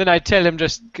 Then I tell him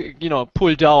just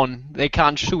pull down. They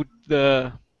can't shoot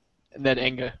in that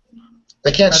angle.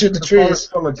 They can't shoot the forest trees.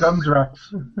 full of gun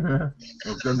tracks. Or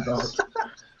gun dogs.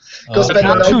 Go They spend a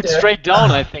can't night shoot there. straight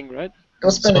down, I think, right? Go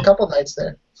spend a So- couple nights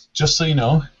there. Just so you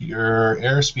know, your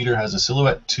air speeder has a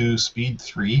silhouette 2, speed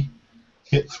 3,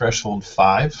 hit threshold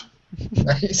 5.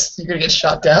 Nice. You're gonna get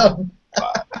shot down.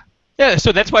 Yeah,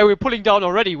 so that's why we're pulling down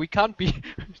already. We can't be.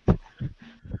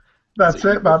 That's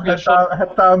it, man.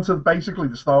 Head down to basically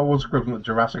the Star Wars equivalent of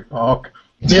Jurassic Park.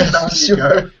 Yeah, Down you sure.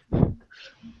 go.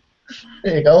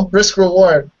 There you go. Risk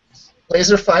reward.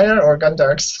 Laser fire or gun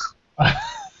darts. If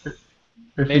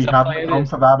he Laser hadn't fire gone is-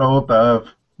 for that hors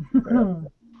d'oeuvre.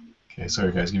 Okay,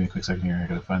 sorry guys, give me a quick second here. I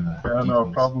gotta find the. Yeah, no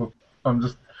details.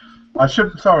 problem.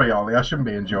 Sorry, Ollie, I shouldn't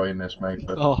be enjoying this, mate.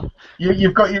 But Oh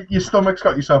you've got your stomach's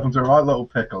got yourself into a right little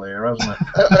pickle here, hasn't it?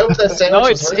 I hope that sandwich no,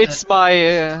 was worth it's it.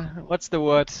 my what's the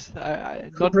word? I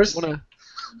not Hubris? wanna.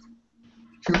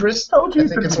 Hubris? Told you I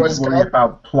think to it's what it's worry called.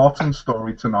 about plot and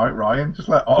story tonight, Ryan. Just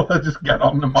let Ola just get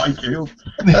on the mic heel.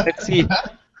 Let's see.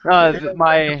 My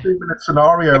 2-minute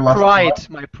scenario last pride. night.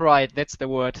 My pride. That's the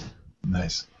word.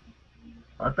 Nice.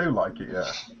 I do like it,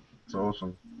 yeah. It's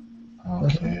awesome.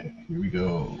 Okay, here we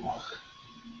go.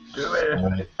 Do it. All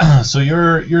right. So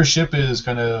your ship is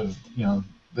kind of,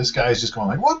 this guy's just going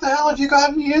like, what the hell have you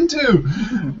gotten me into?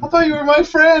 I thought you were my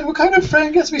friend. What kind of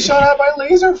friend gets me shot at by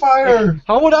laser fire?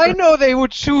 How would I know they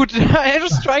would shoot? I'm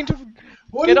just trying to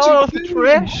What get did out you of the do?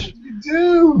 trash. What did you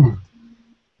do?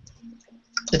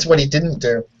 It's what he didn't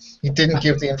do. He didn't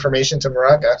give the information to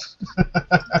Maraga.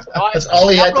 I That's all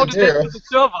he had to uploaded that do. to the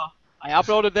server. I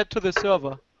uploaded that to the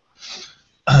server.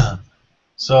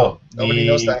 So Nobody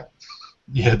knows that.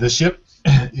 Yeah, the ship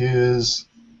is,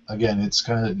 again, it's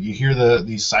kind of, you hear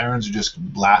these sirens are just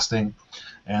blasting,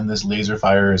 and this laser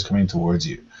fire is coming towards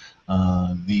you.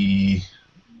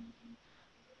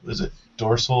 What is it,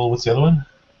 dorsal, what's the other one?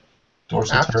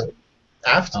 Dorsal Aft? turret?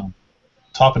 Aft?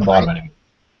 Top and bottom, Behind? anyway.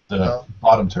 The Oh.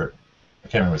 bottom turret. I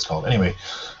can't remember what it's called. Anyway,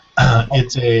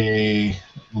 it's a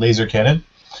laser cannon,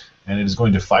 and it is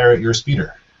going to fire at your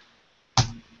speeder.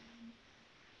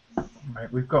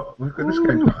 Mate, we've got this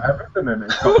game's got everything in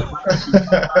it. It's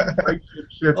got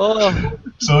shit. Oh,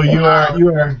 So you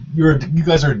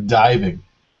guys are diving,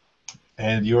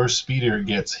 and your speeder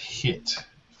gets hit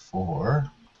for.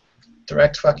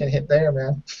 Direct fucking hit there,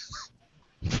 man.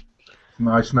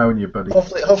 Nice knowing you, buddy.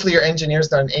 Hopefully your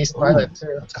engineer's not an ace pilot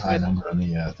too. That's a high number on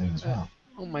the thing as well.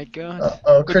 oh my god.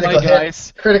 Oh, Goodbye, critical hit.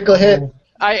 guys. Critical hit.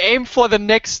 I aim for the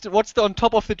next. What's the on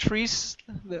top of the trees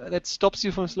that stops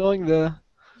you from slowing the?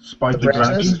 Spiky The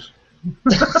branches?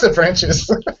 branches. The branches.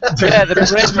 Yeah, the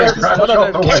branches.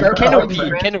 No, Branch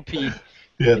canopy. Canopy.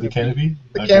 Yeah, the canopy.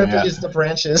 The Okay, canopy yeah. is the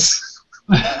branches.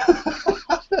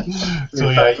 So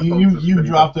yeah, you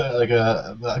dropped like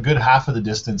a good half of the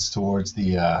distance towards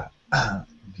the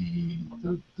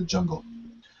jungle.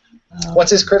 What's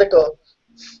his critical?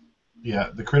 Yeah,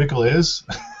 the critical is.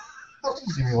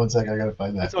 Give me 1 sec. I gotta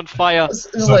find that. It's on fire. This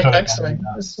is like X-Wing.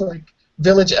 This is like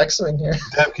Village X-Wing here.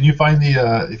 Deb, can you find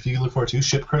the if you look for two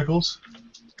ship criticals?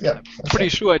 Yeah. Pretty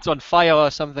sure it's on fire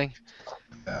or something.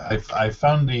 I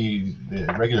found the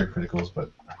regular criticals,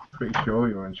 but Pretty sure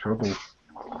you're in trouble.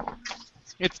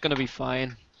 It's gonna be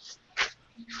fine.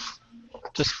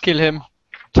 Just kill him.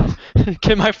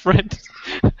 Kill my friend.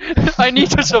 I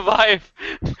need to survive.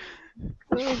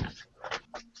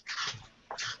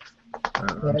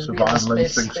 Survival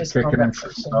instincts are kicking in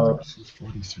for start.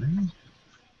 43.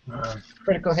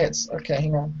 Critical hits. Okay,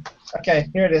 hang on. Okay,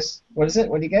 here it is. What is it?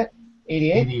 What do you get?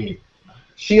 88? 88.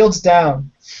 Shields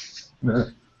down. Yeah.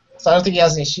 So I don't think he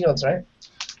has any shields, right?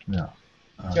 No.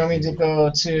 Do you want me to go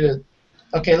to...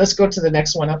 Okay, let's go to the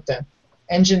next one up then.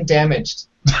 Engine damaged.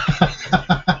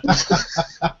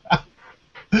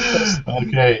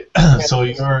 Okay, so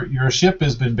your ship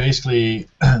has been basically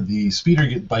the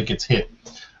speeder bike gets hit,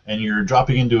 and you're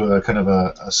dropping into a kind of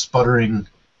a sputtering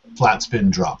flat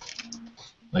spin drop.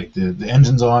 Like the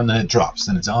engine's on, then it drops,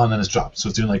 then it's on, then it's dropped. So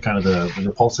it's doing like kind of the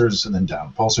repulsors and then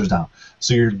down, pulsars down.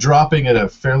 So you're dropping at a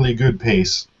fairly good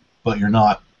pace, but you're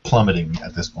not plummeting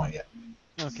at this point yet.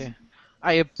 Okay.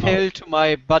 I appeal to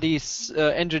my buddy's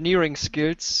engineering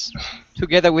skills,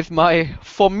 together with my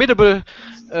formidable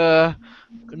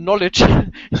knowledge.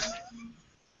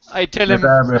 I tell him,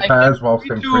 repairs whilst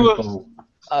in free fall.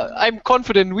 I'm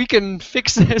confident we can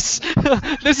fix this.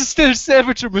 This is still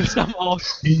salvageable somehow.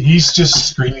 He's just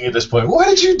screaming at this point. What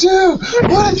did you do?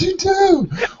 What did you do?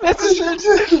 What did you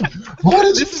do? What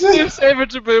did you This is do? still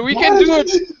salvageable. We can do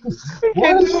it. We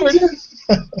can do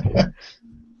it.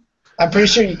 I'm pretty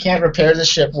sure you can't repair the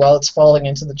ship while it's falling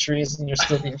into the trees and you're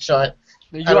still being shot.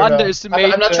 You I don't know.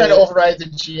 underestimate. I'm not trying to override the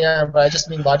GM, but I just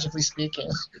mean logically speaking.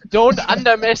 Don't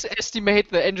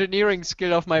underestimate the engineering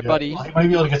skill of my Yeah, buddy. well, he might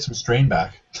be able to get some strain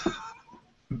back.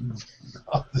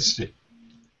 Oh, this shit.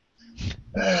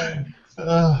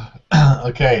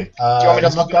 Okay. Do you want me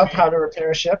to look up how to repair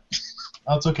a ship?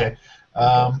 Oh, it's okay.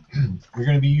 You're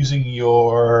going to be using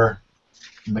your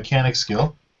mechanic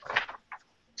skill.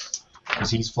 Because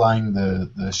he's flying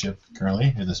the ship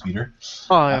currently, or the speeder.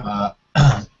 Oh,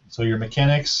 yeah. So your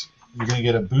mechanics, you're going to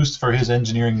get a boost for his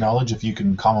engineering knowledge if you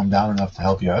can calm him down enough to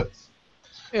help you out.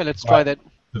 Yeah, let's try that.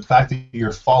 The fact that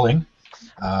you're falling,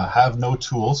 have no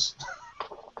tools,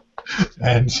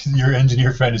 and your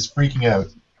engineer friend is freaking out.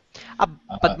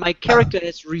 But my character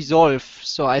has resolve,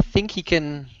 so I think he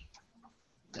can.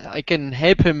 I can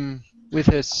help him with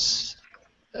his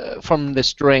from the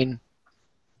strain.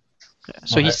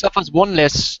 So Okay. he suffers one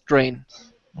less strain.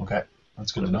 Okay,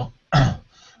 that's good to know.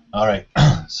 All right,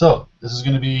 so this is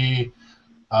going to be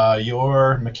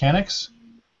your mechanics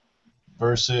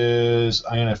versus.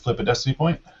 I'm going to flip a destiny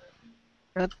point.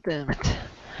 God damn it!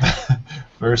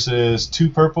 Versus 2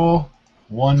 purple,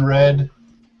 1 red,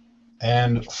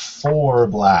 and 4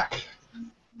 black.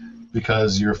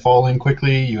 Because you're falling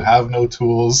quickly, you have no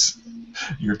tools,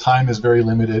 your time is very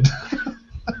limited,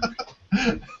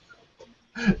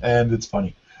 and it's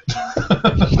funny.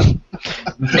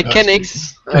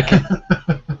 Mechanics. Okay.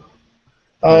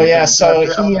 Oh yeah, so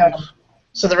he,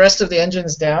 so the rest of the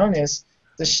engine's down is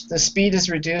the speed is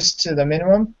reduced to the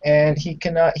minimum, and he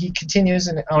cannot. He continues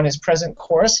on his present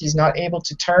course. He's not able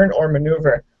to turn or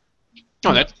maneuver.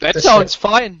 Oh, that The sounds ship.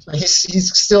 fine.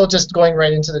 He's still just going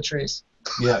right into the trees.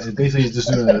 Yeah, it basically is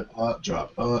just doing a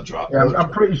drop, drop. Yeah,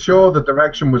 I'm pretty sure the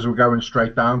direction was we're going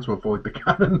straight down to avoid the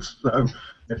cannons. So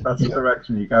if that's the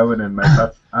direction you're going in, mate,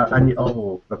 that's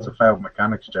that's a failed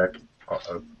mechanics check.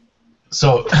 Uh-oh.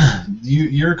 So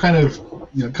you're kind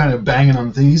of banging on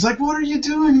the thing. He's like, "What are you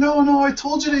doing? No, I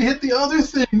told you to hit the other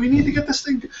thing. We need to get this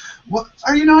thing. What?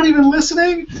 Are you not even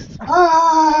listening?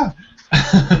 Ah!"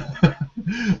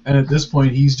 And at this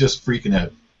point, he's just freaking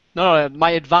out. No,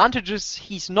 my advantage is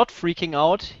he's not freaking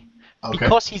out Okay.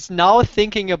 Because he's now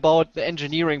thinking about the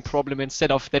engineering problem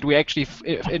instead of that we're actually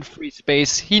in free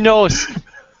space. He knows.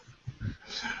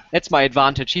 That's my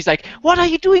advantage. He's like, what are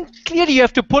you doing? Clearly you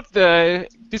have to put the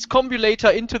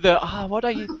discombulator into the... what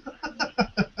are you...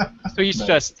 So he's Nice.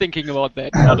 just thinking about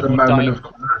that, not That's a about moment dying. of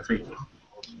clarity.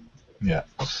 Yeah.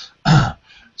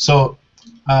 So,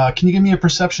 can you give me a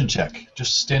perception check?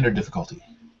 Just standard difficulty.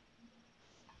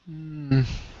 Can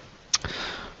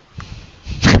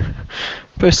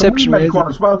Perception we make raise. one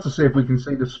as well to see if we can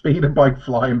see the speeder bike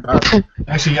flying past?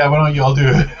 Actually, yeah. Why don't you all do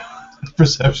a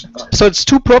perception check? So it's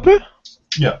 2 proper?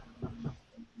 Yeah.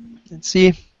 Let's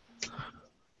see.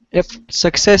 Yep,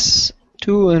 success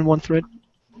 2 and 1 threat.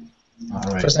 All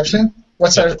right. Perception?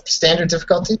 What's our standard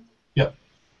difficulty?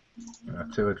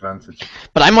 2 advantage.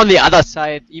 But I'm on the other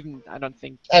side, even, I don't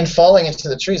think. And falling into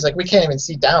the trees, like we can't even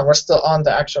see down. We're still on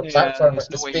the actual Yeah, platform there's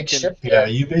with this no way big you can- ship. Yeah,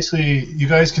 you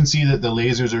guys can see that the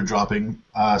lasers are dropping.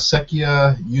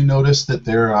 Sekkiya, you notice that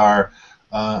there are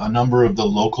a number of the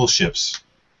local ships.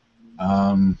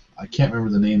 I can't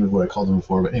remember the name of what I called them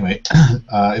before, but anyway,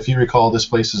 if you recall, this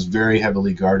place is very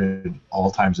heavily guarded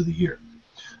all times of the year,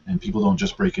 and people don't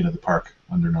just break into the park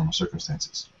under normal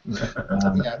circumstances.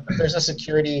 Yeah, there's a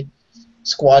security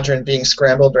squadron being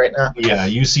scrambled right now. Yeah,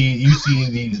 you see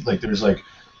these, like, there's like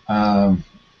on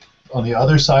the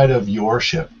other side of your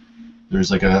ship, there's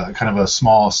like a kind of a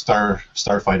small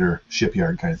starfighter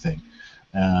shipyard kind of thing,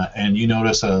 and you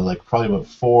notice like probably about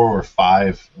 4 or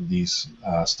 5 of these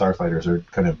starfighters are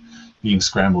kind of being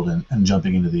scrambled and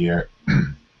jumping into the air.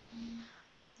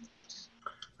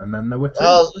 And then there were 2.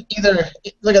 Well, either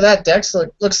look at that, Dex.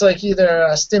 Looks like either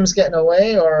Stim's getting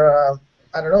away, or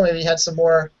I don't know. Maybe he had some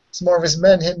more of his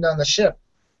men hidden on the ship.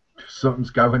 Something's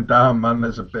going down, man.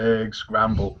 There's a big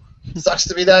scramble. Sucks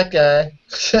to be that guy.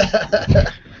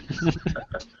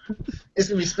 He's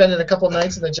gonna be spending a couple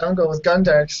nights in the jungle with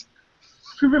Gundarks,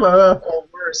 It's gonna be like that.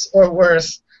 or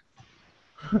worse.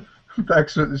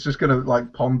 Dexter is just gonna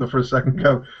like ponder for a second. And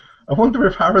go, I wonder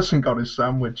if Harrison got his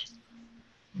sandwich.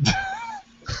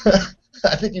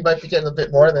 I think you might be getting a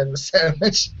bit more than the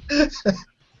sandwich.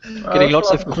 Getting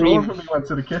lots of cream. When we went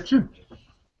to the kitchen.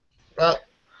 Well,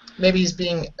 maybe he's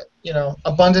being,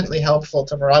 abundantly helpful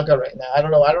to Maraga right now. I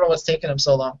don't know what's taking him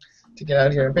so long to get out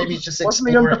of here. Maybe he's just Wasn't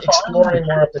he under fire? exploring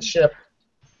more of the ship.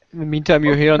 In the meantime,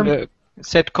 you hear on the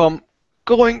setcom,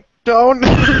 going down,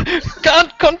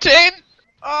 can't contain!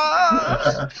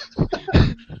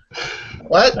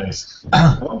 What? Nice.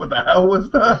 What the hell was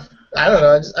that? I don't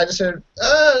know. I just heard.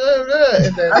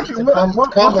 And then Actually, the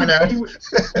com went out. he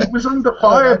was under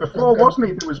fire before, wasn't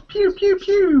he? There was pew pew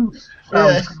pew.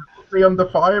 Yeah. Completely under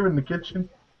fire in the kitchen.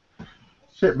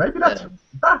 Shit, maybe that's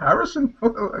that Harrison.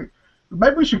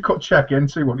 Maybe we should check in,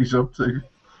 see what he's up to.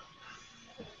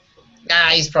 Nah,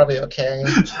 he's probably okay.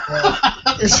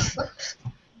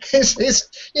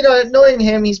 Knowing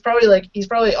him, he's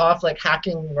probably off like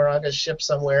hacking Maraga's ship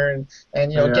somewhere and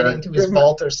getting into his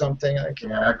vault or something. Like,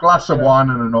 Yeah, a glass of wine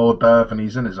and an hors d'oeuvre, and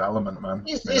he's in his element, man.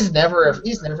 he's never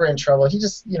in trouble. He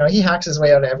just he hacks his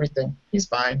way out of everything. He's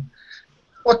fine.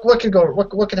 What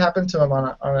could happen to him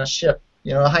on a ship?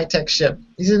 A high-tech ship.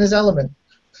 He's in his element.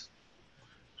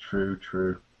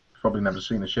 True. Probably never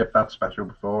seen a ship that special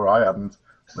before. I hadn't.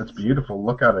 It's beautiful.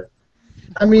 Look at it.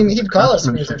 I mean, he'd call us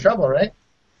when he was in trouble, right?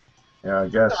 Yeah, I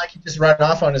guess. Not like he'd just run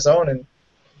off on his own and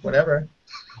whatever.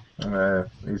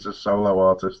 He's a solo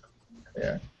artist.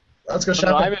 Yeah. Let's go No,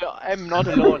 shopping. I'm not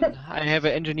alone. I have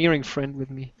an engineering friend with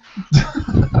me.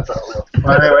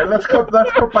 Well, anyway, let's go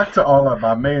back to Ola,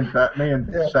 man. Me and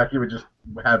Yeah. Sekkiya were just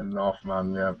heading off,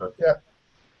 man. Yeah, but Yeah.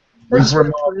 we've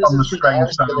remarked on the strange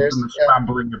Yeah. sounds and the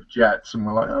scrambling of jets, and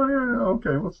we're like, oh yeah,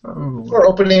 okay, what's that? We're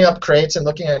opening up crates and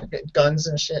looking at guns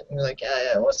and shit, and we're like,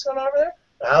 yeah, what's going on over there?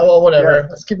 Well, whatever. Yeah.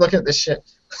 Let's keep looking at this shit.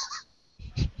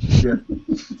 Yeah.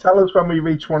 Tell us when we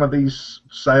reach one of these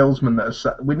salesmen that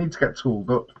are we need to get tooled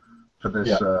up for this.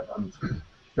 Yeah. Hunt.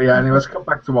 But yeah, anyway, let's come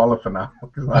back to Ola for now.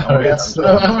 Because Alright. Yeah, so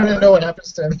I want to know what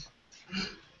happens to him.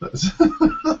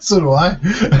 So do I.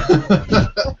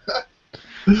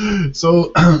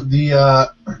 So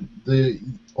the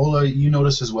Ola, you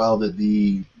notice as well that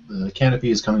the canopy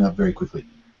is coming up very quickly.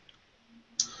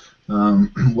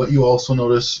 What you also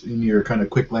notice in your kind of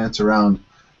quick glance around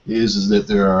is that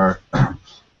there are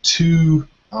 2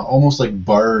 almost like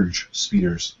barge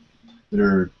speeders that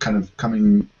are kind of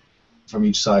coming from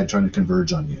each side trying to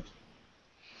converge on you.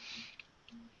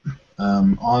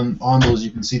 On those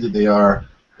you can see that they are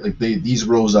like these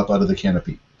rose up out of the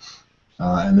canopy,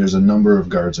 and there's a number of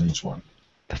guards on each one.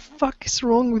 The fuck is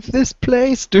wrong with this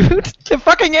place, dude? They're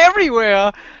fucking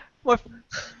everywhere. What?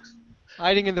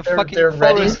 Hiding in the they're fucking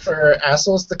ready forest. for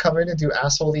assholes to come in and do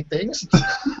assholey things?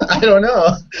 I don't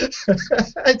know.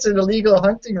 It's an illegal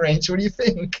hunting range. What do you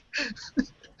think?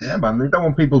 Yeah, man, they don't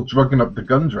want people drugging up the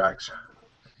gun racks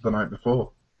the night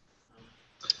before.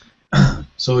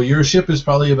 So your ship is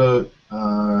probably about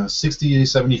 60 to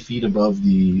 70 feet above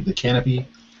the canopy.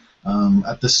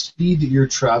 At the speed that you're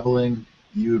traveling,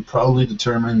 you would probably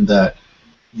determine that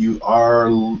you are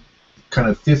kind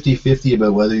of 50-50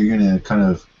 about whether you're going to kind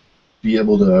of be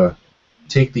able to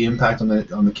take the impact on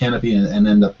the canopy and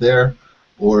end up there,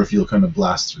 or if you'll kind of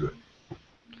blast through it.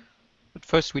 But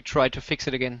first we try to fix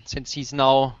it again, since he's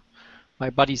now,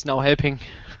 my buddy's now helping.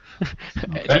 At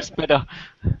Okay. least better.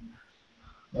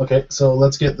 Okay, so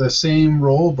let's get the same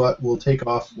roll, but we'll take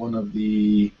off one of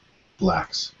the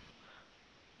blacks.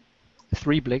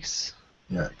 3 blicks.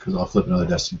 Yeah, because I'll flip another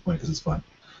destiny point because it's fun.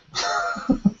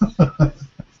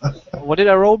 What did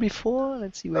I roll before?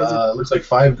 Let's see, where is it? Looks like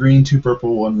 5 green, 2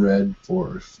 purple, 1 red,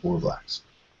 4 blacks.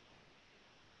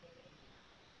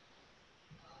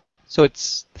 So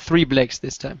it's 3 blacks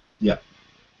this time. Yeah.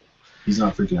 He's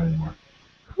not freaking out anymore.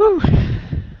 Whew.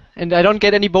 And I don't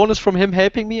get any bonus from him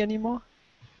helping me anymore?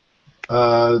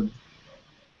 I'll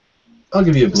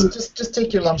give you a blue. Just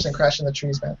take your lumps and crash in the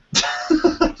trees, man.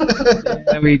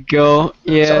 There we go.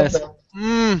 Yes. Shut up.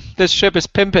 This ship is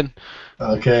pimping.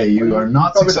 Okay, you are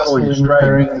not Probably successful not in always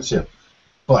repairing right. the ship.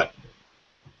 But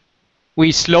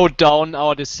We slowed down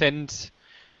our descent,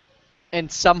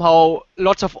 and somehow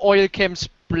lots of oil came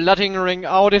spluttering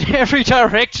out in every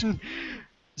direction.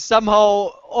 Somehow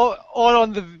all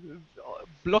on the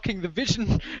blocking the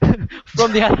vision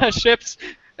from the other ships.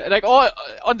 Like all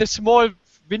on the small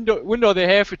window they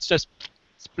have, it's just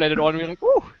splattered on. We're like,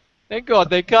 oh, thank God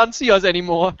they can't see us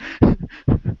anymore.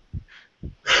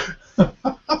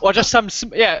 Or just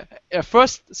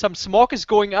first some smoke is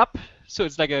going up, so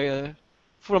it's like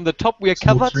from the top we are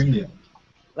smoke covered. screen, yeah.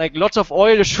 Like lots of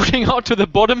oil is shooting out to the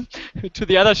bottom, to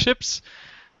the other ships,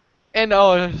 and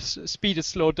our speed is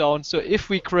slowed down. So if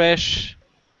we crash,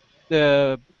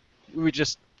 we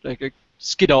just like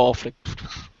skid off. Like.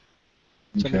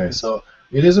 Okay, so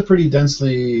it is a pretty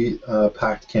densely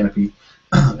packed canopy,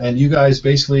 and you guys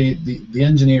basically, the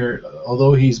engineer,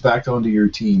 although he's back onto your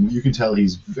team, you can tell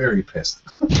he's very pissed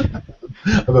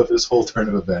about this whole turn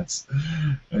of events.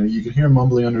 And you can hear him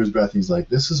mumbling under his breath. He's like,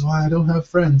 "This is why I don't have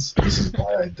friends. This is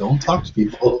why I don't talk to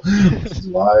people. This is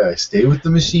why I stay with the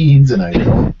machines and I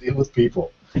don't deal with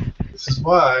people. This is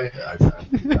why I've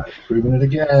proven it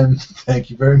again. Thank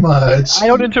you very much." I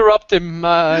don't interrupt him.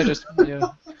 I just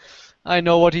I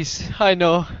know what I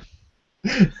know.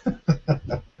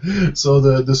 So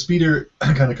the speeder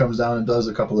kind of comes down and does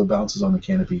a couple of bounces on the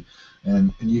canopy,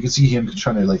 and you can see him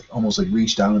trying to almost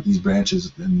reach down at these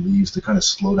branches and leaves to kind of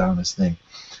slow down this thing.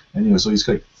 Anyway, so he's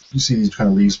you see these kind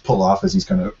of leaves pull off as he's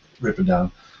kind of ripping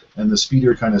down, and the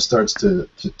speeder kind of starts to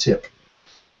tip.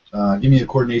 Give me a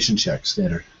coordination check,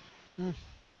 standard.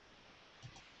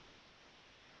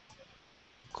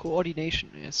 Coordination,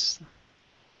 yes.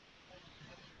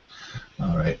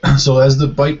 All right. So as the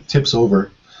bike tips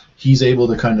over, he's able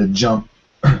to kind of jump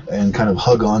and kind of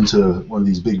hug onto one of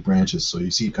these big branches. So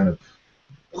you see kind of.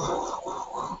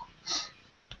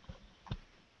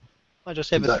 I just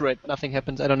have a threat. Nothing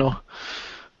happens. I don't know.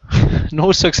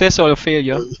 No success or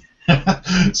failure.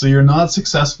 So you're not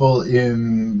successful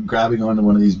in grabbing onto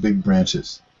one of these big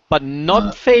branches. But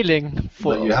not failing.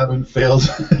 But you haven't failed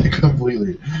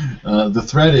completely. The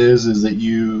threat is that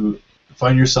you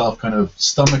find yourself kind of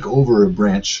stomach over a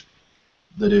branch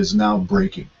that is now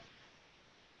breaking.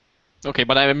 Okay,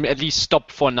 but I'm at least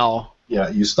stopped for now. Yeah,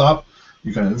 you stop.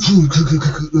 You kind of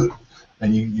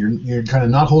and you're kind of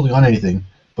not holding on anything,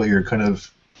 but you're kind of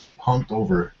humped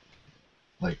over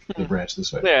the branch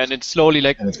this way. Yeah, and it's slowly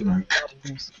And it's going.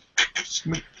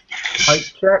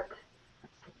 Height check.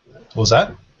 What was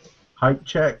that? Height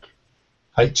check.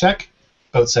 Height check.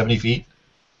 About 70 feet.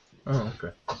 Oh,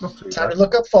 okay. Not too Time bad. to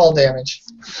look up fall damage.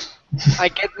 I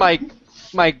get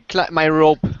my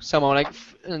rope somehow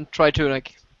and try to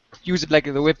use it like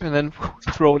the whip and then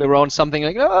throw it around something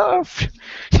like ah.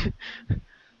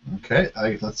 Okay,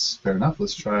 that's fair enough.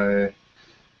 Let's try.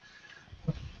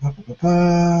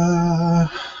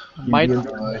 Might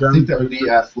I think that would be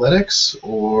athletics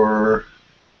or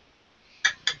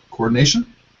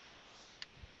coordination.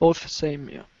 both the same,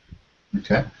 yeah,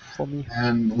 Okay, for me.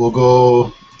 and we'll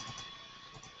go.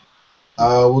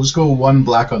 We'll just go 1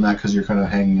 black on that because you're kind of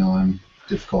hanging on.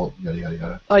 Difficult. Yada yada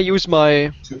yada. I use 2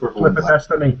 purple, 1 Flip a black.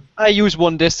 destiny. I use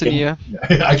 1 destiny, yeah.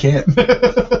 I can't.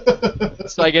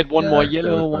 So I get 1 more Yeah,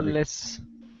 yellow, that's 1 funny. less.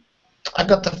 I've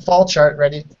got the fall chart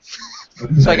ready.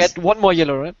 So I get 1 more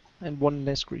yellow, right? And 1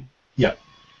 less green. Yeah.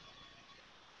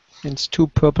 It's 2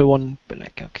 purple, 1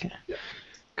 black. Okay. Yeah.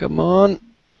 Come on.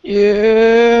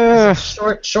 Yeah.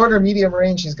 Short or medium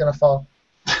range, he's gonna fall.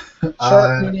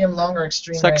 Short, medium, long, or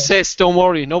extreme Success. Don't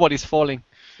worry. Nobody's falling.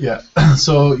 Yeah.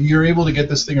 So you're able to get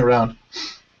this thing around,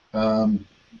 and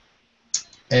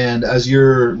as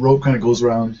your rope kind of goes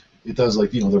around, it does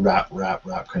like the wrap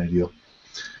kind of deal,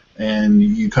 and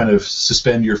you kind of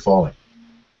suspend your falling.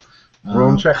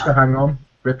 Roll check to hang on.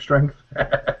 Grip strength.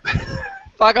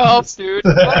 Fuck off, dude.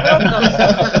 Yeah.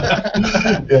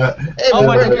 Hey, How man,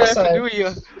 much we're on do your I have to side. do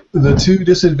here? The 2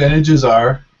 disadvantages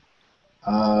are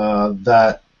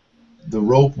that the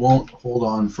rope won't hold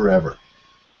on forever.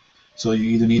 So you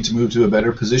either need to move to a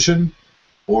better position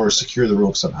or secure the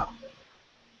rope somehow.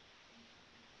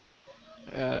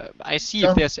 I see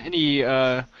if there's any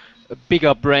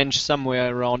bigger branch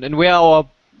somewhere around, and where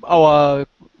our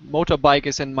motorbike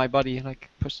is in my body. Like,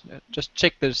 just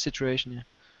check the situation here.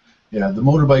 Yeah, the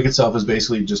motorbike itself is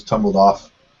basically just tumbled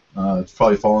off. It's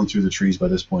probably fallen through the trees by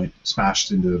this point,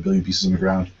 smashed into a billion pieces on the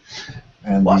ground.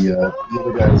 And the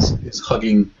other guy is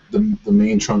hugging the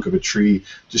main trunk of a tree,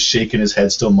 just shaking his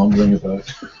head, still mumbling about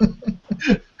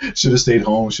should have stayed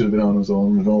home, should have been on his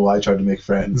own, I don't know why I tried to make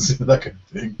friends, that kind of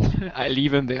thing. I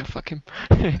leave him there, fuck him.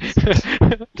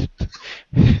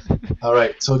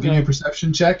 Alright, so give me a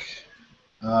perception check.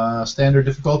 Standard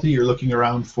difficulty, you're looking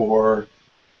around for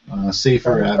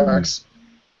safer Gun avenues. darks.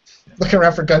 Looking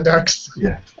around for gun darks.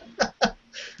 Yeah.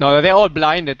 No, they're all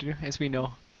blinded, as we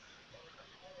know.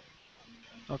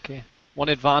 Okay, 1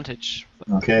 advantage.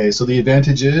 Okay, so the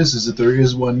advantage is that there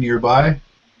is one nearby.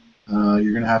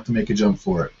 You're gonna have to make a jump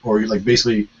for it, or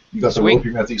basically you got the Swing. rope.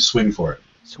 You're gonna have to swing for it.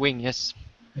 Swing, yes.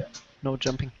 Yeah. No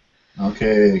jumping.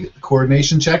 Okay,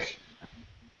 coordination check.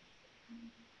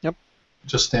 Yep.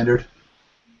 Just standard.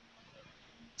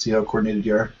 See how coordinated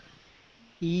you are.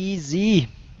 Easy.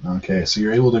 Okay, so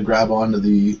you're able to grab onto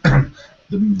the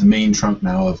the main trunk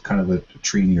now of kind of a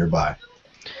tree nearby.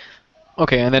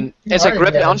 Okay, and then You as I are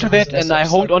grab the onto advantage that in this and I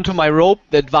hold episode. onto my rope,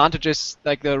 the advantage is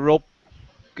like the rope,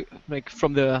 like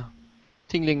from the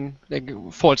tingling, like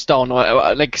falls down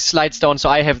or like slides down, so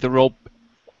I have the rope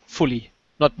fully,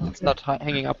 not it's not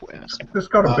hanging up. There's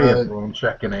got to be a roll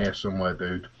check in here somewhere,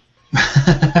 dude.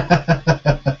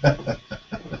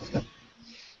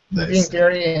 Being Nice.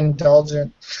 very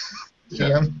indulgent. Yeah.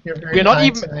 GM. You're very We're not kind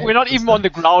even tonight. we're not even on the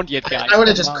ground yet, guys. I would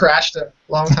have just Come on. crashed a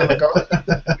long time ago.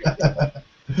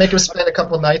 Make him spend a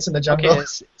couple nights in the jungle. Okay,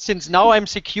 since now I'm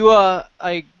secure,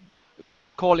 I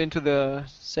call into the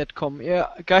setcom. Yeah,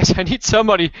 guys, I need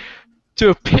somebody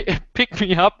to pick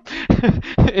me up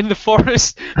in the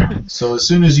forest. So as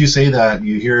soon as you say that,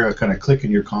 you hear a kind of click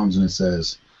in your comms, and it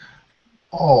says,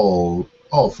 "All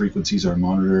frequencies are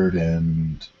monitored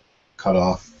and cut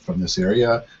off from this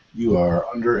area. You are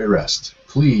under arrest.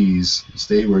 Please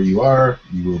stay where you are.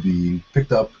 You will be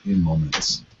picked up in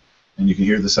moments." And you can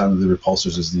hear the sound of the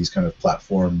repulsors as these kind of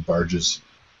platform barges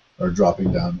are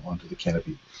dropping down onto the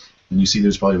canopy. And you see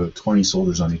there's probably about 20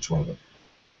 soldiers on each one of them.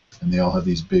 And they all have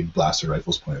these big blaster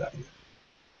rifles pointed at you.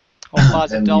 How far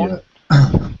is it And down?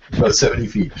 about 70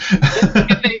 feet.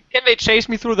 Can they chase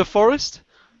me through the forest?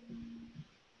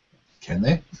 Can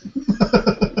they?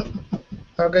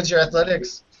 How good's your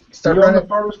athletics? Start You're on the running.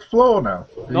 forest floor now.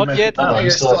 You Not meant- yet. Oh, you're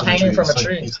he's still up in the hanging from a He's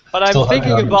tree. But I'm still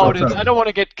thinking hanging about on it. the I don't want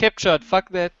to get captured. Fuck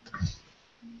that.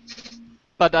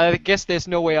 But I guess there's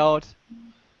no way out.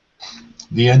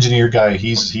 The engineer guy,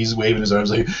 he's waving his arms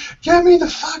like, "Get me the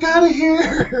fuck out of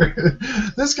here!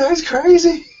 This guy's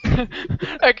crazy!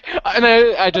 Like, and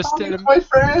I just tell He's him, my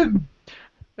friend!"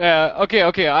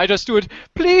 okay, I just do it.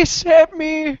 Please help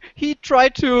me. He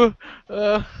tried to.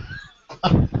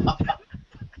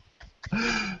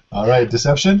 All right,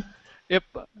 deception. Yep.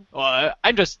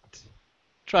 I'm just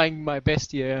trying my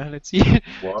best here. Let's see.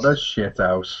 What a shit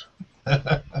house.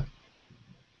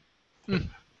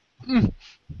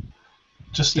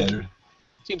 Just standard.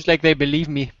 Seems like they believe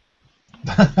me.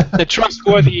 The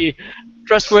trustworthy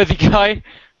guy.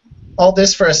 All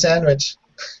this for a sandwich.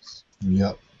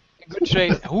 Yep. Good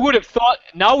trade. Who would have thought?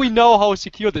 Now we know how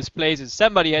secure this place is.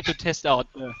 Somebody had to test out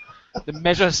the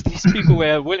measures these people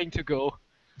were willing to go.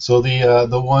 So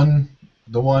the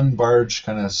one barge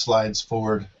kind of slides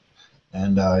forward,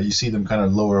 and you see them kind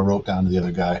of lower a rope down to the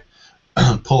other guy,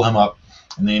 pull him up,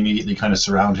 and they immediately kind of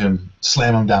surround him,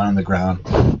 slam him down on the ground,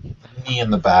 knee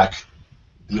in the back,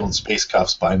 the old space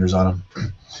cuffs binders on him,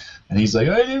 and he's like,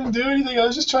 "I didn't do anything. I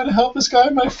was just trying to help this guy,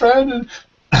 my friend."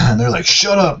 And they're like,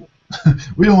 "Shut up.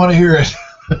 We don't want to hear it."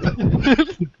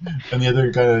 And the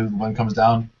other kind of one comes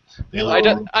down. They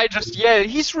lower I just yell,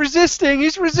 he's resisting!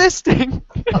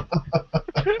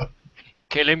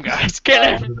 Kill him, guys! Kill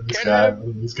him!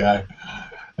 this guy.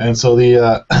 And so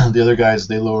the the other guys,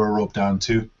 they lower a rope down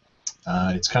too.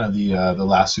 It's kind of the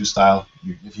lasso style.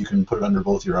 If you can put it under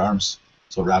both your arms,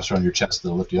 so it wraps around your chest,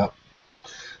 they'll lift you up.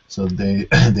 So they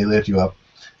they lift you up,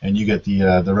 and you get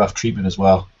the rough treatment as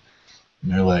well.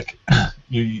 And they're like,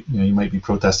 you know, you might be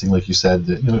protesting, like you said,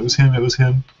 that, you know, it was him, it was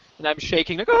him. And I'm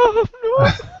shaking like, oh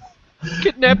no,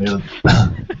 kidnapped.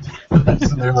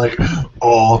 So they're like,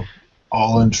 all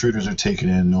intruders are taken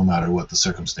in, no matter what the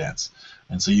circumstance.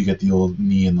 And so you get the old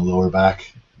knee and the lower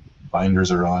back,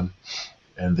 binders are on,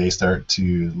 and they start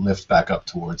to lift back up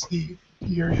towards the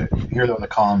area. You hear them on the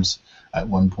comms at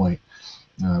one point.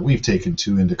 We've taken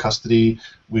 2 into custody.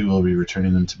 We will be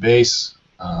returning them to base.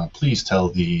 Please tell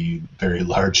the very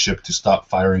large ship to stop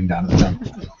firing down at the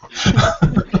jungle.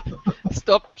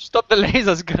 Stop the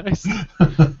lasers, guys.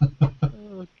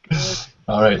 Oh, God.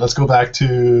 All right, let's go back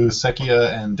to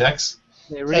Sekkiya and Dex.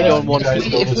 They really don't want to.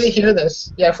 If we hear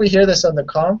this, if we hear this on the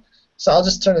comm, so I'll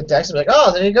just turn to Dex and be like,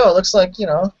 oh, there you go. It looks like, you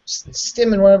know,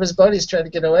 Stim and one of his buddies tried to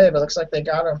get away, but it looks like they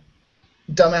got him.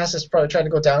 Dumbasses probably tried to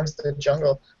go down to the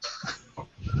jungle.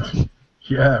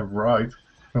 Yeah, right.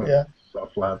 Yeah.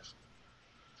 Soft lads.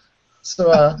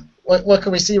 So, what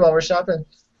can we see while we're shopping?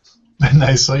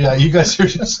 Nice. So yeah, you guys are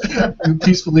just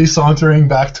peacefully sauntering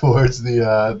back towards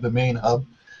the main hub,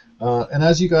 and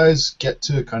as you guys get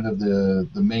to kind of the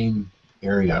main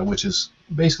area, which is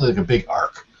basically like a big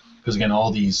arc, because again,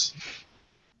 all these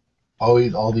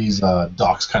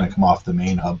docks kind of come off the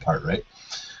main hub part, right?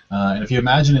 And if you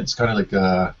imagine, it's kind of like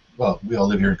well, we all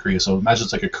live here in Korea, so imagine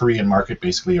it's like a Korean market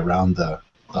basically around the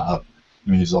hub. I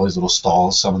mean, there's all these little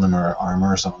stalls. Some of them are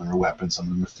armor, some of them are weapons, some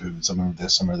of them are food, some of them are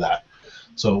this, some are that.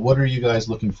 So what are you guys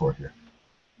looking for here?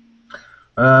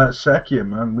 Sekkiya,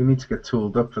 man, we need to get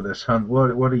tooled up for this hunt.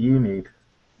 What do you need?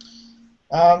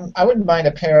 I wouldn't mind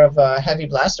a pair of heavy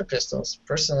blaster pistols,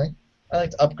 personally. I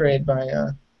like to upgrade my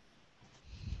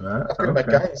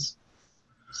guns,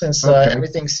 since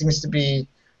everything seems to be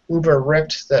uber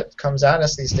ripped that comes at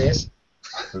us these days.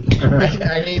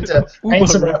 I need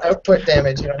some more output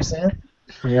damage. You know what I'm saying?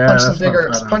 Yeah,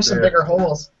 punch some bigger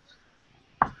holes.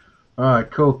 All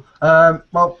right, cool.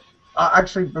 Well,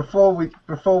 actually, before we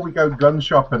go gun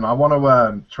shopping, I want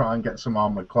to try and get some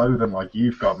armored clothing like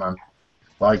you've got, man.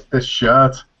 Like this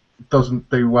shirt doesn't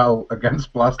do well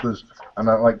against blasters, and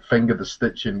I like finger the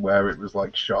stitching where it was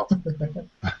like shot.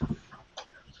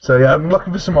 So yeah, I'm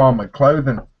looking for some armored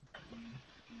clothing.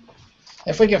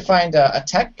 If we can find a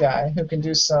tech guy who can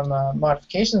do some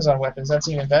modifications on weapons, that's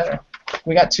even better.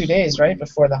 We got 2 days, right,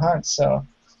 before the hunt, so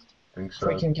I think if so.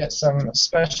 we can get some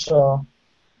special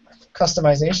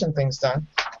customization things done.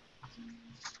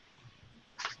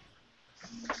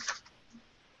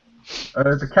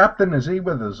 The captain, is he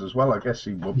with us as well? I guess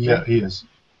he would be. Yeah, he is.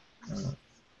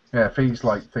 Yeah, if he's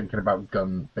like thinking about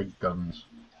big guns.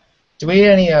 Do we need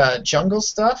any jungle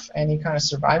stuff? Any kind of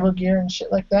survival gear and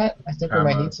shit like that? I think we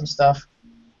might need some stuff.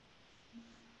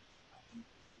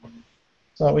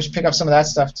 So we should pick up some of that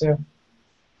stuff too.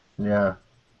 Yeah.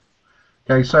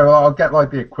 Okay, so I'll get like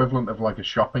the equivalent of like a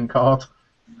shopping cart.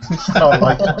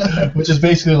 Which is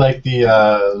basically like the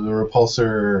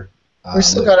repulsor. We've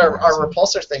still got our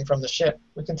repulsor thing from the ship.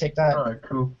 We can take that. Alright,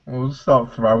 cool. We'll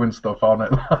start throwing stuff on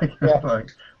it,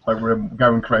 like we're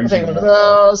going crazy. Take one of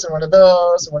those, and one of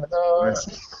those, and one of those.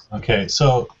 Yeah. Okay,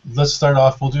 so let's start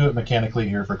off. We'll do it mechanically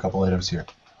here for a couple items here.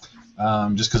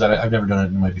 Just because I've never done it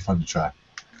and it might be fun to try.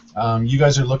 You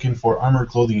guys are looking for armored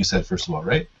clothing, you said, first of all,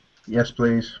 right? Yes,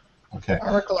 please. Okay.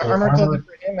 Armor clothing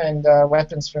for him and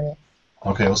weapons for me.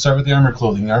 Okay, we'll start with the armored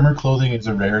clothing. The armored clothing is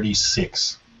a rarity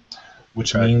 6,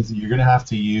 which means that you're going to have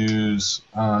to use.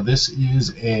 This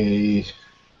is a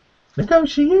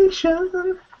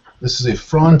negotiation. This is a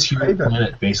frontier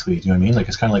planet, basically. Do you know what I mean? Like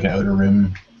it's kind of like an outer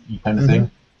rim kind of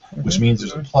thing, which means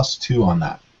there's a +2 on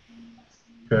that.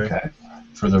 Okay.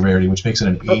 For the rarity, which makes it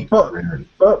an 8 rarity.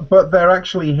 But they're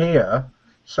actually here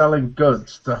selling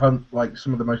goods to hunt like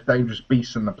some of the most dangerous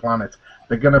beasts on the planet.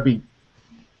 They're going to be.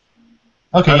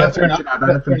 Okay, yeah, fair enough.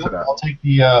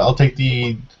 I'll take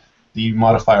the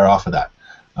modifier off of that.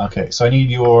 Okay, so I need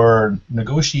your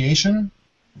negotiation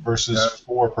versus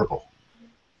 4 purple.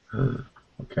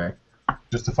 Okay.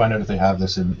 Just to find out if they have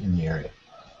this in the area.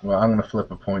 Well, I'm going to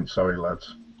flip a point. Sorry,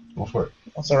 lads. Go for it.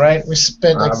 That's all right. We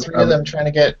spent like 3 of them trying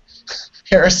to get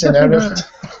Harrison out of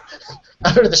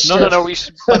the ship. No. He's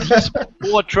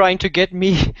more trying to get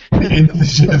me. Into the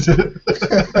ship.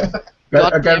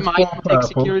 Goddamn, I take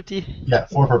security. Yeah,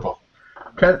 4 purple.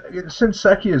 Since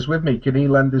Sekkiya is with me, can he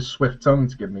lend his swift tongue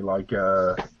to give me like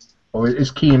or his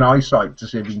keen eyesight to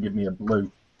see if he can give me a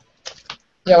blue?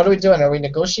 Yeah, what are we doing? Are we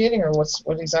negotiating, or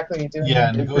what exactly are you doing?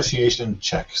 Yeah, negotiation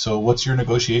check. So what's your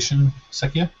negotiation,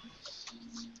 Sekkiya?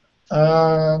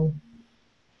 I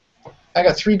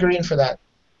got 3 green for that.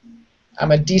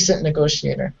 I'm a decent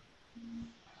negotiator.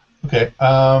 Okay.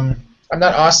 I'm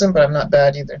not awesome, but I'm not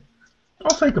bad either.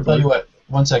 I'll take a Tell you blue. what.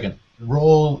 1 second.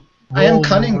 Roll. I am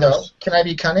cunning, yours. though. Can I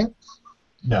be cunning?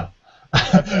 No.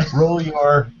 Roll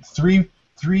your three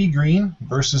green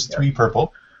versus 3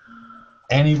 purple.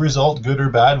 Any result, good or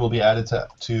bad, will be added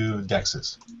to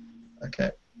Dex's.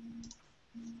 Okay.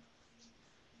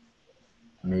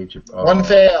 Need you. 1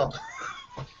 fail.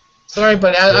 Sorry,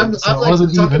 but I'm So it like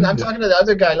wasn't talking. even, I'm yeah. talking to the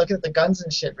other guy, looking at the guns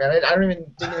and shit, man. I didn't even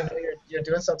know you're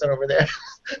doing something over there.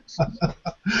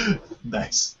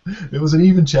 Nice. It was an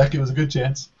even check. It was a good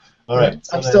chance. All right.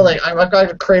 So I'm still like I've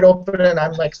got a crate open and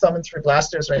I'm like thumbing through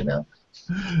blasters right now.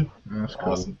 That's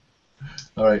cool. Awesome.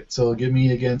 All right. So give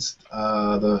me against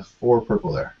the 4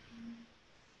 purple there.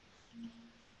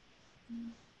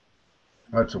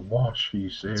 That's a wash. Are you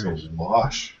It's serious? a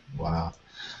wash. Wow.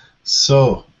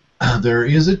 So there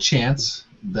is a chance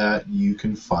that you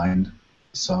can find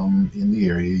some in the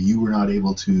area. You were not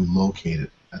able to locate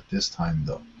it at this time,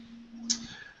 though.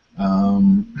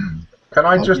 Can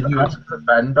I I'll just give you- ask the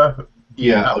vendor?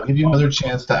 Yeah, I'll give you another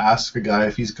chance to ask a guy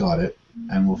if he's got it,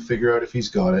 and we'll figure out if he's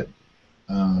got it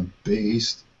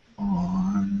based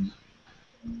on.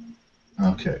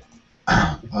 Okay.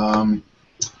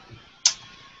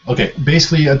 Okay,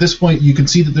 basically at this point you can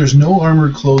see that there's no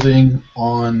armored clothing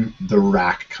on the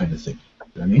rack kind of thing.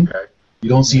 You know what I mean? Okay. You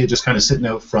don't see it just kind of sitting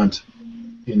out front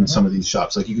in some of these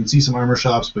shops. Like you can see some armor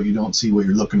shops, but you don't see what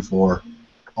you're looking for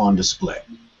on display.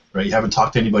 Right? You haven't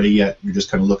talked to anybody yet. You're just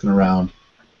kind of looking around.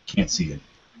 Can't see it.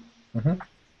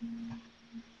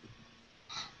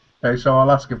 Okay, so I'll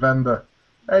ask a vendor.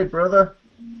 Hey, brother.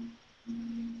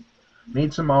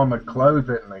 Need some armored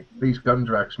clothing. Like, these gun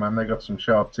racks, man, they got some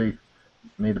sharp teeth.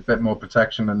 Need a bit more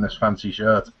protection than this fancy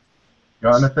shirt.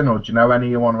 Got anything, or do you know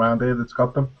anyone around here that's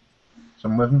got them?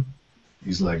 Some with them?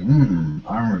 He's like,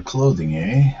 armored clothing,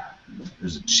 eh?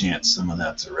 There's a chance some of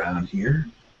that's around here.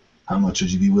 How much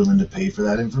would you be willing to pay for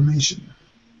that information?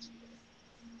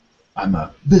 I'm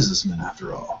a businessman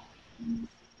after all.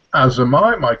 As am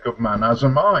I, my good man, as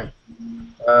am I.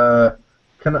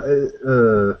 Can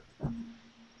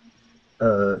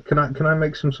I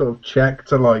make some sort of check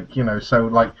to, like, you know, so,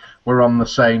 like, we're on the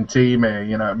same team here,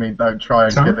 you know what I mean? Don't try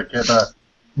and Charm? get the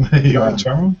kid You want to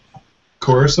charm him?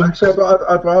 Coerce him? Actually,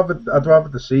 I'd rather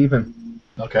deceive him,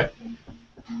 Okay.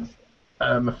 if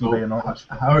I'm being honest.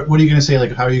 What are you going to say?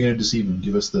 Like, how are you going to deceive him?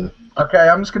 Give us the... Okay,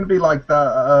 I'm just going to be like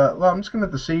that. Well, I'm just going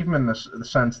to deceive him in the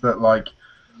sense that, like,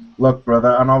 look,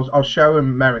 brother, and I'll show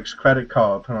him Merrick's credit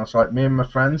card, and I was like, me and my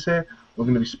friends here, we're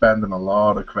going to be spending a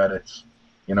lot of credits.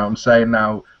 You know what I'm saying?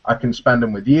 Now, I can spend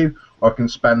them with you, or I can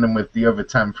spend them with the other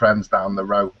 10 friends down the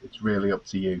road. It's really up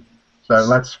to you. So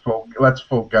let's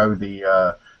forego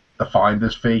the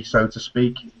finder's fee, so to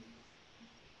speak.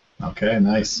 Okay,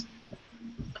 nice.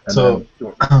 And So,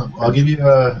 then- I'll give you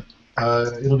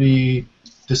it'll be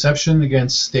deception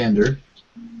against standard.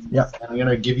 Yeah. And I'm going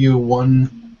to give you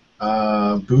 1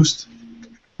 boost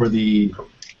for the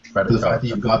credit fact card. that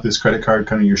you've got this credit card,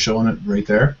 kind of you're showing it right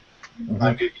there. Mhm. I'm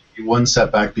going to give you 1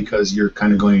 setback because you're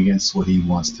kind of going against what he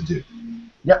wants to do.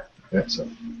 Yeah. Okay, so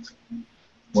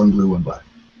 1 blue, 1 black.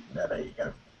 Yeah, there you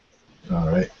go. All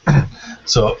right.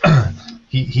 So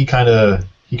he kind of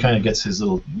gets his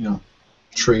little, you know,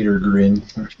 trader grin.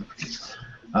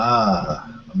 A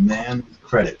man with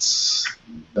credits,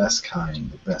 best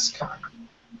kind, the best kind.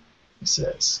 He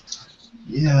says,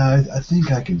 "Yeah, I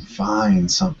think I can find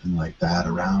something like that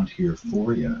around here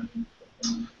for you.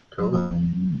 Cool.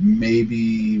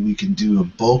 Maybe we can do a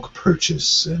bulk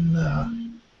purchase, and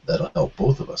that'll help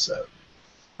both of us out."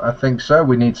 I think so.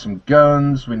 We need some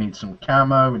guns, we need some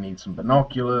camo, we need some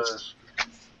binoculars.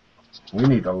 We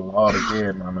need a lot of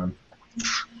gear, my man.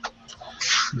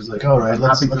 He's like, "All right, I'm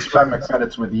let's happy to spend my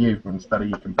credits with you instead of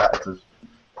your competitors.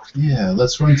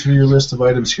 let's run through your list of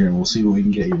items here, and we'll see what we can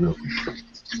get you real quick."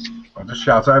 I'll just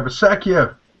shout over,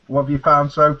 Sekkiya, what have you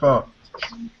found so far?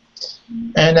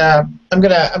 And I'm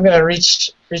gonna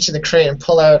reach in the crate and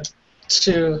pull out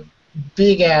 2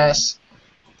 big ass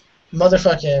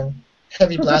motherfucking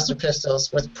heavy blaster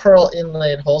pistols with pearl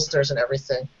inlaid holsters and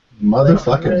everything. Like,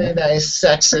 Motherfucking. really nice,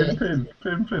 sexy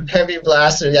Pimpin'. heavy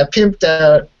blaster. Yeah, pimped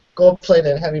out, gold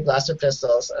plated heavy blaster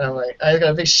pistols. And I'm like, I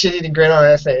got a big shit-eating grin on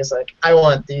my face. Like, I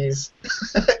want these,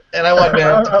 and I want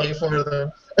Merrick to pay for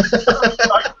them.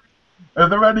 Are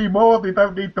there any more? They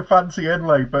don't need the fancy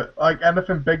inlay, but like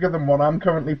anything bigger than what I'm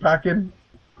currently packing?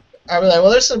 I'm like, well,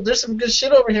 there's some good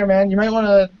shit over here, man. You might want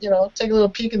to, you know, take a little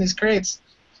peek in these crates.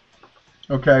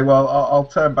 Okay, well, I'll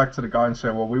turn back to the guy and say,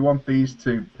 well, we want these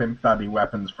 2 Pimp Daddy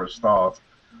weapons for a start.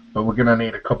 but we're going to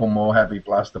need a couple more heavy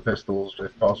blaster pistols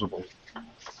if possible.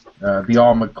 The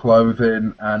armored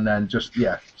clothing, and then just,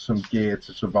 some gear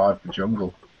to survive the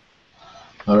jungle.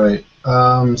 Alright,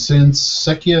 since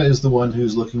Sekkiya is the one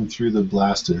who's looking through the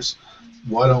blasters,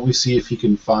 why don't we see if he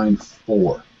can find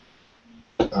 4?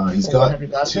 He's got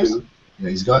 2. Yeah,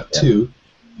 he's got 2,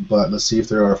 but let's see if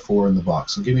there are 4 in the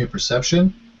box. So give me a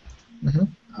perception. Mm-hmm.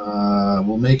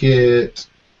 We'll make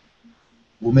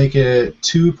it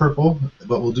 2 purple,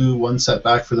 but we'll do 1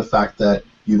 setback for the fact that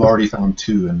you've already found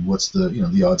 2, and what's the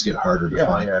the odds get harder to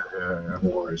find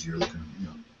more as you're looking.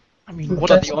 I mean,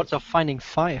 what are the odds of finding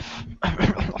 5?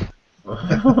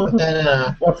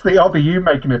 What's the odds of you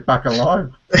making it back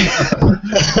alive?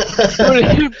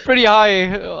 pretty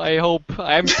high, I hope.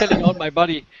 I'm selling out my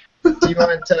body. Do you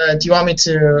want me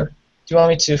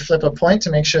to flip a point to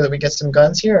make sure that we get some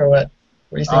guns here, or what?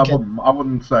 What are you thinking? I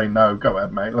wouldn't say no. Go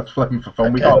ahead, mate. Let's flip them for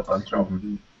fun. We got a bunch of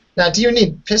them. Now, do you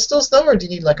need pistols though, or do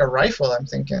you need like a rifle? I'm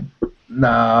thinking.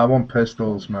 Nah, I want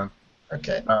pistols, man.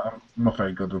 Okay. I'm not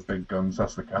very good with big guns.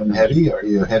 That's the kind. And heavy? Are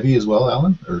you heavy as well,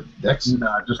 Alan, or Dex?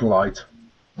 Nah, just light.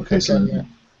 Okay, so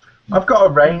I've got a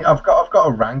range. I've got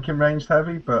a rank in ranged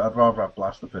heavy, but I'd rather have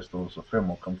blaster pistols. I feel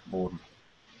more comfortable with them.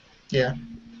 Yeah.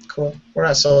 Cool. We're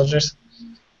not soldiers.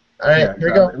 All right, here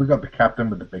we go. We got the captain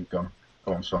with the big gun.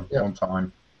 Go on, son. Yep. One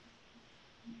time.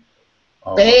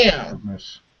 Oh, Bam!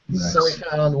 goodness. nice. So we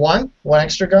found one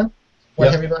extra gun,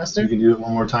 one heavy blaster. You can do it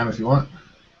one more time if you want.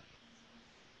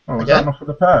 Oh, is that enough for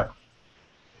the pair?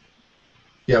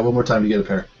 Yeah, one more time to get a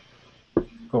pair.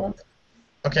 Go on.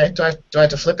 Okay. Do I have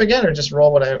to flip again, or just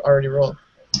roll what I already rolled?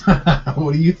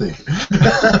 What do you think?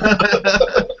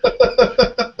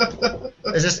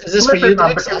 Is this for you,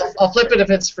 Dex? I'll flip it if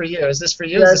it's for you. Is this for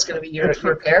you? Yeah, is this going to be your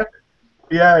pair?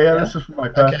 Yeah, this is for my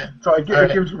pair. Okay. So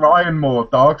it gives Ryan more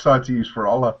dark side to use for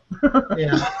Ola.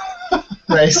 Yeah.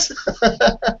 Nice.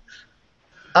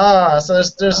 So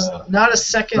there's not a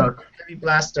second heavy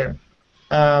blaster,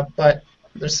 but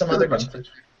there's some other good.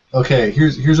 Okay,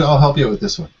 here's I'll help you out with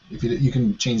this one. If you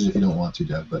can change it if you don't want to,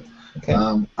 Dev. But Okay.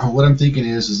 what I'm thinking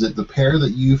is that the pair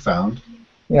that you found.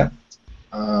 Yeah.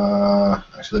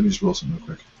 Actually, let me just roll something real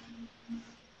quick.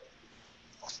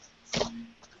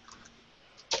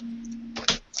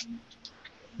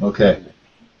 Okay,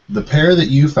 the pair that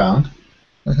you found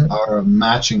are a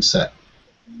matching set.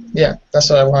 Yeah, that's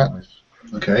what I want.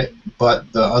 Okay,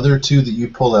 but the other 2 that you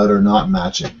pull out are not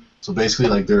matching. So basically,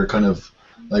 like they're kind of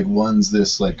like one's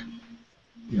this like,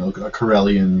 a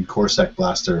Karelian Corsac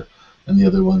blaster, and the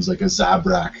other one's like a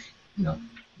Zabrak,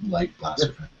 light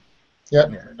blaster.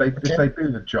 Yep. Yeah, if they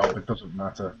do the job, it doesn't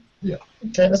matter. Yeah.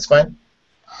 Okay, that's fine.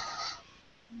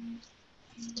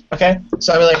 Okay,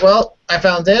 so I'll be like, well, I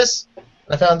found this,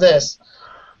 I found this.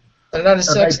 They're not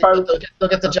as sexy, but they'll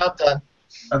get the job done.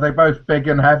 Are they both big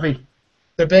and heavy?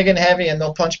 They're big and heavy, and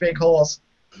they'll punch big holes.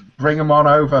 Bring them on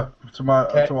over to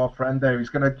our friend there. He's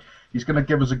gonna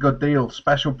give us a good deal,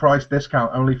 special price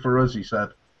discount only for us. He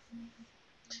said.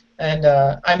 And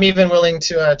I'm even willing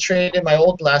to trade in my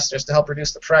old blasters to help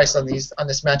reduce the price on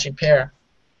this matching pair.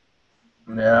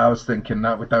 Yeah, I was thinking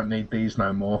that we don't need these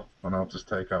no more, and I'll just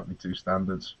take out my 2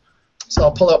 standards. So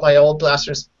I'll pull out my old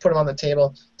blasters, put them on the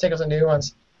table, take out the new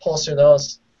ones, holster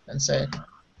those, and say,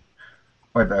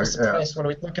 Wait, what's the price? What are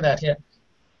we looking at here?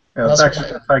 Yeah, it's actually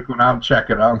going to take one out and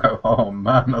check it out and go, oh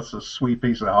man, that's a sweet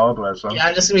piece of hardware, son. Yeah,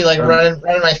 I'm just going to be like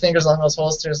running my fingers on those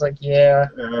holsters like, yeah.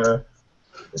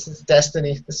 This is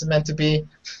destiny. This is meant to be.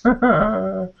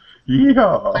 Yeah.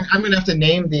 I'm going to have to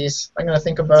name these. I'm going to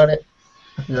think about it.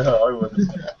 Yeah, I would.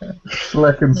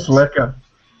 Slick and slicker.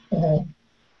 And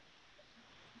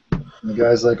the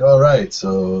guy's like, all right,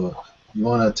 so you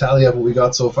want to tally up what we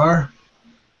got so far?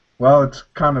 Well, it's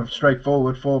kind of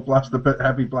straightforward. 4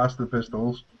 heavy blaster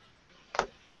pistols.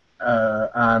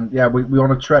 And yeah, we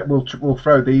want to we'll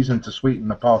throw these in to sweeten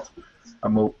the pot,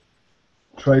 and we'll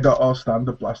trade out our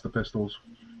standard blaster pistols.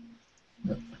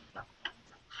 Yep.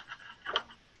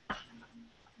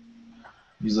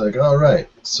 He's like, all right,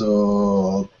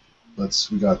 so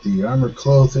we got the armored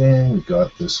clothing, we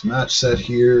got this match set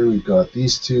here, we've got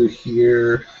these 2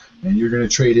 here, and you're going to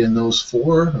trade in those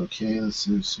 4. Okay, let's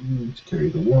carry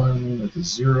the 1 with the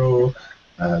 0,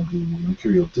 add the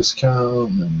imperial discount,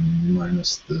 and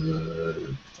minus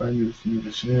the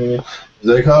He's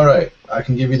like, all right, I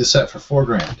can give you the set for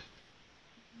 $4,000.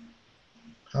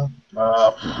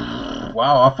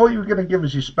 Wow, I thought you were going to give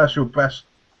us your special best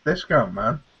discount,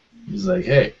 man. He's like,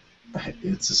 hey,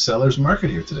 it's a seller's market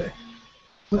here today.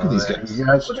 Look at these guys. Yeah,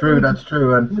 that's true.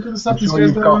 And look at the stuff these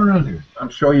guys got around here. I'm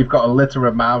sure you've got a litter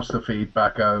of mouths to feed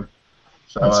back home.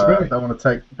 So right. don't want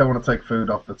to take food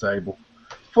off the table.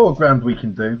 $4,000 we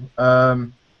can do.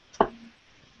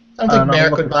 I don't think And I'll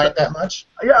Merrick look would at mind that much.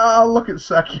 Yeah, I'll look at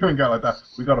Sekkiya and go like that.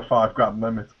 We got a $5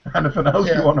 limit. Anything else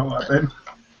Yeah. you want to add in?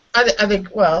 I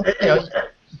think, well, you know,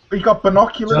 You got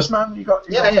binoculars, Just- man. You got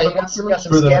you got binoculars.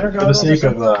 some For scanner the goggles. sake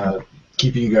of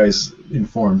keeping you guys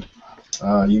informed,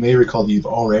 you may recall that you've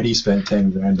already spent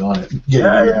 10 grand on it.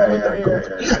 Yeah.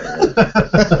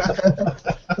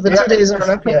 The 2 days aren't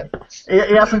up yet.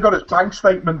 He hasn't got his bank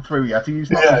statement through yet. He's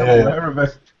not aware of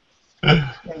it.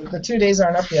 The 2 days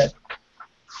aren't up yet.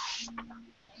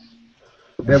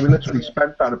 Yeah, we literally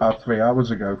spent that about 3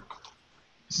 hours ago.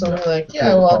 So we're like,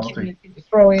 yeah, well, can you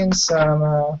throw in some,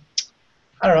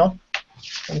 I don't know.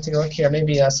 Let me take a look here.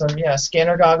 Maybe some,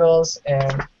 scanner goggles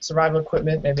and survival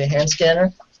equipment. Maybe a hand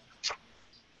scanner.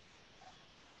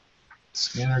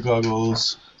 Scanner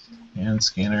goggles, hand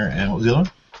scanner, and what was the other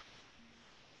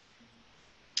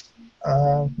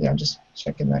one? I'm just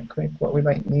checking that quick. What we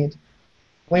might need.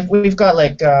 We've got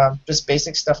like just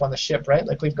basic stuff on the ship, right?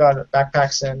 Like we've got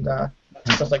backpacks and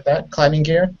stuff like that, climbing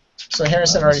gear. So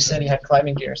Harrison already said he had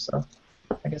climbing gear, so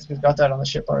I guess we've got that on the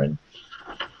ship already.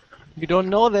 You don't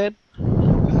know that.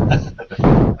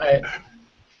 Alright.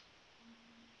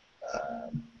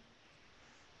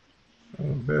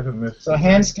 So a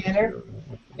hand scanner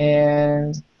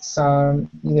and some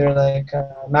either like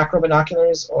macro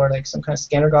binoculars or like some kind of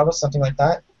scanner goggles, something like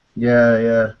that.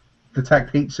 Yeah. Detect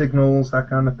heat signals, that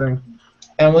kind of thing.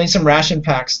 And we'll need some ration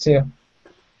packs too.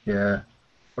 Yeah.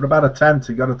 What about a tent?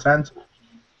 You got a tent?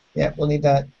 Yeah, we'll need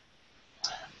that.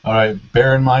 All right.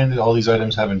 Bear in mind that all these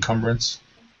items have encumbrance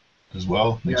as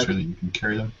well. Make sure that you can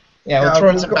carry them. Yeah, we'll throw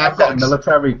in some I've got a backpacks.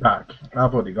 military pack.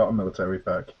 I've already got a military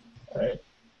pack. Alright.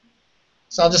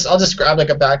 So I'll just grab like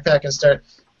a backpack and start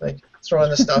like throwing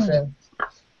the stuff in.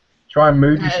 Try and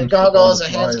move you some And goggles, a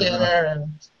stuff on hand the fly, scanner, and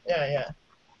yeah.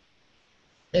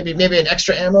 Maybe an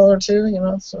extra ammo or two, you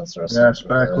know. So throw some. Yeah,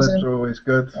 spare clips are always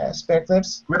good. Yeah, spare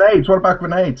clips. Grenades. What about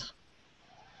grenades?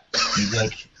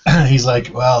 He's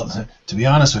like, well, to be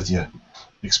honest with you,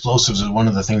 explosives are one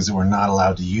of the things that we're not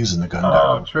allowed to use in the gun Oh,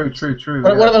 barrel. true.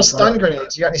 What about stun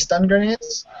grenades? You got any stun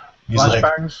grenades?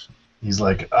 Flashbangs? He's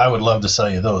like, I would love to sell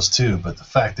you those too, but the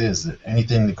fact is that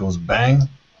anything that goes bang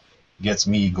gets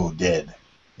me go dead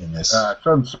in this. It's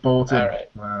unsporting. All right.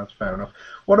 Well, that's fair enough.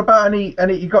 What about any?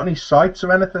 You got any sights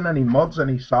or anything? Any mods?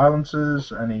 Any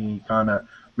silencers? Any kind of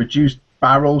reduced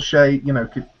barrel shape? You know,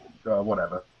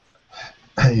 whatever.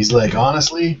 He's like,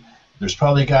 honestly, there's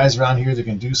probably guys around here that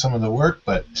can do some of the work,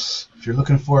 but if you're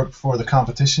looking for it before the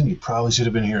competition, you probably should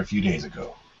have been here a few days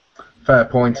ago. Fair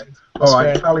point. That's All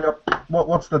right, fair. tally up.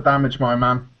 What's the damage, my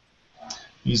man?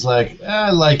 He's like,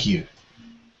 I like you.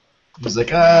 He's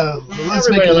like, let's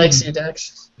make Everybody it likes even, you,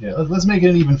 Dex. yeah, let's make it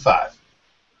an even 5.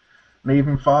 An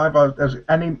even 5.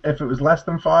 If it was less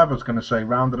than 5, I was going to say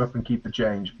round it up and keep the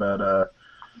change. But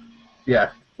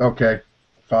yeah, okay,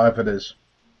 5 it is.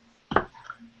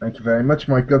 Thank you very much,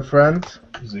 my good friend.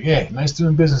 He's like, hey, nice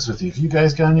doing business with you. If you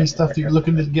guys got any stuff that you're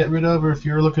looking to get rid of, or if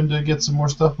you're looking to get some more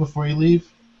stuff before you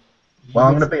leave. Well,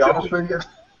 I'm going to be honest with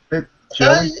you,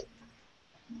 Joey.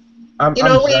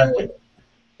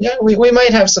 You know, we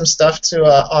might have some stuff to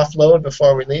offload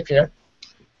before we leave here.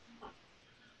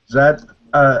 Zed,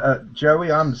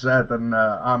 Joey, I'm Zed, and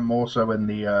I'm also in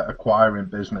the acquiring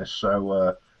business.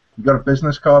 So you got a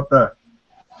business card there?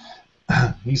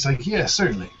 He's like, yeah,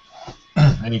 certainly.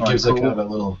 And he gives like cool. kind of a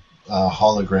little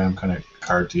hologram kind of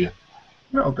card to you.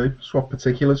 That'll do. Swap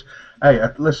particulars. Hey,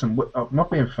 listen, I'm not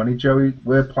being funny, Joey.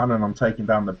 We're planning on taking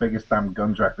down the biggest damn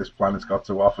gun jack this planet's got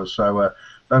to offer. So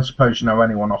don't suppose you know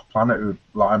anyone off planet who'd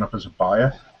line up as a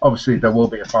buyer. Obviously, there will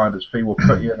be a finder's fee. We'll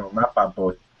cut you in on that bad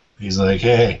boy. He's like,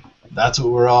 hey, that's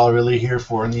what we're all really here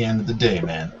for in the end of the day,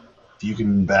 man. If you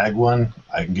can bag one,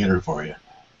 I can get her for you.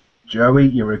 Joey,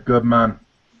 you're a good man,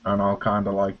 and I'll kind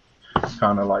of like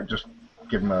just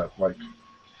give him a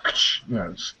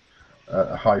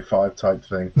a high five type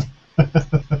thing.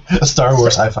 A Star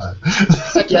Wars high five.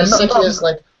 Sekkiya is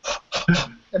like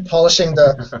and polishing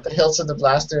the hilts of the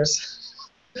blasters.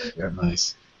 Yeah.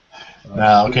 Nice.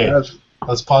 Now, okay,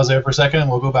 let's pause there for a second, and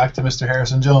we'll go back to Mr.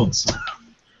 Harrison Jones.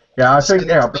 Yeah, I think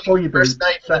before you do, First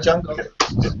night in the jungle.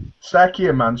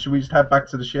 Sekkiya, man, should we just head back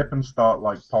to the ship and start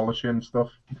like polishing stuff?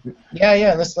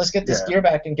 Yeah. Let's get this gear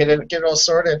back and get it all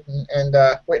sorted and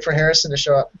wait for Harrison to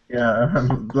show up. Yeah,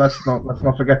 and let's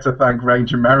not forget to thank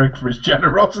Ranger Merrick for his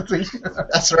generosity.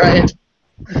 That's right.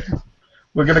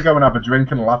 We're gonna go and have a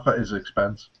drink and laugh at his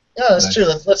expense. Yeah, that's true.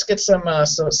 Let's get some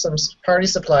party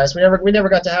supplies. We never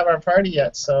got to have our party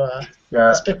yet, so Yeah,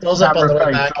 let's pick those up on the way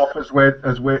camera back. face off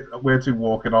as we're two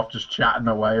walking off, just chatting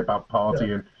away about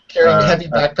partying. Carrying heavy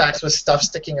backpacks with stuff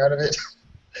sticking out of it.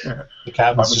 The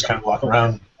captain's just kind of walking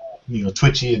around,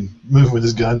 twitchy and moving with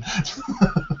his gun.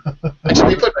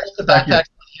 Actually, we put both the backpacks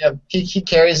on him. He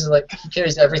carries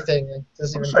everything. And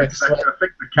doesn't even break a sweat. I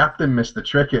think the captain missed the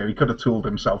trick here. He could have tooled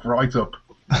himself right up.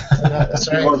 That's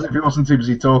right. If he wasn't too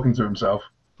busy talking to himself.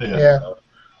 Yeah.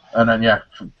 And then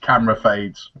camera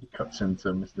fades. It cuts into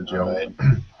Mr. Joe. Right.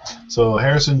 So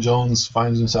Harrison Jones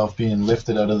finds himself being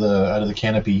lifted out of the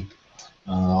canopy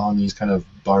on these kind of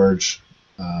barge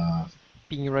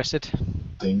Being arrested.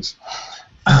 things,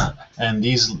 and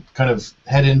these kind of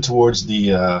head in towards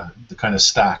the kind of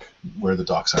stack where the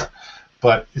docks are.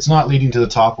 But it's not leading to the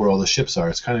top where all the ships are.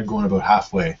 It's kind of going about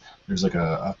halfway. There's like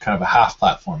a kind of a half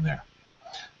platform there.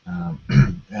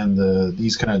 And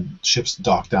these kind of ships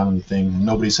dock down on the thing.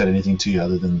 Nobody said anything to you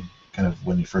other than kind of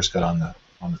when you first got on the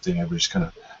thing. Everybody's kind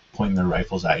of pointing their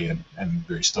rifles at you and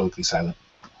very stoically silent.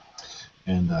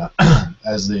 And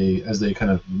as they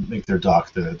kind of make their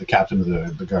dock, the captain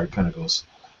of the guard kind of goes,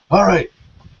 "All right,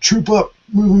 troop up,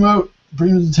 move them out,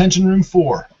 bring them to detention room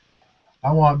 4.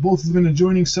 I want both of them in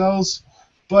adjoining cells,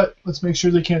 but let's make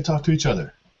sure they can't talk to each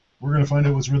other. We're gonna find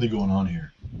out what's really going on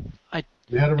here."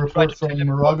 We had a report from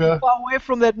Maraga. Far away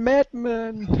from that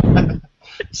madman.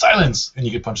 Silence, and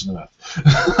you get punched in the mouth.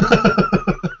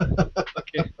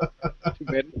 Okay. Too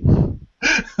bad.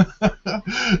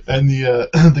 And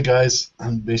the guys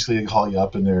basically haul you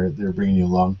up, and they're bringing you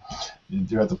along.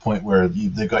 They're at the point where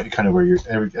they got you kind of where you're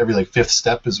every like 5th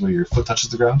step is where your foot touches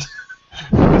the ground.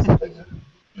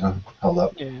 Held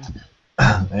up.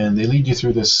 Yeah. And they lead you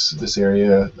through this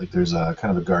area. Like there's a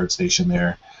kind of a guard station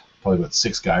there. Probably about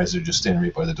 6 guys that are just standing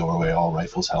right by the doorway, all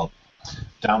rifles held.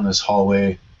 Down this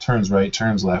hallway, turns right,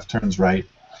 turns left, turns right,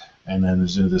 and then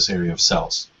there's into this area of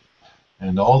cells.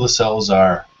 And all the cells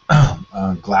are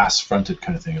glass-fronted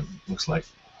kind of thing, it looks like.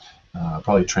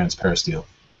 Probably transparent steel.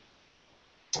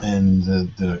 And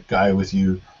the guy with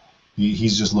you,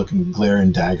 he's just looking,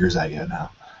 glaring daggers at you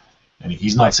now. And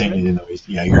he's not saying anything.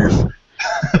 You're your friend.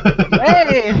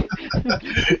 Hey!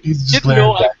 He's just Didn't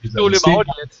know I glaring stole him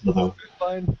out yet.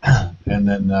 Fine. And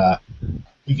then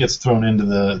he gets thrown into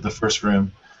the first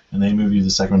room, and they move you to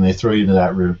the second one. They throw you into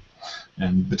that room,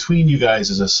 and between you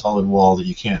guys is a solid wall that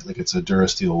you can't, like, it's a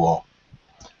Durasteel wall.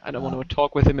 I don't want to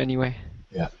talk with him anyway.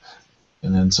 Yeah.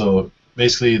 And then so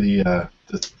basically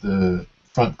the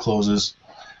front closes,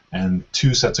 and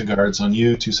 2 sets of guards on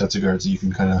you, 2 sets of guards that you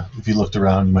can kind of, if you looked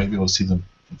around, you might be able to see them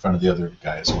in front of the other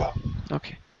guy as well.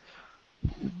 Okay.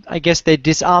 I guess they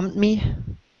disarmed me.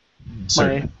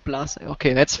 Certainly. My blast.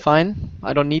 Okay, that's fine.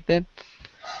 I don't need that.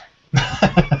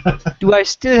 Do I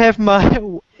still have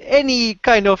any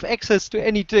kind of access to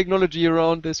any technology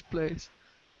around this place?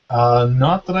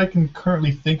 Not that I can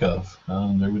currently think of.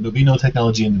 There would be no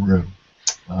technology in the room.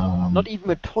 Not even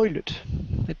a toilet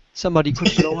that somebody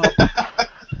could blow up.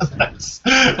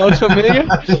 Sounds familiar?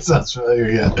 It sounds familiar,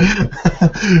 yeah.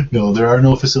 No, there are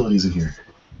no facilities in here.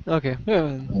 Okay.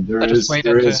 Yeah, There is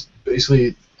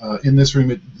basically in this room.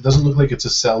 It doesn't look like it's a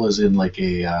cell, as in like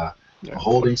a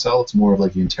holding cell. It's more of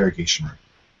like the interrogation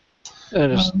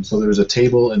room. So there's a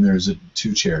table and there's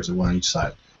 2 chairs, one on each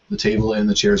side. The table and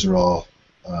the chairs are all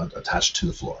attached to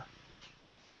the floor.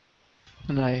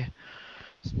 And I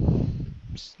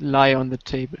lie on the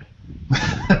table.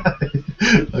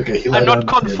 Okay. I'm not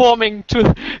conforming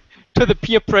to the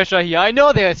peer pressure here. I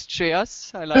know there's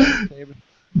chairs. I lie on the table.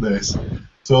 Nice.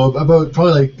 So about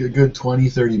probably like a good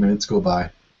 20-30 minutes go by.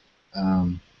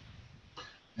 And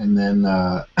then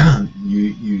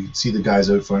you see the guys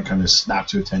out front kind of snap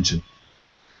to attention.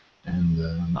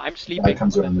 And I'm sleeping. Guy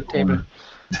comes around the corner.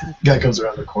 Guy comes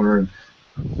around the corner and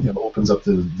opens up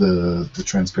the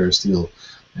transparent steel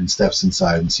and steps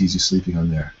inside and sees you sleeping on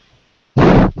there.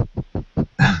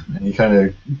 And he kind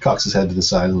of cocks his head to the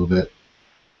side a little bit,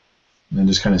 and then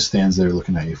just kind of stands there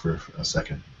looking at you for a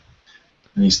second.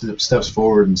 And he steps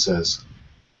forward and says,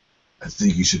 "I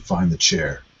think you should find the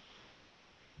chair."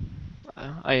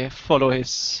 I follow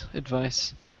his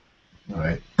advice. All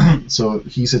right. So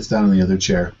he sits down in the other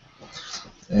chair,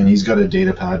 and he's got a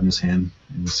data pad in his hand,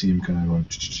 and you see him kind of going,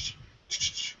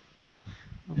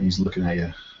 and he's looking at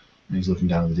you, and he's looking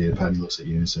down at the data pad, and he looks at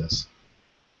you and he says,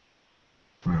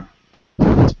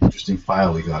 "It's an interesting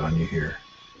file we got on you here."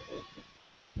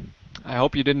 I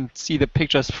hope you didn't see the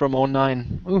pictures from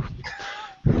 '09. Ooh.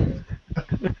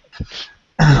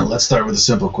 Let's start with a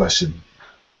simple question.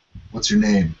 What's your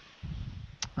name?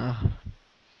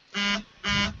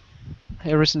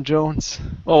 Harrison Jones.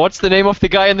 Oh, what's the name of the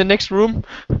guy in the next room?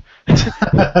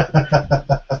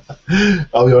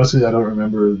 I'll be honest with you, I don't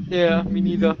remember. Yeah, me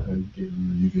neither.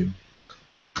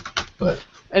 But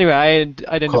anyway, I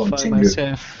identify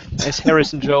myself as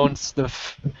Harrison Jones.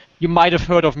 You might have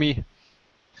heard of me.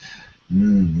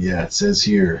 Yeah, it says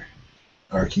here,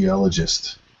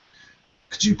 archaeologist.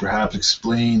 Could you perhaps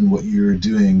explain what you're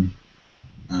doing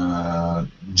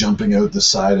jumping out the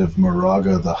side of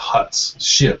Maraga the Hutt's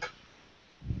ship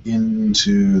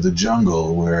into the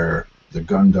jungle where the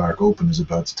Gundark Open is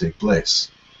about to take place?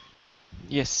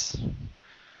 Yes.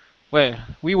 Well,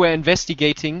 we were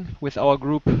investigating with our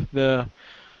group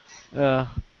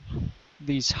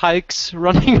these hulks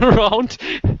running around,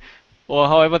 or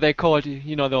however they called,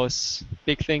 you know, those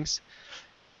big things.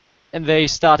 And they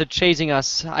started chasing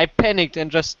us. I panicked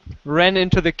and just ran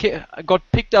into the I got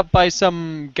picked up by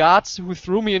some guards who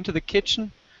threw me into the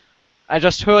kitchen. I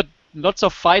just heard lots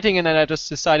of fighting and then I just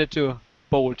decided to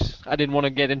bolt. I didn't want to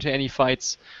get into any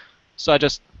fights. So I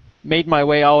just made my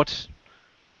way out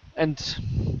and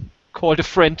called a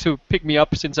friend to pick me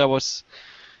up since I was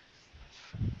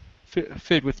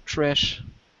filled with trash.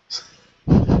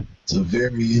 It's a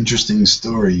very interesting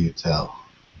story you tell.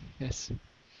 Yes.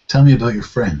 Tell me about your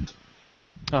friend.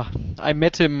 I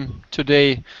met him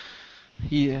today.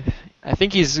 I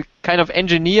think he's a kind of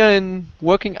engineer in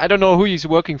working. I don't know who he's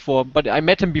working for, but I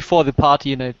met him before the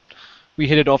party and we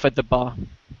hit it off at the bar.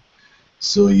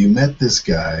 So you met this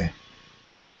guy,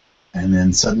 and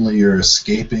then suddenly you're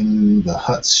escaping the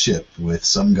Hutt's ship with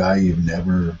some guy you've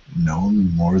never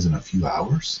known more than a few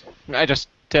hours? I just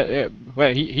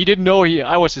well, he didn't know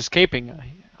I was escaping.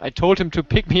 I told him to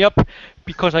pick me up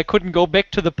because I couldn't go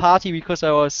back to the party because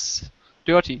I was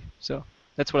dirty. So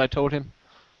that's what I told him.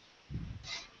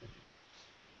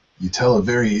 You tell a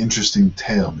very interesting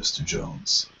tale, Mr.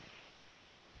 Jones.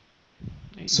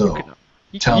 So,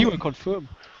 tell you me, can confirm.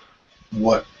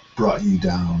 what brought you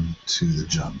down to the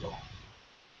jungle?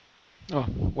 Oh,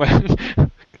 well,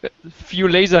 a few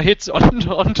laser hits onto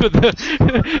onto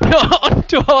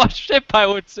our ship, I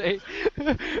would say.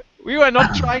 We were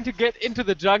not trying to get into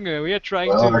the jungle. We are trying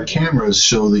to. Well, our cameras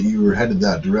show that you were headed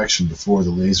that direction before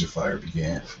the laser fire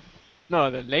began.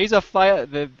 No, the laser fire,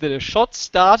 the shot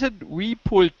started. We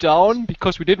pulled down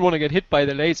because we didn't want to get hit by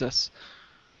the lasers.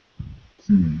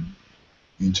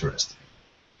 Interesting.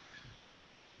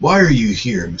 Why are you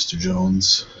here, Mr.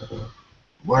 Jones?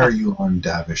 Why are you on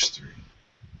Davish 3?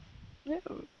 Yeah,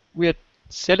 we're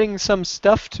selling some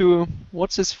stuff to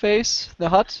what's his face, the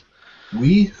Hutt.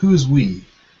 We? Who's we?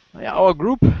 Yeah, our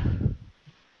group.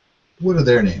 What are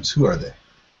their names? Who are they?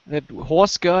 That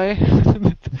horse guy.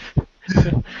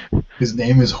 His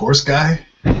name is Horse Guy?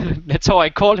 That's how I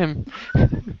call him.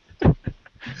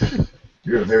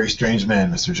 You're a very strange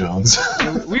man, Mr. Jones.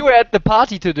 We were at the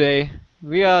party today.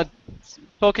 We are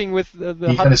talking with the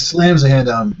He kind of slams a hand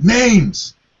down.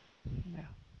 Names!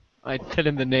 I tell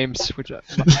him the names, which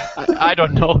I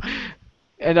don't know.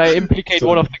 And I implicate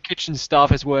one of the kitchen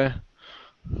staff as well.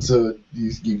 So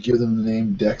you give them the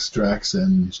name Dex, Drax,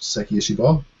 and Sekkiya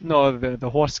Shi'bal? No, the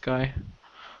horse guy.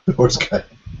 The Horse Guy.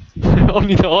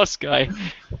 Only the horse guy.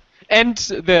 And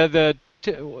the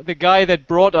guy that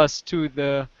brought us to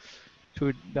the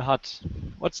hut.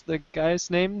 What's the guy's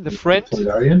name? The friend?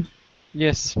 Solidarian?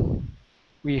 Yes.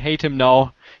 We hate him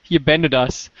now. He abandoned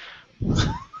us.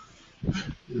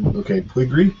 Okay,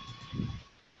 Pwigri?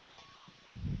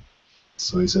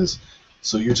 So he says,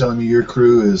 so you're telling me your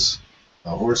crew is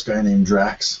a horse guy named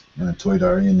Drax and a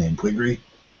Toydarian named Pwigri?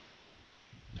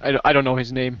 I don't know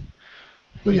his name.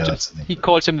 But yeah, that's the name. He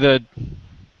calls him the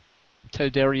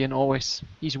Teldarian always.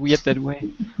 He's weird that way.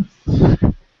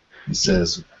 He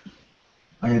says,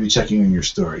 I'm going to be checking on your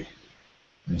story.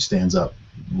 And he stands up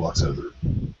and walks out of the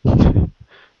room.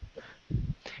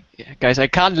 Yeah, guys, I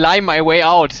can't lie my way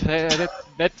out.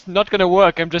 That's not gonna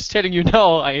work. I'm just telling you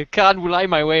now. I can't lie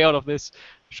my way out of this.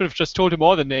 Should have just told him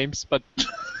all the names, but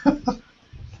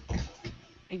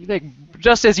like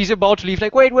just as he's about to leave,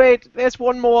 like wait, there's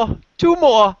one more, two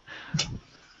more.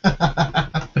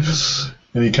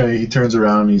 And he turns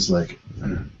around and he's like,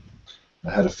 I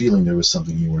had a feeling there was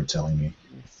something you weren't telling me.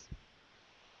 Yes.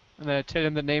 And I tell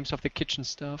him the names of the kitchen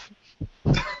staff.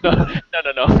 No.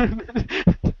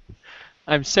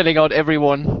 I'm selling out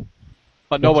everyone,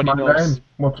 but nobody knows.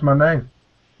 What's my name?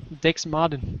 Dex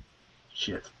Mardin.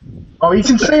 Shit. Oh, you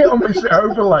can see it on this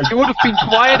overlay. He would have been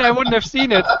quiet, I wouldn't have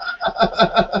seen it.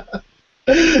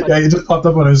 Yeah, you just popped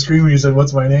up on his screen when you said,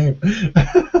 "What's my name?"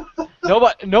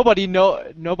 Nobody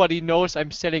knows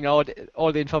I'm selling out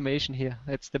all the information here.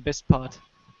 That's the best part.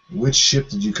 Which ship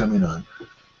did you come in on?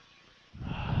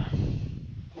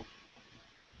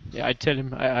 Yeah, I tell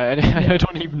him. I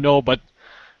don't even know, but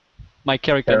my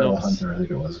character Terra knows. Hunter, I think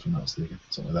it was, if I'm not mistaken.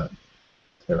 Something like that.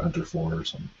 Terra Hunter 4 or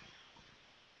something.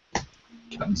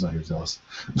 Captain's not here to tell us.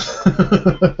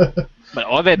 But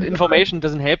all that information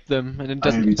doesn't help them, and it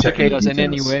doesn't implicate us in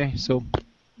any way. So I'm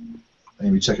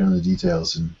going to be checking on the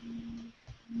details, and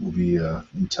will be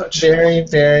in touch. Very,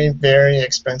 very, very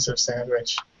expensive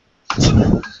sandwich.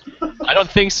 I don't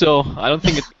think so. I don't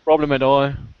think it's a problem at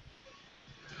all.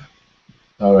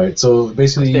 All right. So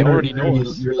basically, They already know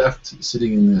us. you're left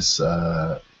sitting in this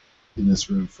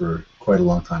room for quite a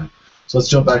long time. So let's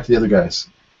jump back to the other guys.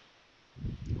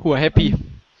 Who are happy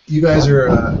You guys are,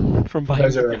 from I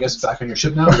buying. guess, back on your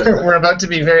ship now. Is that correct? We're about to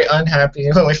be very unhappy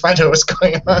when we find out what's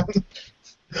going on.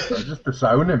 I just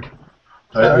disown him.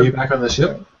 Are you back on the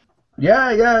ship?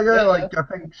 Yeah. Yeah. Like I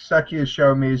think Sekkiya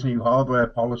showed me his new hardware,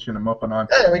 polishing them up, and I'm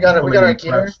Yeah, we got our gear.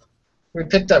 impressed. We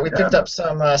picked up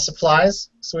some supplies,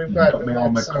 so we've got. Got me all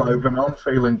my clothing on,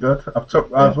 feeling good.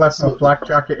 I've left my flak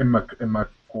jacket in my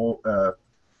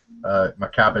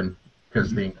cabin because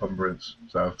of the encumbrance,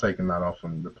 so I've taken that off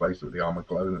and replaced it with the armor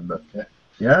clothing. But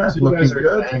yeah, So you looking guys are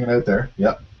good. hanging out there.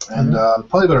 Yep. And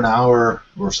probably about an hour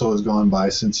or so has gone by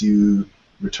since you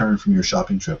returned from your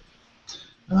shopping trip.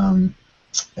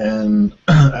 And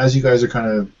as you guys are kind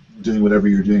of doing whatever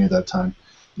you're doing at that time,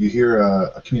 you hear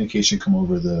a communication come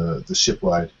over the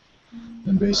shipwide,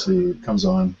 and basically it comes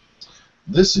on.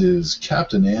 This is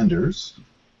Captain Anders.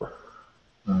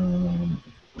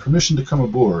 Permission to come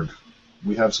aboard.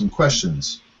 We have some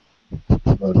questions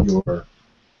about your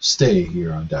stay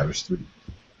here on Davos 3.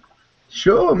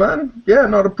 Sure, man. Yeah,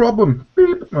 not a problem.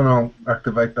 Beep, and I'll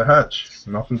activate the hatch.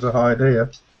 Nothing to hide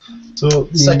here. So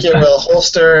Sekkiya will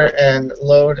holster and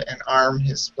load and arm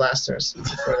his blasters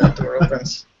before that door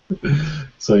opens.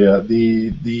 So yeah,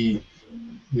 you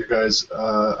guys,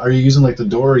 are you using like the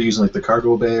door, or are you using like the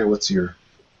cargo bay, or what's your?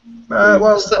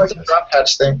 Well, It's the drop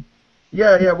hatch thing.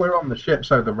 yeah, we're on the ship,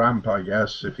 so the ramp, I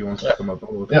guess, if he wants to come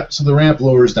aboard. Yeah. So the ramp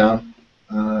lowers down,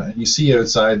 and you see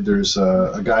outside there's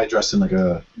a guy dressed in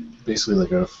basically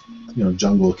like a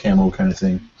jungle camo kind of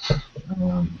thing.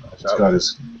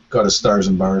 It's got his stars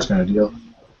and bars kind of deal,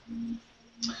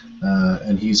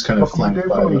 and he's kind of What can you flanked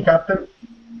do for me, Captain?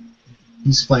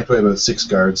 He's flanked by about 6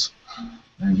 guards,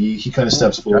 and he kind of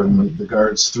steps forward, and the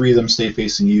guards, 3 of them stay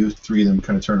facing you, 3 of them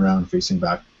kind of turn around facing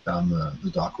back down the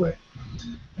dockway,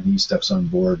 and he steps on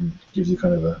board and gives you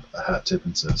kind of a hat tip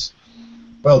and says,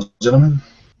 "Well, gentlemen,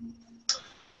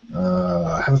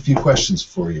 I have a few questions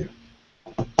for you.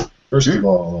 First of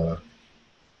all,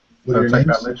 what are your Don't take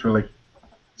names?" that literally.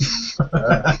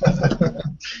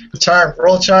 Charm,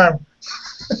 roll charm.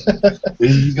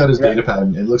 He's got his data pad,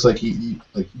 and it looks like you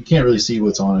can't really see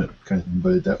what's on it, kind of thing, but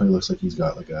it definitely looks like he's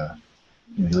got like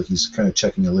he's kind of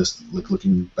checking a list, like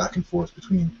looking back and forth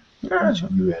between each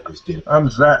of you and his data pad. I'm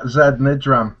Zed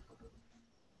Nidram,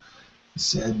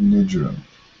 Zed Nidram.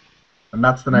 and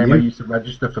that's the name You? I used to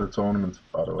register for the tournament,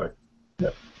 by the way.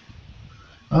 Yep.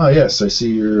 Ah, yes, I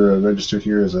see you're registered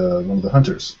here as one of the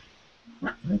hunters.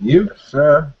 And you? Yes,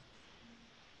 sir.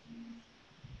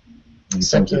 And you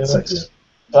point at Sekkiya Sekkiya. looks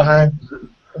behind.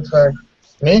 Looks like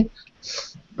me.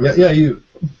 Yeah, you.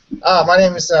 My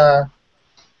name is Glit.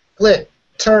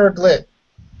 Glit.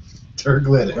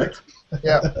 Turglit.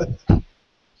 Yeah.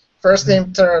 First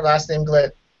name Tur, last name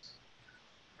Glit.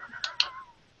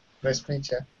 Nice to meet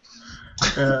you.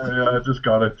 Yeah, I just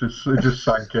got it. It just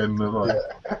sank in. Like,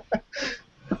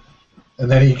 And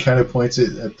then he kind of points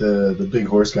it at the big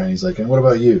horse guy, and he's like, "And what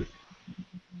about you?"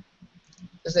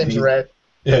 His name's He- Red.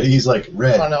 Yeah, he's like,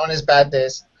 "Red." On his bad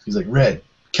days. He's like, "Red,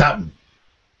 Captain,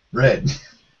 Red."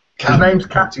 his name's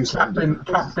Two something different.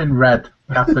 Captain Red.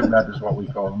 Captain Red is what we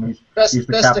call him. Best He's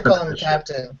the to captain call of him the ship.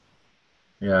 Captain.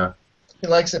 Yeah. He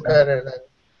likes it better than.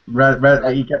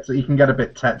 Red. He can get a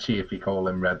bit tetchy if you call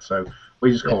him Red, so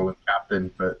we just call him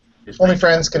Captain. But his Only name's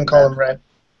friends can Captain call him Red.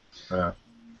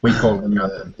 We call him And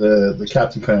Captain. the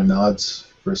captain kind of nods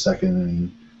for a second,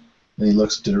 and he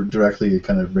looks directly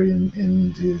kind of right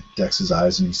into Dex's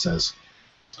eyes, and he says,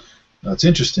 "Now it's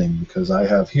interesting because I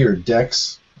have here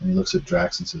Dex," and he looks at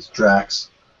Drax and says, "Drax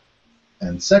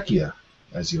and Sekkiya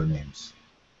as your names."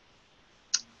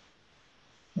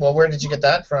 Well, where did you get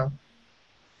that from?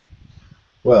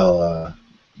 Well,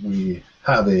 we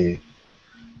have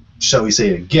shall we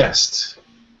say, a guest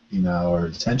in our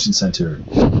detention center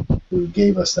who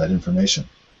gave us that information.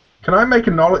 Can I make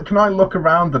a knowledge? Can I look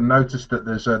around and notice that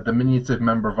there's a diminutive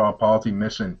member of our party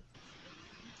missing?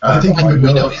 I think you we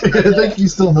know. know. I think you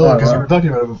still know Oh, because you wow. were talking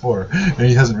about it before, and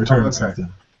he hasn't returned Okay. since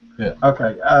then.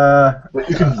 Okay. But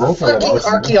you can roll for that. Fucking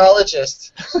listen.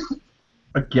 archaeologist.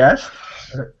 A guest?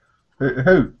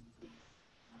 Who?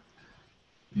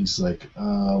 He's like,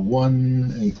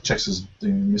 one, and he checks his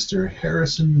thing, Mr.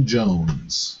 Harrison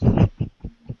Jones.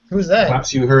 Who's that?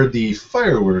 Perhaps you heard the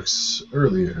fireworks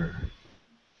earlier.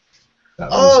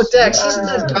 Oh, Dex, he's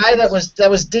the guy that was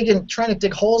trying to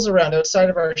dig holes around outside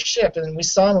of our ship, and we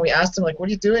saw him and we asked him, like, what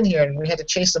are you doing here? And we had to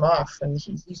chase him off, and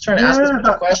he's trying to ask us a bunch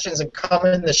of questions and come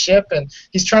in the ship, and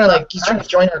he's trying to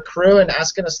join our crew and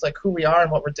asking us, like, who we are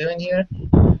and what we're doing here.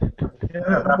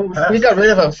 We got rid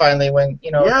of him finally when,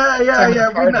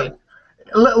 Yeah. Party.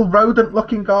 A little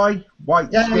rodent-looking guy, white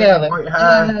skin, white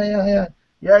hair.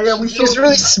 Yeah. He was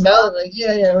really smelly.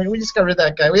 We just got rid of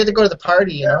that guy. We had to go to the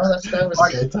party, you know. That was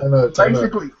Okay, time out.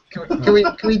 basically. Can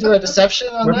we do a deception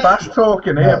on We're that? fast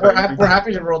talking here. We're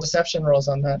happy to roll deception rolls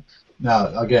on that. Now,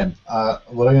 again,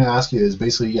 what I'm going to ask you is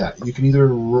basically, you can either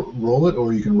roll it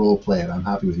or you can role play it. I'm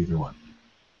happy with either one.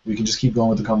 We can just keep going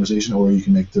with the conversation, or you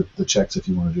can make the checks if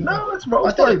you want to do that. No, let's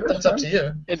role play. That's up to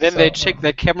you. And then they check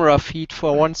their camera feed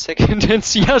for 1 second and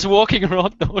see us walking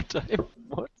around the whole time.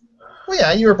 What? Well,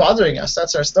 yeah, you were bothering us.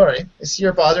 That's our story. You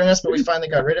were bothering us, but we finally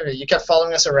got rid of it. You kept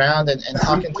following us around and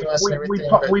talking to us and everything.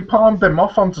 We palmed him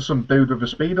off onto some dude with a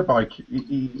speeder bike.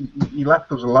 He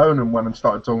left us alone and went and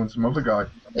started talking to some other guy.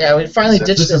 Yeah, we finally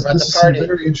ditched him at the party. This is some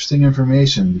very interesting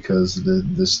information because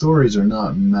the stories are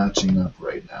not matching up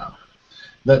right now.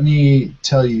 Let me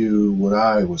tell you what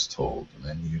I was told, and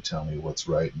then you tell me what's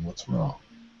right and what's wrong.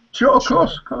 Sure, of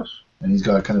course. And he's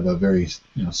got kind of a very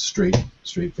straight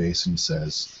face, and he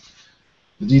says,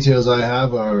 the details I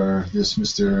have are this: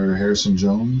 Mr. Harrison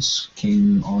Jones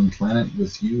came on planet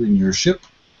with you in your ship.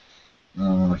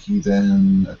 He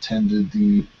then attended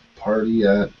the party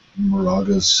at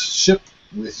Maraga's ship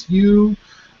with you,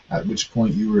 at which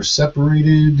point you were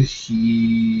separated.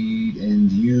 He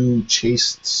and you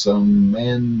chased some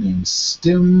man named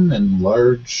Stim and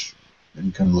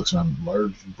he kind of looks around,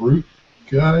 large brute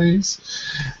guys.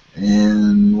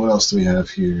 And what else do we have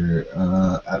here?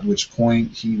 At which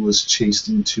point he was chased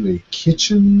into a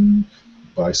kitchen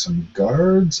by some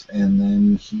guards, and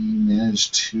then he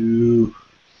managed to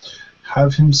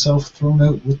have himself thrown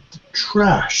out with the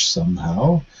trash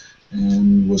somehow,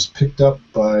 and was picked up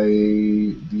by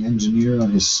the engineer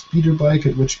on his speeder bike,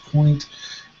 at which point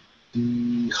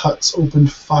the Hutts opened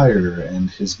fire and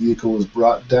his vehicle was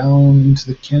brought down into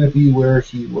the canopy, where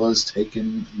he was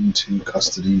taken into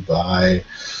custody by,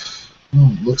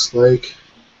 looks like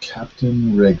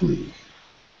Captain Regley.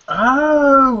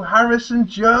 Oh, Harrison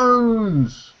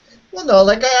Jones! Well, no,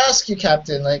 like I ask you,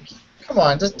 Captain, like, come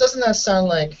on, doesn't that sound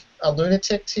like a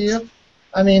lunatic to you?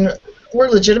 I mean, we're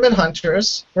legitimate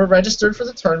hunters. We're registered for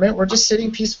the tournament. We're just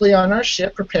sitting peacefully on our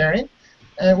ship preparing,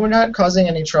 and we're not causing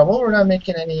any trouble. We're not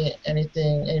making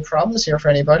any problems here for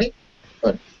anybody.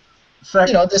 But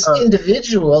this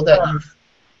individual that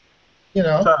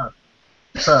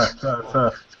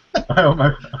Sir.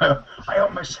 I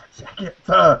almost said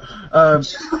Sekkiya,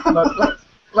 sir.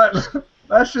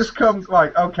 Let's just come,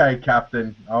 like, okay,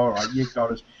 Captain. All right, you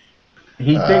got us.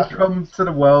 He did come to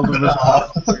the world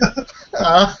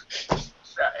of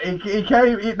he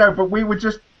came. But we were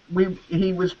just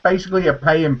he was basically a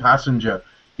paying passenger.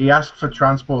 He asked for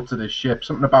transport to this ship,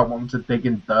 something about wanting to dig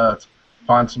in dirt,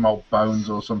 find some old bones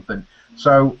or something.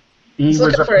 So he's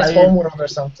looking for his homeworld or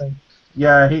something.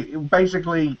 Yeah, he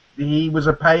was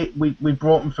a pay. We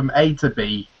brought him from A to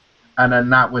B, and then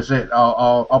that was it.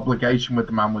 Our obligation with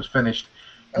the man was finished.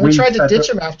 And we tried to ditch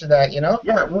him after that, you know?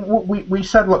 Yeah, we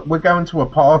said, look, we're going to a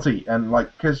party, and,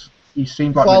 like, because he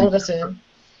seemed like followed us in.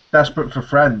 Desperate for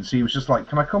friends. He was just like,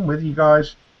 can I come with you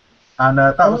guys? And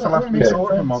that was the last we saw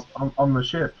of him on the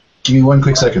ship. Give me 1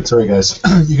 quick second. Sorry, guys.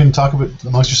 You can talk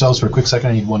amongst yourselves for a quick second.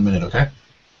 I need 1 minute, okay?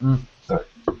 Sorry.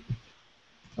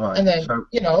 Right, and then,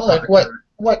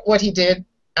 what he did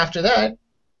after that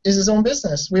is his own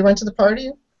business. We went to the party,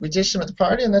 we ditched him at the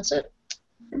party, and that's it.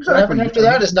 Exactly. What happened after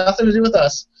that has nothing to do with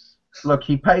us. Look,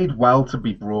 he paid well to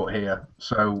be brought here,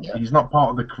 so he's not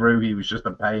part of the crew. He was just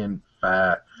a paying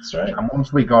fare. That's right. And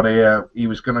once we got here, he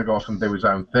was going to go off and do his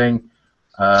own thing,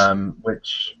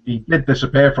 which he did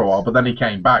disappear for a while, but then he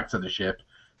came back to the ship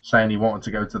saying he wanted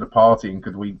to go to the party and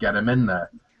could we get him in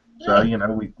there. So,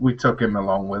 we took him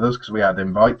along with us because we had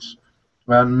invites.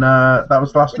 And that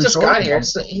was the last we saw him. We just got here.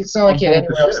 So it's not like he had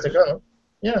anywhere else to go.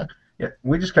 Yeah. Yeah,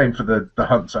 we just came for the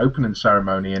Hutt's opening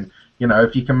ceremony, and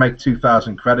if you can make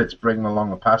 2,000 credits bringing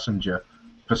along a passenger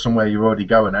for somewhere you're already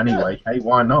going anyway, hey,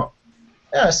 why not?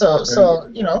 Yeah, so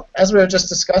as we were just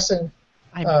discussing,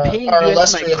 I'm paying our you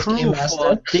as my illustrious crew game for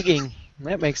master. digging.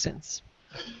 That makes sense.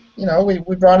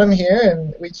 We brought him here,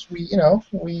 and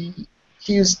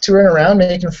he was touring around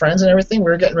making friends and everything.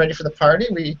 We were getting ready for the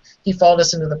party. He followed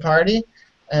us into the party.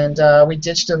 And we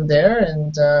ditched him there,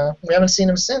 and we haven't seen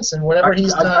him since. And whatever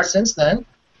he's done since then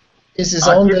is his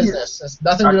own business. It's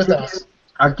nothing to do with us.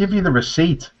 I'll give you the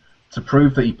receipt to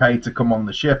prove that he paid to come on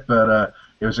the ship, but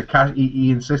it was a cash.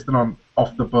 He insisted on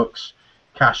off the books.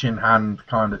 cash in hand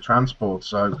kind of transport.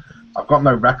 So I've got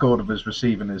no record of us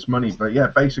receiving his money. But yeah,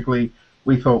 basically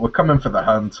we thought we're coming for the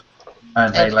hunt,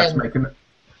 and hey, let's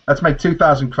make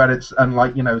 2,000 credits, and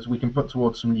like we can put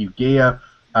towards some new gear,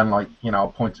 and like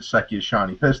I'll point to Sekkiya's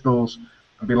shiny pistols,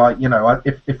 and be like,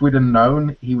 if we'd have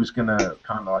known he was gonna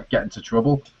kind of like get into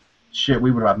trouble, shit, we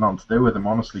would have had nothing to do with him,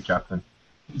 honestly, Captain.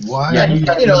 Why? Yeah, you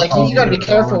got to be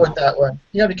careful with that one.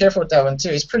 You got to be careful with that one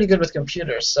too. He's pretty good with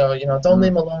computers, so don't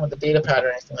leave him alone with the data pad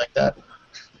or anything like that.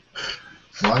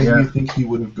 Why do you think he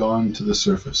would have gone to the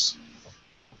surface?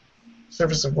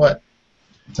 Surface of what?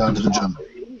 Down to the jungle.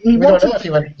 We don't know if he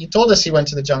went. He told us he went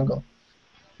to the jungle.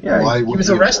 Yeah, Why he was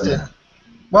arrested.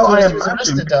 Well, he was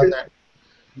arrested down there.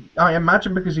 I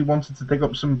imagine because he wanted to dig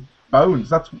up some bones.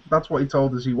 That's what he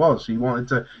told us he was. He wanted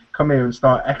to come here and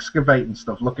start excavating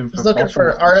stuff, looking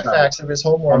for artifacts of his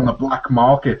homeworld on the black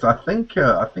market. I think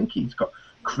he's got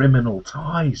criminal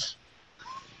ties.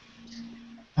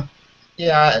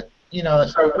 Yeah,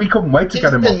 So we couldn't wait to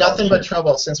get him. He's been nothing but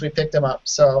trouble since we picked him up.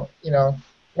 So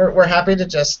we're happy to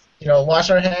just wash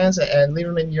our hands and leave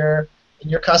him in your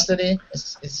custody.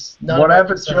 It's not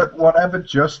whatever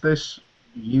justice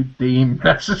you deem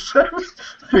necessary.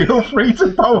 Feel free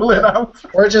to dole it out.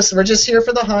 We're just here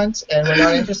for the hunt, and we're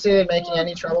not interested in making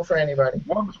any trouble for anybody.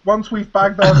 Once we've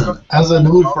bagged our as a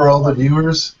note for all the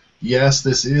viewers, yes,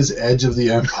 this is Edge of the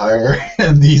Empire,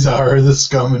 and these are the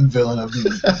scum and villain of the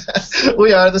universe.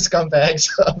 We are the scumbags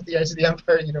of the Edge of the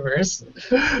Empire universe.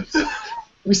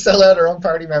 We sell out our own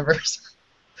party members.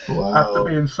 Wow. After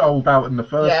being sold out in the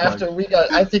first place. Yeah, after we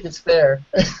got. I think it's fair.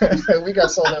 We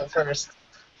got sold out first.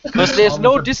 Because there's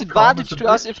no disadvantage to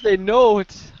us if they know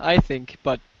it, I think,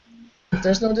 but...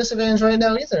 There's no disadvantage right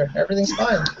now either. Everything's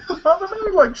fine. I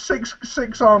don't know, like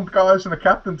six armed guys and a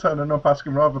captain turning up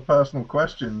asking rather personal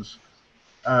questions.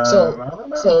 I don't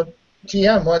know. So,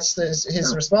 GM, what's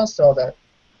his response to all that?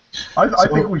 I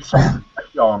think we sold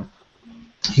it on.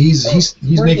 He's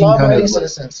making kind of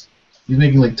citizens. He's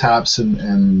making like taps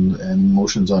and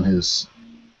motions on his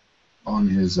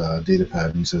data pad,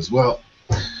 and he says, "Well,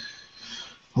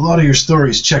 a lot of your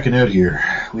story's checking out here.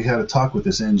 We had a talk with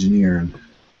this engineer, and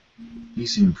he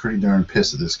seemed pretty darn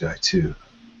pissed at this guy too.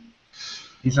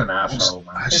 He's an asshole,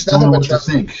 man. I just don't know what to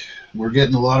think. We're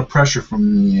getting a lot of pressure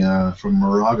from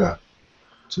Maraga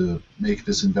to make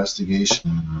this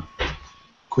investigation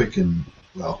quick and,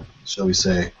 well, shall we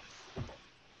say,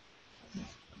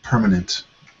 permanent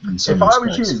in some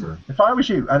respects. If I was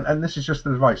you, and this is just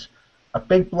advice, a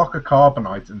big block of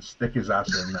carbonite and stick his ass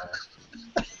in there."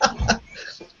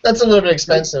 That's a little bit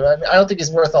expensive. I don't think he's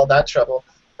worth all that trouble.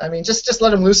 I mean, just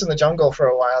let him loose in the jungle for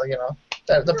a while,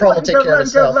 The problem will take care of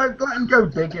itself. Let him go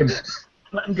digging.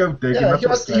 Let him go digging. Yeah, he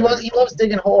loves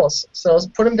digging holes. So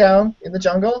put him down in the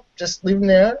jungle, just leave him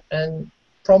there, and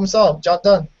problem solved. Job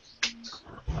done.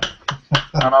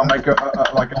 And I'll make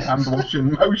a hand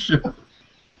washing motion.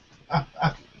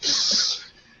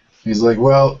 He's like,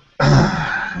 well,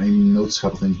 he notes a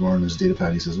couple things more on his data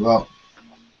pad. He says, well,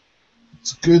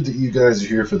 it's good that you guys are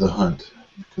here for the hunt,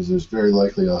 because there's very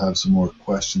likely I'll have some more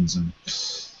questions, and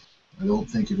I don't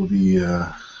think it'll be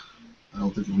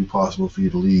possible for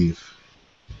you to leave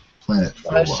planet for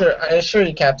a while. I assure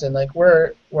you, Captain. Like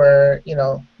we're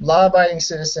law-abiding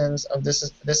citizens of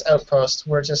this outpost.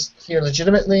 We're just here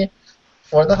legitimately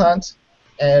for the hunt,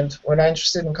 and we're not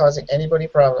interested in causing anybody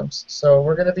problems. So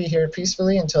we're going to be here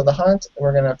peacefully until the hunt.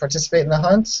 We're going to participate in the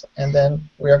hunt, and then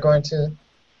we are going to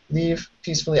leave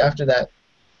peacefully after that.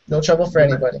 No trouble for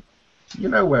anybody. You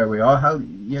know where we are.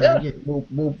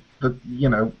 You'll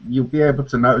be able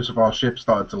to notice if our ship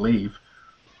started to leave.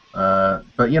 But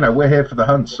we're here for the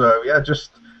hunt. So yeah,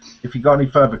 just if you got any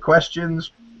further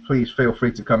questions, please feel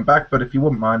free to come back. But if you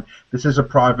wouldn't mind, this is a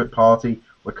private party.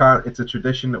 It's a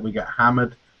tradition that we get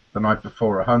hammered the night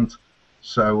before a hunt.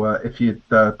 So if you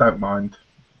don't mind.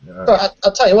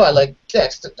 I'll tell you what. Like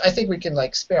Dex, I think we can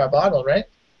spare a bottle, right?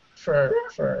 For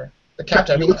the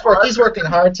captain. I mean, he's working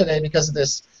hard today because of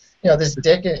this, this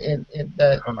dick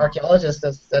that archaeologist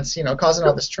that's causing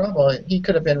all this trouble. He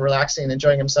could have been relaxing and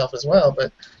enjoying himself as well,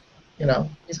 but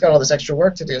he's got all this extra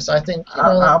work to do. So I think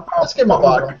let's give him a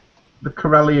bottle. The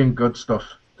Corellian good stuff.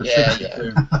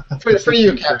 For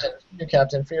you,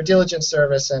 Captain, for your diligent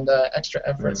service and extra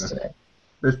efforts today.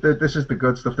 This is the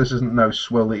good stuff. This isn't no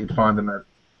swill that you'd find in a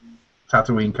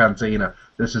Tatooine cantina.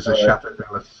 This is a Chateau de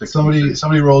la 66.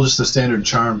 Somebody roll just a standard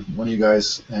charm, one of you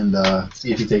guys, and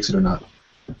see if he takes it or not.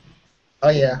 Oh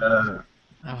yeah.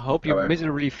 I hope you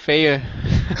miserably fail.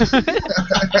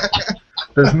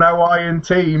 There's no I in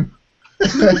team.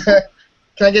 Can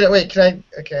I get it? Wait, can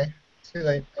I? Okay. Too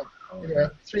late. Anyway,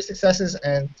 3 successes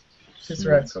and She's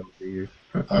right.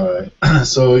 Alright.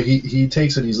 So he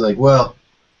takes it, he's like, well,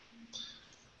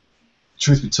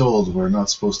 truth be told, we're not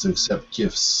supposed to accept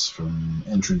gifts from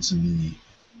entrants in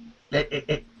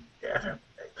the...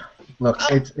 Look,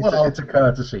 it's a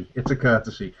courtesy. It's a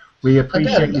courtesy. We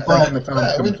appreciate Again, you taking the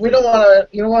time to come. we don't want to.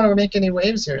 You don't want to make any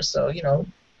waves here, so you know.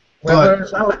 Whether,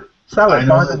 Sell it. I know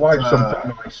Buy the that, wife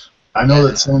something nice. I know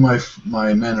that some of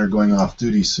my men are going off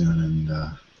duty soon, and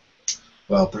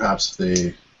well, perhaps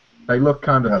They look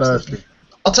kind of thirsty.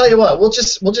 I'll tell you what. We'll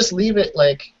just leave it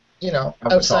like outside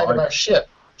of Outside. our ship,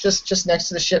 just next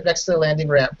to the ship, next to the landing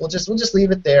ramp. We'll just leave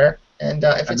it there, and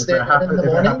if it's there in the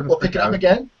morning, we'll pick it up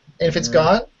again. And if it's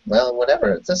gone, well,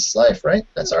 whatever. That's life, right?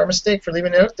 That's our mistake for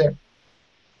leaving it out there.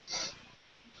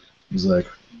 He's like,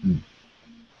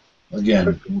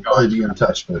 again, we'll probably be in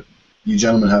touch, but you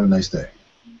gentlemen have a nice day.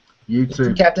 You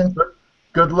too. Captain.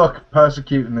 Good luck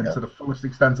persecuting him to the fullest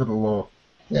extent of the law.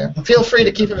 Yeah. Feel free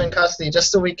to keep him in custody,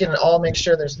 just so we can all make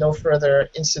sure there's no further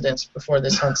incidents before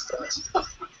this hunt starts.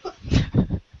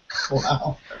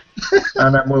 Wow.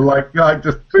 And then we'll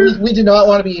just... We do not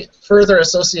want to be further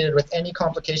associated with any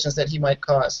complications that he might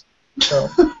cause. So,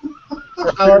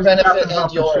 for our benefit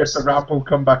and yours. The ramp will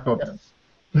come back up.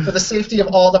 Yeah. For the safety of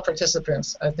all the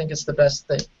participants, I think it's the best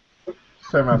thing.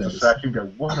 Turn around to Zach and go,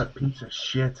 what a piece of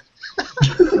shit.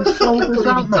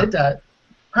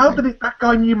 How did that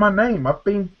guy knew my name? I've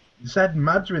been Zed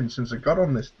Madrin since I got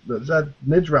on this, Zed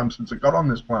Nidram since I got on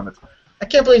this planet. I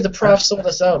can't believe the prof sold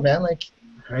us out, man. Like,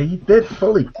 he did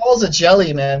fully. Balls of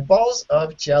jelly, man. Balls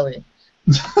of jelly.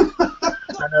 As you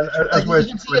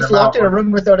can see us locked in a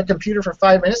room without a computer for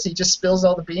 5 minutes. He just spills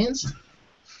all the beans.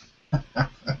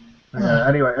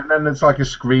 Anyway, and then it's like a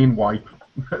screen wipe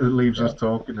that leaves us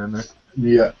talking, and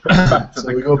yeah.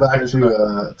 So we go back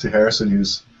to Harrison,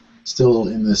 who's still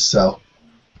in this cell.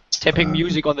 Tapping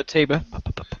music on the table.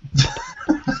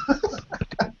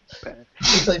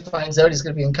 Until he finds out he's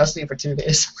going to be in custody for 2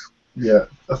 days. Yeah,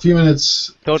 a few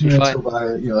minutes go by.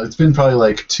 It's been probably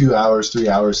like 2 hours, 3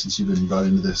 hours since you've been brought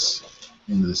into this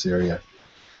area,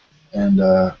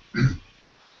 and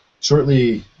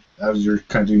shortly as you're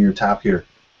kind of doing your tap here,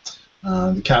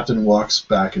 the captain walks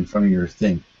back in front of your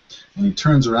thing, and he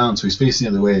turns around, so he's facing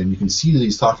the other way, and you can see that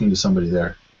he's talking to somebody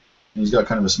there, and he's got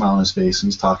kind of a smile on his face, and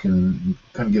he's talking, and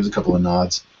kind of gives a couple of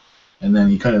nods, and then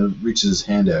he kind of reaches his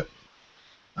hand out,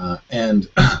 and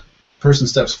person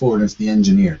steps forward, and it's the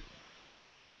engineer.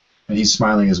 And he's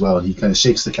smiling as well, and he kind of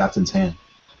shakes the captain's hand.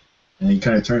 And he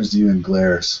kind of turns to you and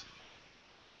glares.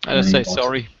 I just say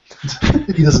sorry.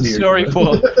 He doesn't hear sorry,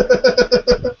 Paul.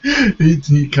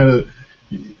 he kind of...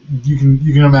 You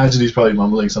can imagine he's probably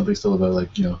mumbling something still about,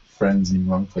 friends in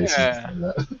wrong places. Yeah, and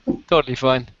like that. Totally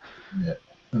fine. Yeah.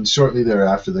 And shortly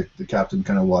thereafter, the captain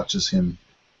kind of watches him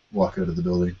walk out of the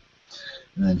building.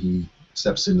 And then he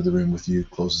steps into the room with you,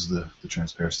 closes the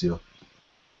transparent steel.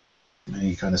 And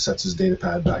he kind of sets his data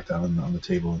pad back down on the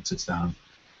table and sits down,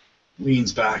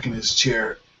 leans back in his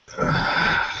chair.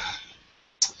 Well,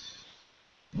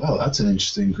 that's an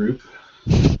interesting group.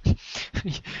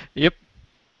 Yep.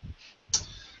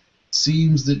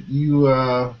 Seems that you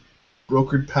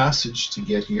brokered passage to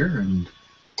get here, and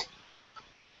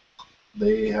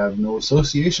they have no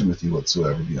association with you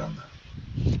whatsoever beyond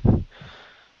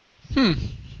that.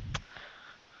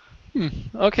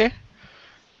 Okay.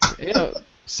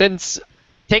 Since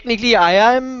technically I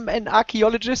am an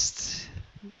archaeologist,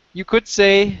 you could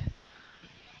say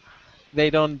they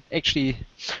don't actually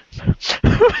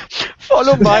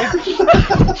follow my...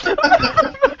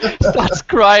 Starts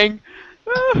crying.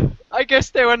 I guess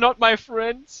they were not my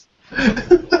friends.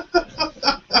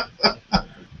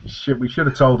 Shit, we should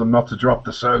have told him not to drop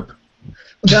the soap.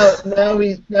 Now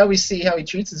we see how he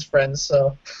treats his friends,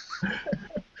 so...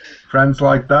 Friends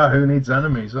like that, who needs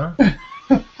enemies, huh?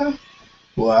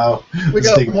 Wow. We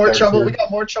got more trouble. We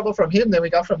got more trouble from him than we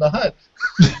got from the Hutt.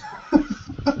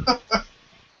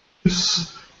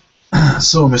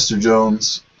 So, Mr.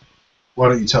 Jones, why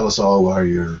don't you tell us all why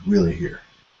you're really here?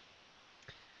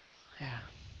 Yeah.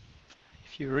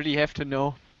 If you really have to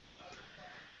know,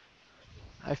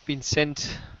 I've been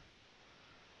sent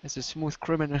as a smooth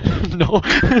criminal. No.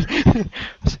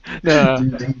 No.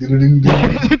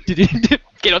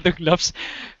 Get out the gloves.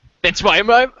 That's why I'm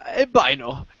a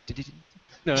albino.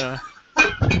 No.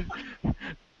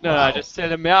 No, I just tell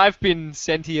them, I've been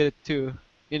sent here to,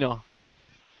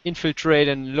 infiltrate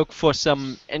and look for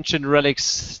some ancient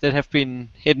relics that have been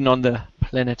hidden on the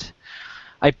planet.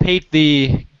 I paid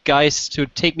the guys to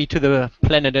take me to the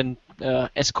planet and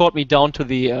escort me down to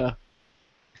the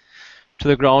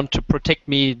ground to protect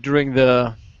me during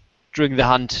the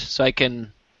hunt, so I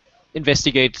can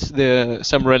investigate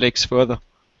some relics further.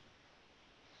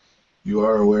 You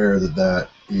are aware that that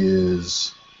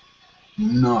is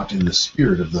not in the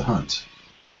spirit of the hunt.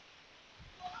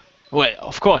 Well,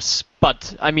 of course,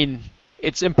 but I mean,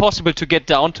 it's impossible to get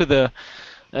down to the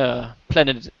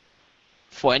planet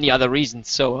for any other reason.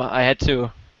 So I had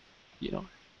to,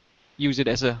 use it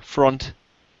as a front.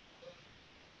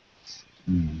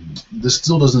 This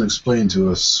still doesn't explain to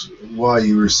us why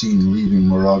you were seen leaving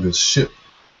Maraga's ship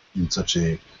in such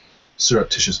a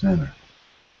surreptitious manner.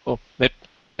 Oh, that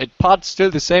part's still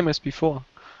the same as before.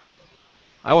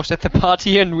 I was at the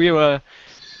party and we were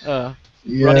running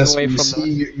Yes, away you from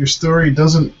see, your story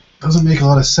doesn't make a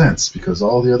lot of sense because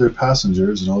all the other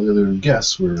passengers and all the other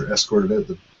guests were escorted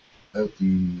out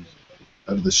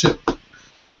of the ship,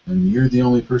 and you're the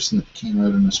only person that came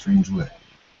out in a strange way.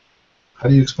 How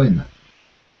do you explain that?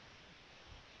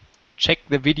 Check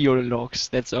the video logs.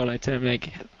 That's all I tell him.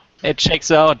 Like, it checks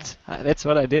out. That's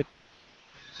what I did.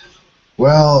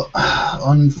 Well,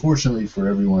 unfortunately for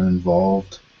everyone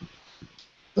involved,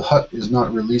 the Hutt is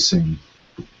not releasing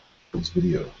this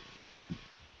video.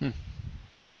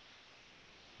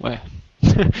 Well,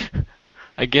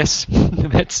 I guess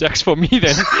that sucks for me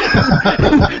then.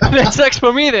 That sucks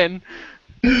for me then.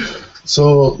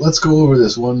 So let's go over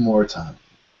this one more time.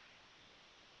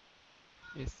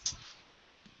 Yes.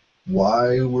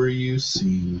 Why were you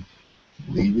seen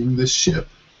leaving the ship,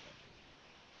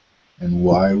 and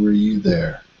why were you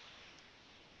there?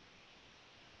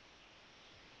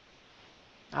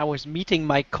 I was meeting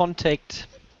my contact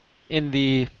during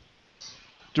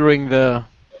the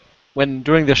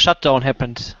shutdown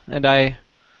happened, and I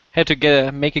had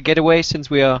to make a getaway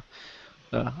since I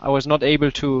was not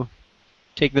able to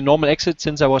take the normal exit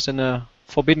since I was in a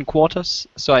forbidden quarters.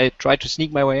 So I tried to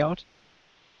sneak my way out.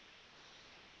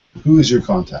 Who is your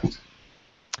contact?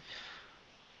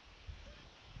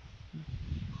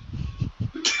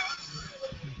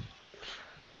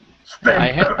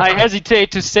 I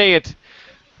hesitate to say it.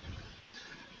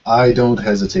 I don't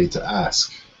hesitate to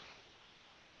ask.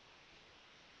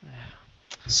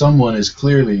 Someone is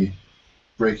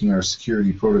breaking our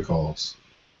security protocols.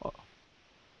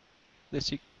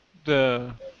 Which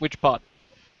part?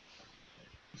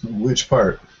 Which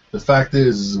part? The fact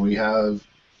is we have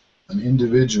an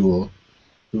individual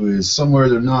who is somewhere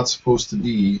they're not supposed to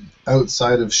be,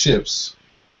 outside of ships,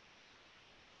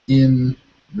 in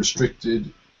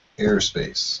restricted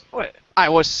airspace. Well, I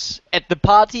was at the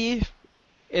party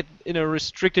in a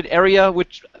restricted area,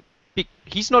 which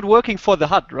he's not working for the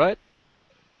Hutt, right?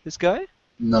 This guy?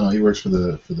 No, he works for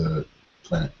the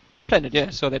planet. Planet, yeah,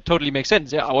 so that totally makes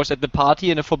sense. Yeah, I was at the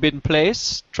party in a forbidden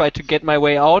place, tried to get my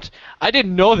way out. I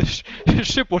didn't know the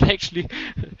ship would actually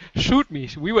shoot me.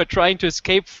 We were trying to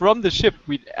escape from the ship.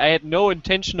 I had no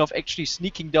intention of actually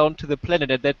sneaking down to the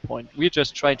planet at that point. We were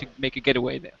just trying to make a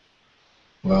getaway there.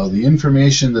 Well, the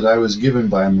information that I was given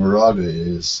by Maraga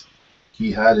is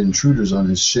he had intruders on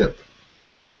his ship.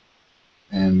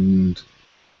 And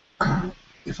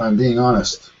if I'm being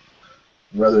honest,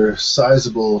 a rather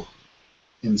sizable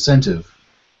incentive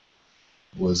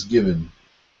was given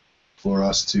for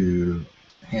us to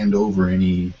hand over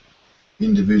any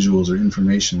individuals or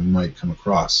information we might come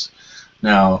across.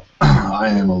 Now, I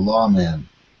am a lawman,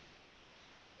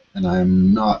 and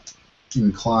I'm not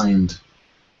inclined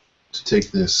to take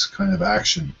this kind of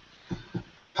action.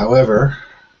 However,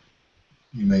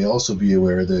 you may also be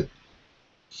aware that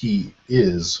he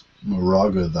is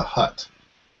Maraga the Hutt.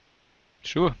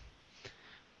 Sure.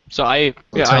 So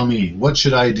tell me, what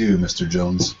should I do, Mr.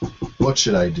 Jones? What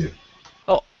should I do?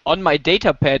 Oh, on my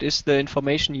data pad is the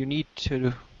information you need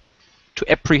to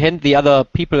apprehend the other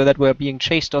people that were being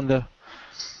chased on the...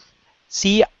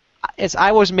 See, as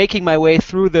I was making my way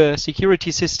through the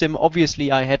security system,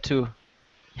 obviously I had to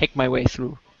hack my way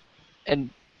through. And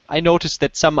I noticed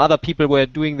that some other people were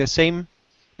doing the same,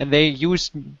 and they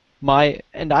used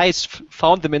and I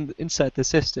found them inside the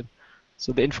system.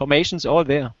 So the information's all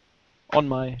there on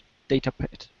my data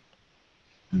pad.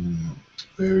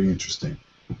 Very interesting.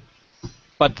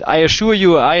 But I assure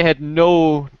you,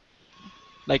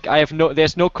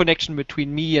 there's no connection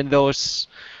between me and those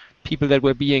people that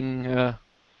were being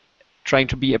trying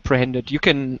to be apprehended. You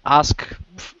can ask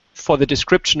for the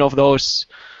description of those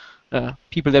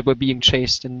people that were being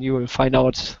chased, and you will find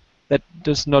out that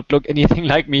does not look anything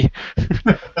like me.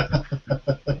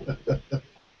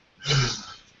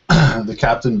 The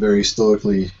captain very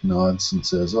stoically nods and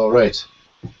says, "All right,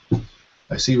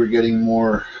 I see we're getting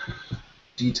more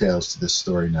details to this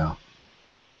story now.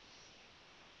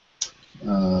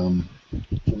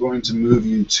 We're going to move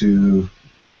you to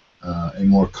a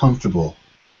more comfortable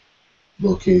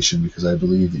location because I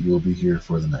believe that you will be here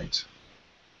for the night."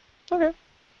 Okay.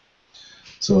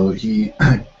 So he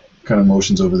kind kind of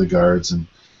motions over the guards, and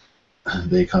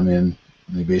they come in.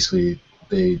 And they basically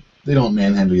they don't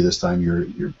manhandle you this time.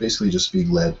 You're basically just being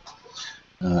led,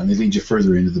 and they lead you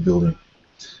further into the building.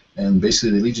 And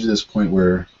basically, they lead you to this point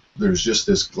where there's just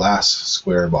this glass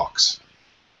square box,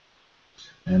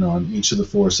 and on each of the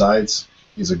 4 sides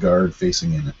is a guard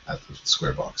facing in at the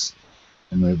square box.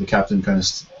 And the captain kind of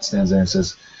stands there and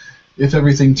says, "If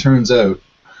everything turns out,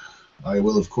 I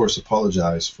will of course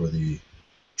apologize for the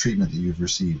treatment that you've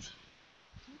received."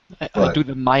 I do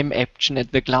the mime action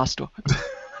at the glass door.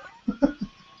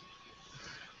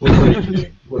 What are you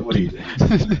doing? What are you doing?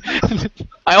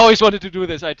 I always wanted to do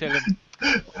this, I tell him.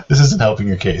 This isn't helping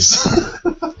your case.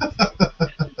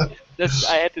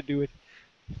 I had to do it.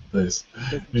 Nice.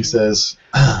 He says,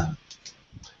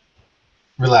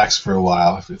 "Relax for a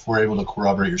while. If we're able to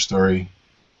corroborate your story,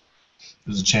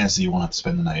 there's a chance that you won't have to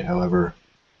spend the night. However,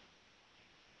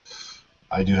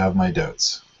 I do have my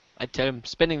doubts." I tell him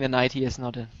spending the night here is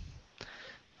not a.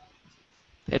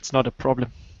 It's not a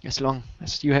problem. As long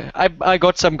as you have, I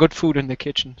got some good food in the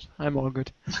kitchen. I'm all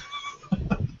good.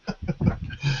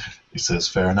 He says,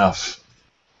 "Fair enough."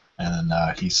 And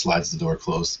then he slides the door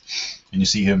closed, and you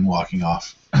see him walking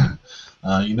off.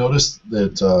 You notice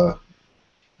that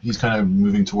he's kind of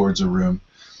moving towards a room,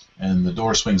 and the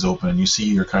door swings open, and you see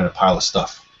your kind of pile of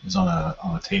stuff is on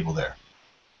a table there.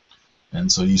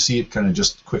 And so you see it kind of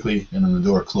just quickly, and then the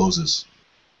door closes,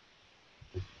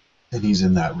 and he's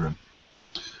in that room.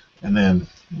 And then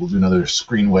we'll do another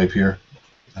screen wipe here,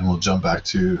 and we'll jump back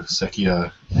to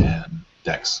Sekkiya and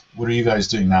Dex. What are you guys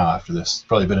doing now after this? It's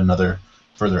probably been another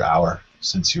further hour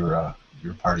since your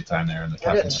party time there in the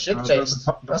We're getting captain's. shit faced.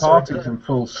 The party's in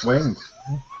full swing.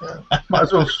 Might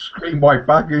as well scream white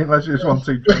back unless you just want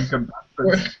to drink and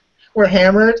We're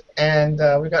hammered, and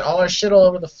we've got all our shit all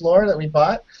over the floor that we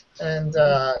bought, and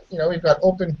we've got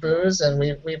open booze, and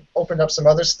we've opened up some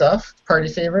other stuff, party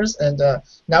favors, and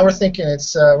now we're thinking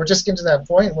we're just getting to that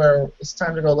point where it's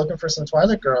time to go looking for some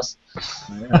Twilight girls.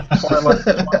 Yeah.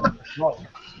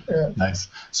 Yeah. Nice.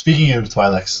 Speaking of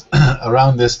Twi'leks,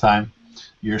 around this time,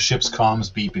 your ship's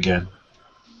comms beep again,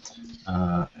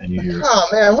 and you hear. Oh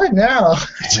man, what now?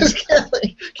 Just can't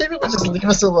people just leave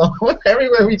us alone?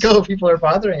 Everywhere we go, people are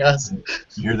bothering us.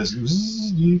 You hear this,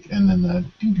 and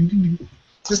then doo-doo-doo-doo.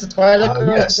 Is this the Twilight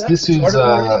girl? Yes,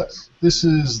 this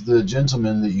is the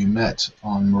gentleman that you met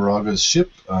on Maraga's ship.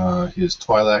 His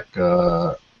Twi'lek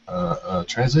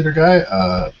translator guy.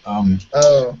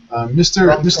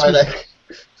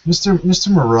 Mr.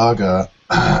 Maraga.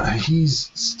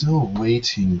 He's still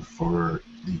waiting for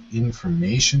the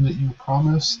information that you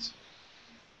promised,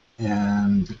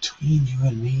 and between you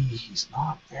and me, he's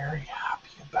not very happy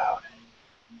about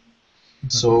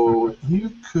it. So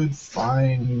you could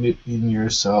find it in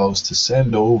yourselves to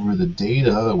send over the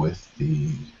data with the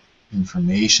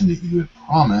information that you had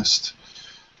promised.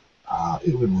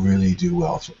 It would really do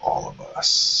well for all of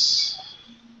us.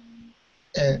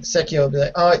 And Sekkiya will be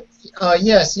like,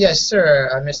 yes, sir,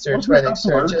 Mr. Twilight,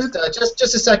 sir.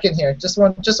 Just a second here. Just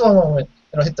one moment.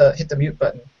 And I'll hit the mute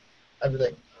button. I'll be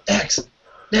like, Dex,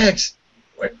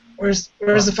 where's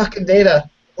the fucking data?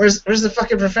 Where's the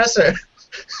fucking professor?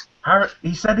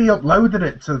 He said he uploaded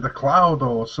it to the cloud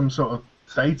or some sort of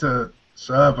data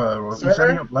server, or he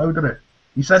said he uploaded it.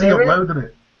 He said he uploaded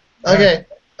it. Okay.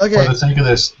 For the sake of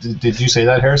this, did you say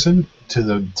that, Harrison, to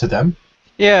them?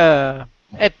 Yeah.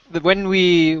 When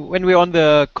we were on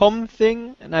the comm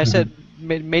thing, and I said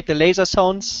made the laser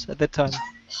sounds at that time.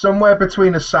 Somewhere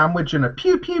between a sandwich and a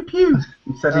pew pew pew.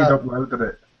 He said he'd uploaded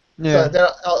it. Yeah. So then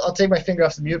I'll take my finger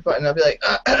off the mute button. I'll be like,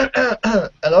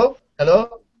 hello,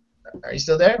 are you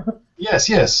still there?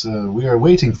 Yes. We are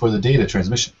waiting for the data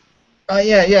transmission.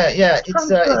 Yeah. It's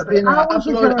been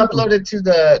uploaded to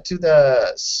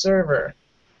the server.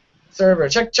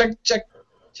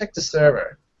 Check the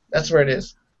server. That's where it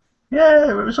is. Yeah,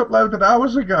 it was uploaded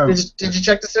hours ago. Did you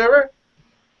check the server?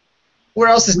 Where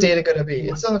else is data going to be?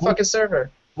 It's on the fucking server.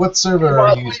 What server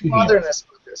are you speaking of?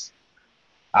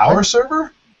 Our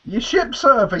server? Your ship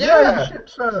server, your ship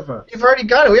server. You've already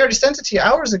got it. We already sent it to you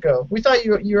hours ago. We thought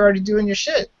you were already doing your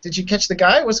shit. Did you catch the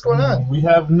guy? What's going on? We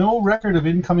have no record of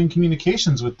incoming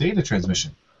communications with data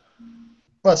transmission.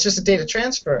 Well, it's just a data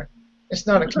transfer. It's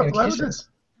not a communication.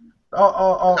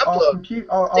 Our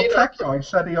tech guy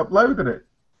said he uploaded it.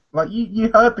 Like, you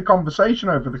heard the conversation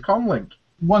over the comm link.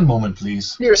 One moment,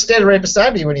 please. You were standing right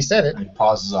beside me when he said it. He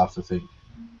pauses off the thing.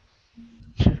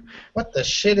 What the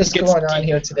shit is going on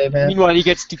here today, man? Meanwhile, he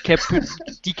gets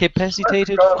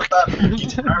decapacitated.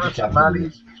 Man,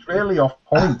 he's really off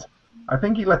point. I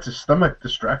think he lets his stomach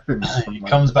distract him. He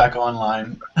comes back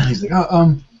online. He's like,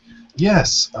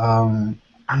 yes,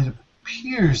 it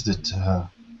appears that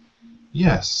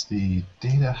Yes, the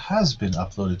data has been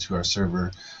uploaded to our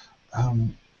server.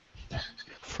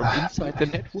 From inside the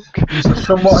network. The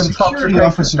somewhat Security intoxicated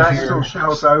officer Dexter here.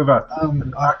 shouts over.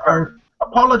 Our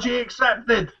Apology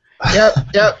accepted. Yep.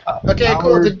 Okay,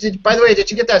 cool. Our- By the way, did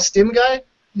you get that Stim guy?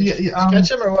 Yeah, Did you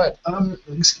catch him or what?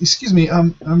 excuse me.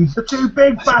 The two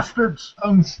big bastards.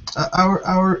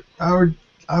 Our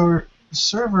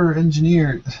server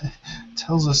engineer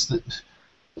tells us that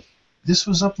this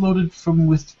was uploaded from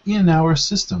within our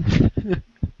system.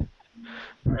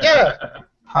 Yeah.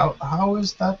 How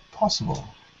is that possible?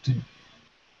 Do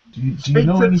you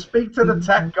know anything? Speak to the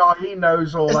tech guy. He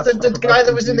knows all that It's the stuff guy about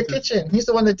that was in the computers. kitchen. He's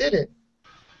the one that did it.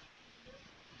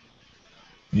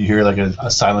 You hear like a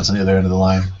silence on the other end of the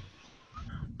line.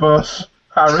 Bus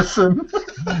Harrison.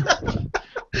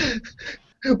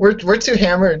 We're too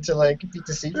hammered to like be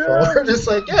deceitful. Yeah. We're just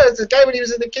like, yeah, it's the guy when he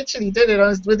was in the kitchen. He did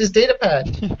it with his data pad.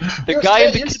 The guy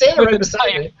in the you're kitchen standing with right the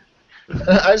beside knife.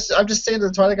 me. I'm just saying to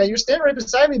the Twilight guy, you're standing right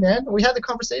beside me, man. We had the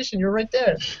conversation. You're right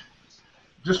there.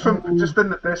 Just in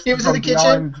this. He was in the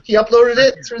kitchen. behind. He uploaded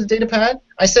it through his data pad.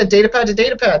 I said data pad to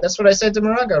data pad. That's what I said to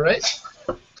Maraga, right?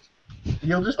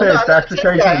 You'll just Oh, hear no, I'm Dex not a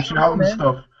tech guy. occasionally shouting Man.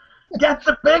 stuff. Get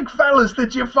the big fellas!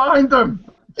 Did you find them?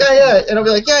 Yeah, and I'll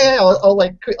be like, yeah.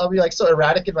 I'll be like so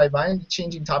erratic in my mind,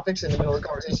 changing topics in the middle of the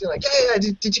conversation. Like, yeah.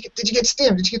 Did you get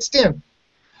Stim? Did you get Stim?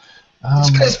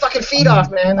 Just cut his fucking feet off,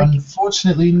 man. Like,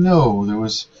 Unfortunately, no. There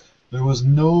was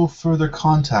no further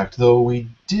contact, though we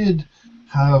did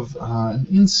have an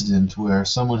incident where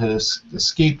someone had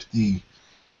escaped the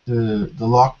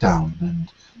lockdown,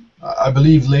 and I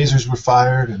believe lasers were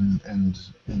fired, and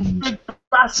Big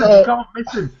bastard! So- You can't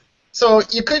miss him. so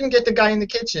you couldn't get the guy in the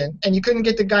kitchen, and you couldn't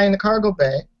get the guy in the cargo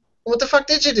bay. What the fuck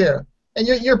did you do? And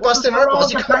you're busting our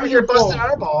balls. You come over here busting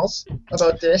our balls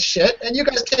about this shit, and you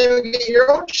guys can't even get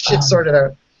your own shit sorted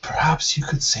out. perhaps you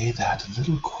could say that a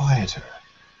little quieter.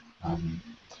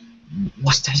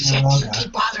 What Mr. the shit? Maraga-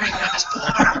 Keep bothering us for?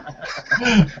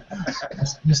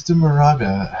 Mr.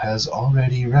 Maraga has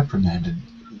already reprimanded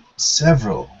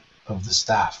several of the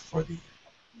staff for the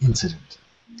incident.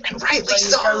 And rightly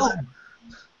so.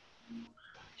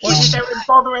 What's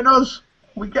bothering us?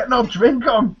 We get no drink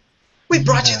on. We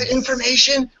brought you the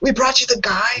information. We brought you the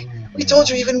guy. We told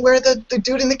you even where the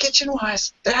dude in the kitchen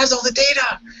was. That has all the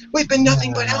data. We've been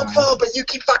nothing but helpful, but you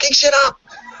keep fucking shit up.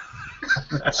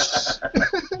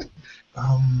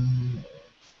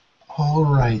 All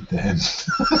right then.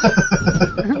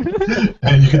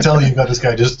 And you can tell you've got this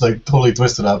guy just like totally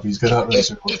twisted up. He's got not really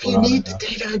sure what's If going you on need right the now.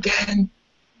 data again,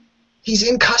 he's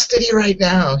in custody right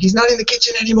now. He's not in the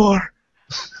kitchen anymore.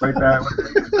 Wait there.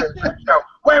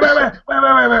 Wait. Have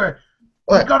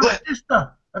What? you got What? a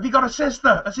sister? Have you got a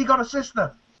sister? Has he got a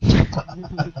sister?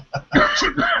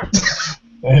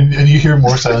 And you hear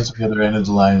more silence at the other end of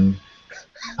the line.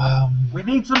 We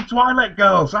need some Twilight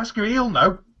girls. Ask her, he'll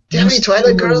know. Do you have any Mr.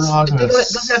 Twilight girls? It Maraga.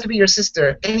 doesn't have to be your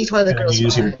sister. Any Twilight And girls. you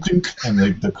just hear fine. clink, and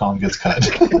the comm gets cut.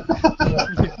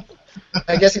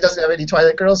 I guess he doesn't have any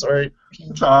Twilight girls, or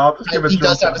So I'll just give a He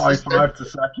does drunken have a high sister. five to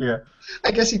Sekkiya.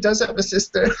 I guess he does have a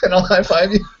sister, and I'll high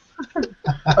five you.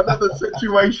 Another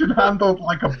situation handled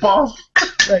like a boss.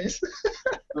 Nice.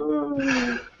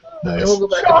 Nice. Then we'll go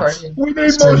back Shots! to partying. We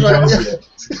need So more you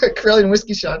shots! guys, Corellian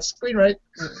whiskey shots. Queen right.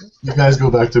 you guys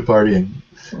go back to partying,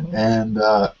 and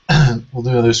we'll do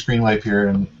another screen wipe here,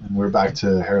 and we're back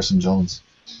to Harrison Jones.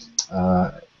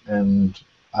 And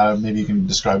maybe you can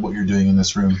describe what you're doing in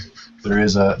this room. There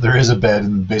is a bed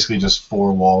and basically just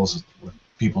four walls with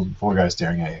four guys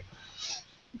staring at you.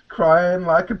 Crying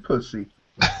like a pussy.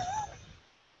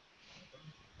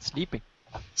 Sleeping.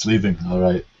 Sleeping, all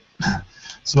right.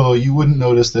 So you wouldn't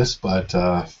notice this, but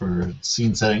for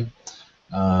scene setting,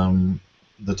 the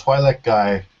Twi'lek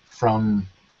guy from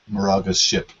Maraga's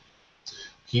ship,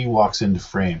 he walks into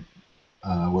frame,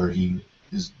 where he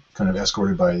is kind of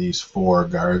escorted by these four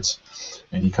guards,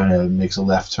 and he kind of makes a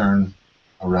left turn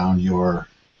around your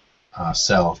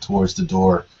cell towards the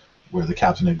door where the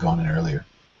captain had gone in earlier.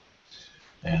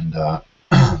 And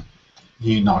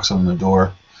he knocks on the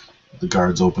door. The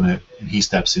guards open it, and he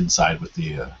steps inside with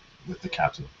the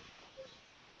captain.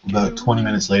 About 20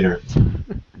 minutes later,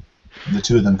 the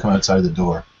two of them come outside the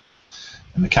door,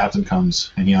 and the captain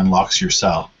comes and he unlocks your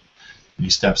cell, and he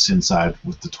steps inside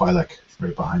with the Twi'lek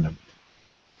right behind him.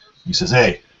 He says,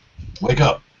 "Hey, wake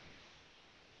up!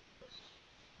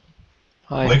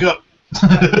 Hi. Wake up!"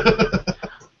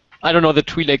 I don't know the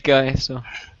Twi'lek guy, so.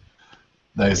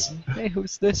 Nice. Hey,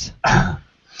 who's this?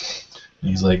 And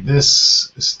he's like,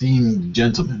 "This esteemed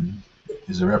gentleman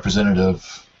is a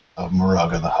representative of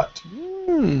Maraga the Hutt.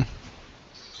 Hmm.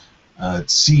 It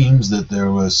seems that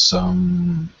there was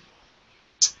some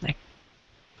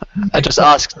I just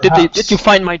asked, Perhaps. did you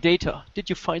find my data? Did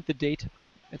you find the data?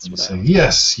 That's You what say, I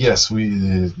yes,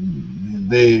 we've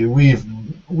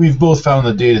both found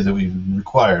the data that we've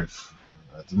required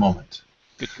at the moment.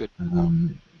 Good.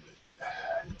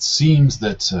 It seems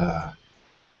that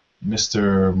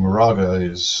Mr. Maraga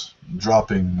is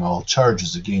dropping all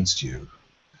charges against you,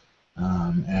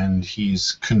 and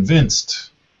he's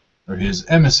convinced, or his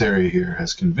emissary here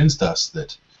has convinced us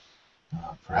that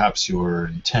perhaps your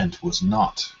intent was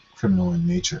not criminal in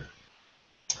nature.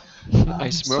 I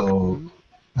smirk.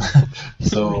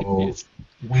 So Yes.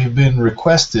 we've been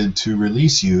requested to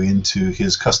release you into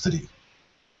his custody.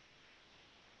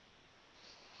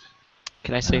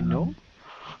 Can I say no?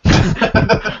 Do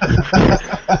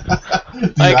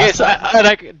I you guess ask that? I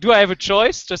like. Do I have a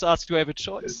choice? Just ask. Do I have a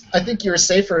choice? I think you're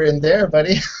safer in there,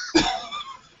 buddy.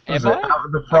 Was Am it I? out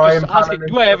of the I'm frying just pan asking.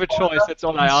 and Do I into have the a choice? fire? That's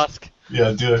all I ask.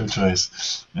 Yeah, do have a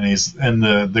choice. And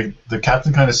the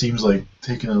captain kind of seems like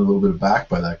taken a little bit aback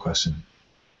by that question.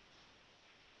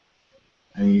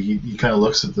 And he kind of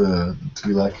looks at the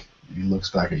Twi'lek. He looks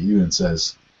back at you and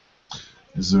says,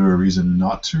 "Is there a reason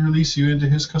not to release you into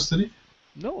his custody?"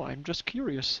 No, I'm just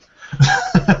curious.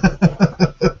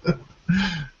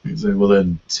 He said, "Well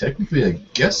then, technically, I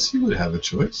guess you would have a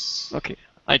choice." Okay,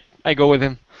 I go with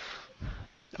him.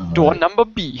 Door number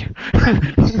B.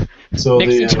 So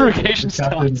Next the interrogation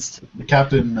captain, starts. the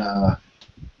captain,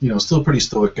 still a pretty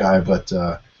stoic guy, but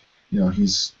he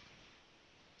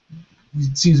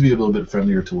seems to be a little bit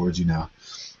friendlier towards you now.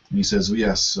 And he says, well,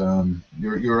 "Yes,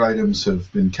 your items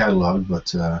have been cataloged,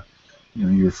 but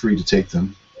you're free to take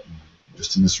them,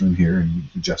 just in this room here." And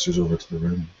he gestures over to the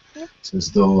room. Yep.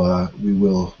 Says, "Though we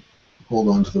will hold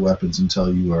on to the weapons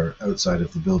until you are outside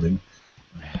of the building,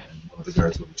 and one of the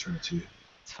guards will return it to you."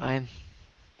 It's fine.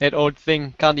 That old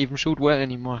thing can't even shoot well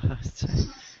anymore.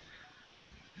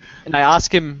 And I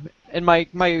ask him, and my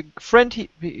friend,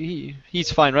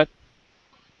 he's fine, right?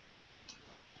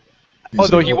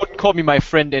 Although he wouldn't call me my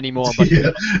friend anymore, but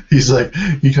Yeah, he's like,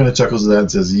 he kind of chuckles at that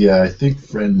and says, "Yeah, I think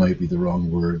friend might be the wrong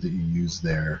word that you use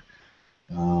there."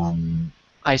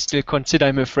 I still consider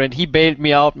him a friend. He bailed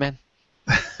me out, man.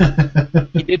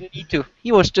 He didn't need to.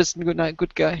 He was just a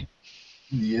good guy.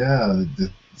 Yeah,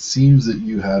 it seems that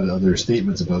you had other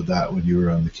statements about that when you were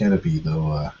on the canopy,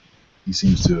 though he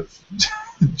seems to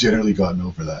have generally gotten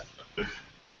over that.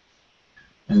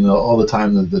 And all the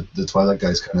time, the Twilight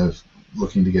guy's kind of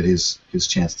looking to get his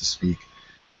chance to speak.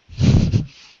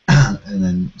 And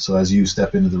then, so as you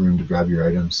step into the room to grab your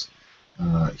items,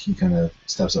 he kind of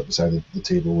steps up beside the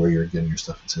table where you're getting your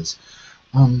stuff and says,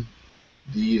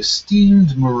 "The esteemed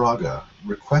Maraga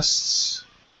requests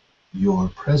your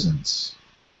presence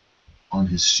on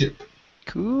his ship.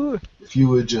 Cool. If you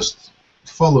would just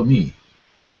follow me."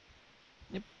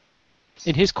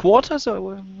 In his quarters,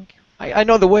 or I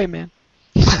know the way, man.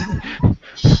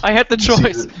 I had the You see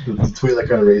choice. The Twi'lek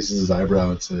kind of raises his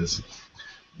eyebrow and says,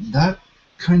 "That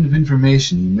kind of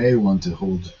information you may want to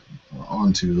hold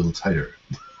on to a little tighter."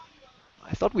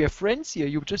 I thought we were friends here.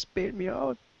 You just bailed me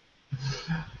out.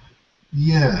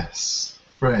 "Yes,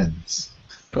 friends,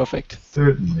 Perfect.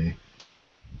 certainly."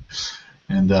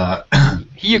 And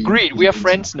He agreed. We are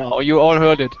friends now. You all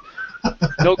heard it.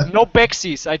 No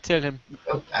backsies, I tell him.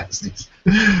 No pasties.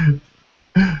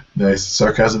 Nice.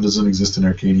 Sarcasm doesn't exist in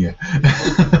Arcania.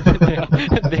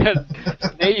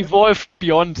 They evolved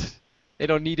beyond. They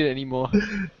don't need it anymore.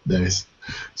 Nice.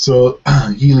 So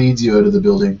he leads you out of the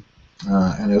building,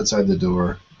 and outside the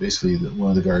door, basically one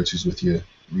of the guards who's with you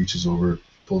reaches over,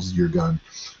 pulls your gun,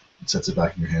 and sets it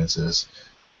back in your hand and says,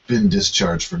 "Been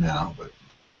discharged for now, but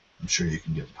I'm sure you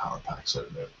can get the power packs out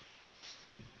of it."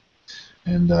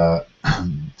 And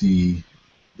the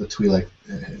Twi'lek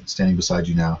standing beside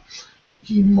you now,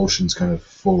 he motions kind of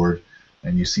forward,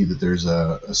 and you see that there's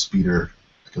a speeder,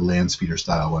 like a land speeder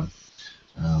style one,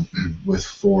 with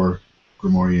 4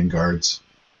 Grimorian guards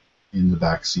in the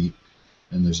back seat,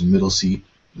 and there's a middle seat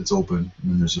that's open,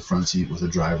 and then there's a front seat with a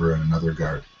driver and another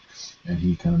guard. And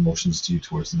he kind of motions to you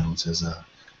towards the middle and says,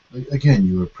 "Again,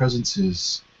 your presence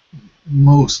is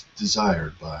most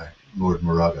desired by Lord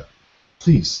Maraga.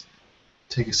 Please,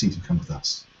 take a seat and come with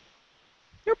us."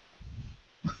 Yep.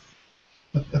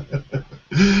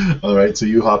 All right, so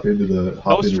you hop into the...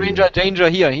 No stranger danger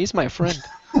here. He's my friend.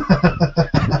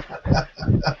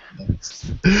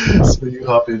 So you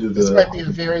hop into the... This might be a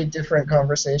very different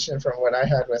conversation from what I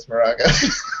had with Maraga.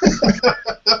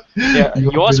 Yeah, You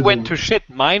hop yours into went the- to shit.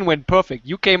 Mine went perfect.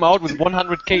 You came out with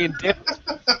 100k in debt.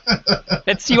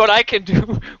 Let's see what I can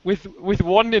do with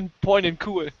 1 in point and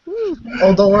cool.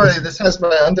 Oh, don't worry. This has my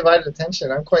undivided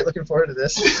attention. I'm quite looking forward to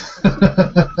this.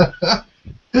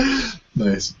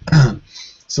 Nice.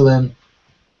 So then,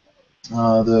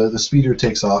 The speeder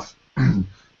takes off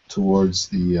towards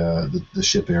the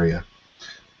ship area,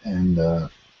 and the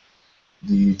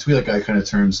Twi'lek guy kind of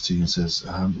turns to you and says,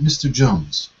 "Mr.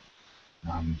 Jones,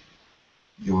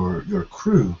 your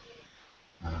crew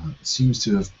seems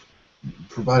to have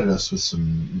provided us with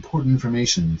some important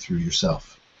information through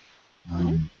yourself.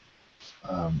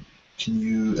 Can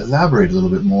you elaborate a little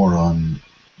bit more on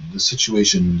the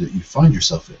situation that you find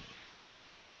yourself in?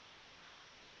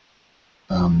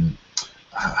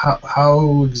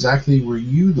 How exactly were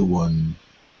you the one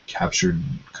captured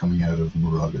coming out of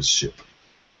Maraga's ship?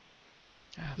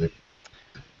 The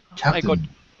captain."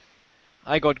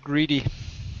 I got greedy.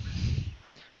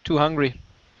 Too hungry.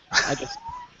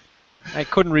 I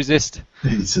couldn't resist.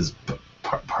 He says,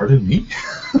 "Pardon me?"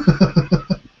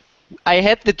 I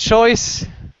had the choice: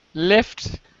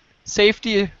 left,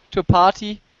 safety to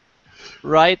party,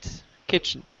 right,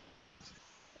 kitchen.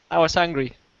 I was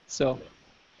hungry, so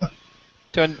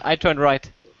I turned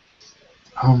right.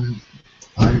 I'm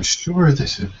sure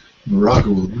that Maraga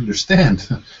will understand.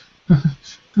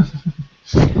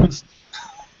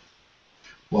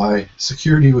 Why,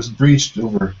 security was breached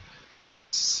over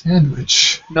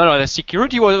sandwich. No, the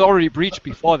security was already breached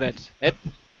before that. That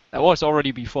was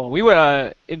already before. We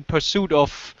were in pursuit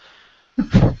of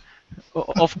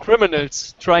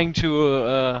criminals trying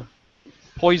to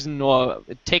poison or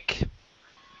attack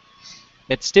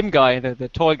that Stim guy, the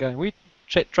tall guy. We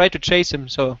tried to chase him,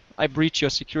 so I breached your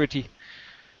security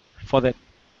for that.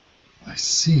 I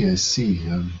see.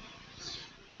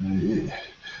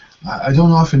 I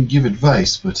don't often give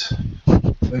advice, but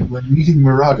when meeting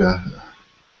Maraga,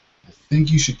 I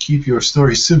think you should keep your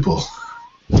story simple.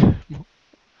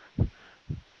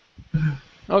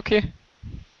 Okay.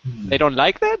 They don't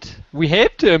like that? We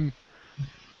helped him.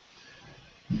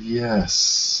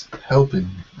 Yes, helping.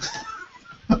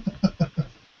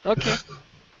 Okay.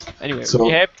 Anyway, So,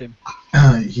 we helped him.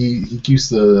 he keeps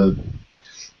the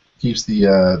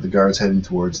guards heading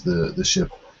towards the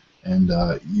ship, and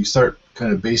you start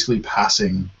kind of basically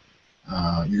passing.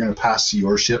 You're going to pass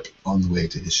your ship on the way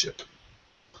to his ship.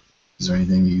 Is there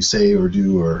anything you say or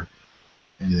do or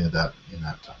anything like that in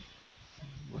that time?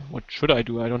 What should I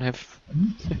do? I don't have.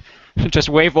 Just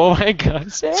wave over my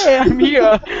guns. Hey, I'm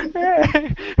here.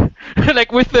 Hey.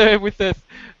 Like with the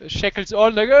shackles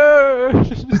on, like oh.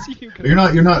 See you guys.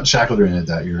 You're not shackled or anything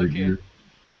like that. You're, Okay. you're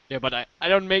Yeah, but I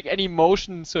don't make any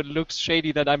motion, so it looks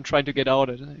shady that I'm trying to get out.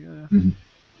 Mhm.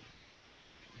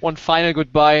 One final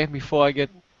goodbye before I get.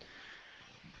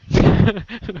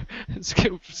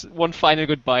 One final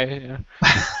goodbye. Yeah.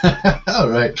 All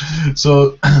right.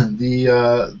 So the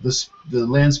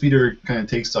land speeder kind of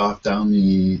takes off down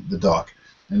the dock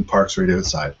and parks right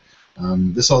outside.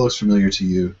 This all looks familiar to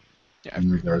you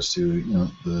in regards to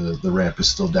the ramp is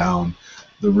still down.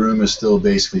 The room is still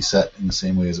basically set in the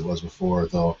same way as it was before,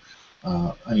 though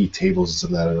any tables and stuff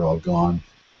like that are all gone.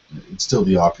 It's still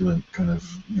the opulent kind of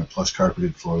plush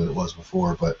carpeted floor that it was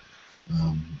before, but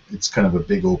it's kind of a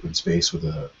big open space with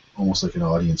almost like an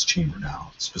audience chamber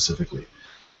now, specifically.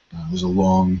 There's a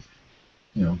long,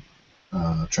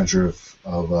 trencher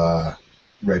of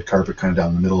red carpet kind of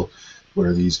down the middle,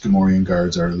 where these Gamorrean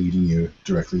guards are leading you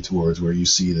directly towards where you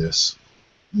see this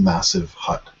massive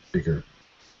Hutt figure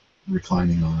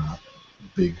reclining on a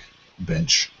big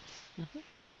bench.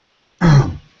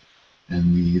 And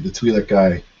the Twi'lek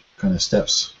guy kind of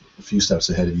steps a few steps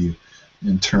ahead of you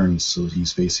and turns so that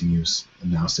he's facing you,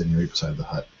 and now standing right beside the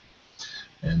Hutt.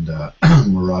 And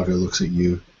Maraga looks at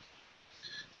you,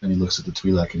 and he looks at the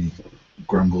Twi'lek, and he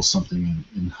grumbles something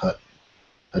in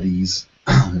Huttese,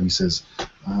 and he says,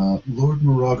 "Lord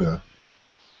Maraga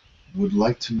would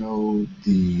like to know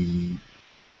the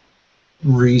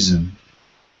reason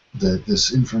that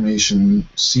this information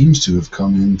seems to have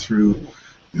come in through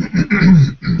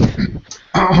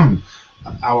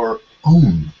our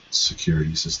own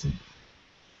security system."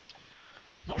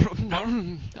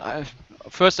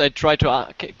 First, I try to.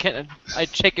 I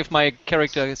check if my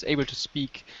character is able to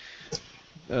speak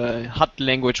Hutt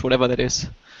language, whatever that is.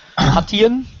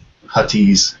 Huttian?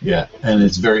 Huttese, yeah, and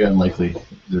it's very unlikely.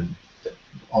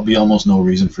 There'll be almost no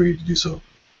reason for you to do so.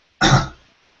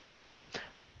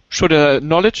 Should a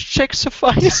knowledge check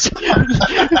suffice?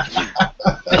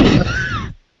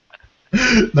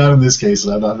 Not in this case.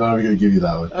 I'm not going to give you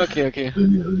that one. Okay.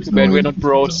 Too Too bad we're not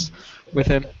bros with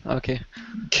him. Okay.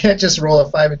 Can't just roll a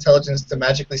 5 intelligence to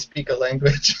magically speak a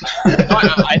language.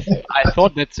 I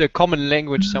thought that's a common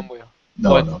language somewhere.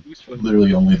 No. Useful.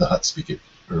 Literally only the Hutt speak it,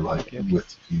 or Okay.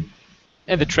 with you.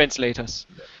 And the translators.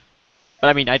 But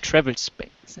I mean, I traveled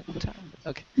space at the time.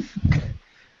 Okay.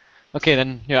 Okay,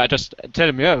 then I just tell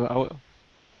him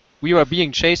we were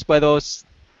being chased by those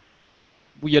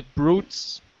weird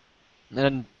brutes,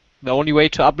 and the only way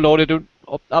to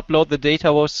upload the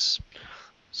data was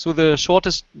through the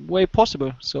shortest way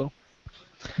possible. So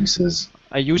He says,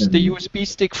 I used the USB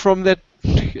stick from that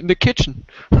in the kitchen.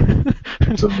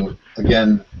 so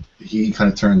again, he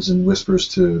kind of turns and whispers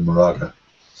to Maraga,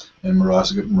 and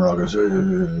Maraga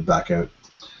goes back out,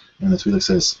 and the Twi'lek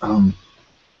says,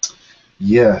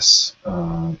 yes,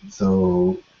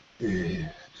 though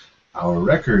our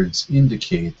records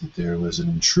indicate that there was an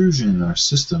intrusion in our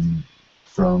system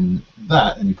from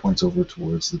that, and he points over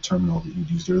towards the terminal that you'd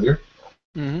used earlier.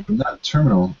 Mm-hmm. From that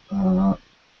terminal,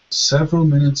 several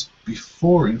minutes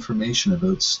before information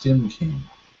about Stim came.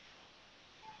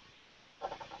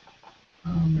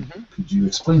 Could you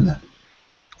explain that?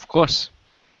 Of course.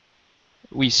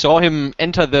 We saw him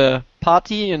enter the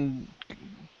party and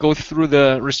go through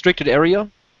the restricted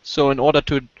area. So in order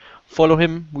to follow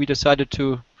him, we decided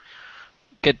to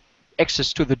get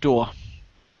access to the door.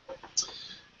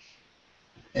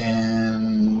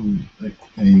 And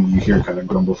you hear kind of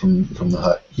grumble from the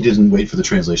Hutt. He didn't wait for the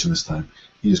translation this time.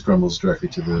 He just grumbles directly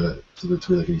to the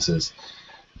Twi'lek, and he says,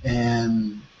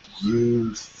 "And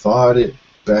you thought it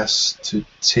best to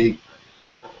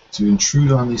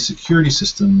intrude on the security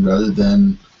system rather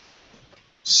than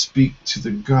speak to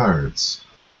the guards."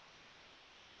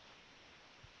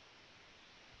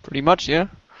 Pretty much, yeah.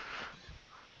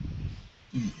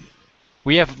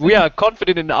 We are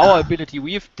confident in our ability.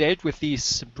 We've dealt with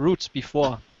these brutes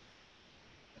before.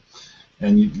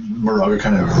 And Maraga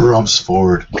kind of rumps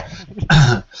forward,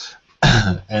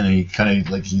 and he kind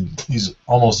of he's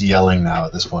almost yelling now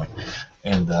at this point.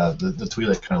 And the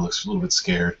Twi'lek kind of looks a little bit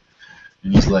scared,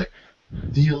 and he's like,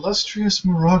 "The illustrious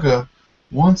Maraga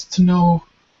wants to know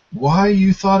why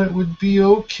you thought it would be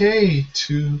okay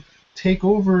to take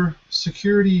over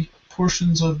security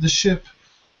portions of the ship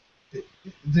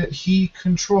that he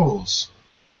controls."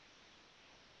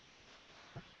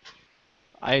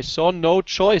 I saw no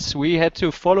choice. We had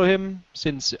to follow him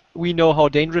since we know how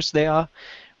dangerous they are.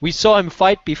 We saw him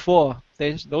fight before.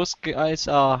 Those guys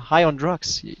are high on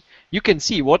drugs. You can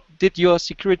see. What did your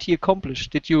security accomplish?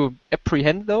 Did you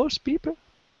apprehend those people?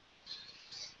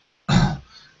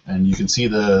 And you can see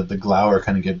the glower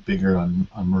kind of get bigger on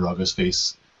Maraga's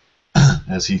face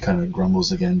as he kind of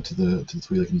grumbles again to the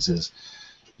Twi'lek and says,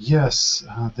 "Yes,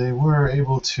 they were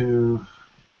able to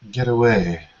get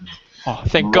away. Oh,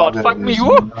 thank God! Fuck me,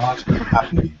 whoop! Not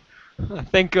happy."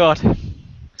 Thank God.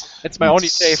 That's my only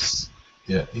save.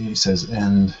 Yeah, he says,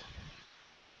 and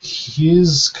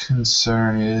his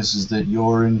concern is that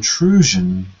your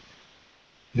intrusion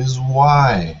is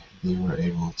why they were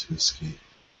able to escape.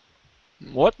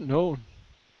 What? No.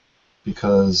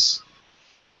 Because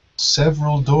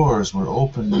several doors were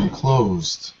opened and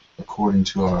closed according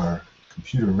to our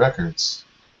computer records.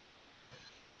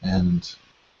 And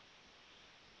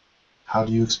how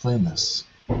do you explain this?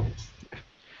 We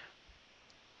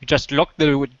just locked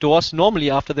the doors normally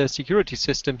after the security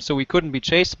system, so we couldn't be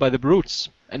chased by the brutes.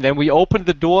 And then we opened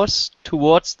the doors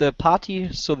towards the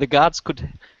party so the guards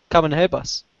could come and help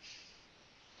us.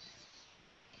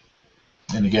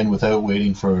 And again, without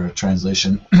waiting for a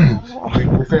translation,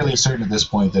 we're fairly certain at this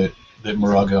point that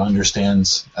Maraga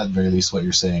understands at the very least what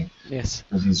you're saying. Yes.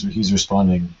 Because he's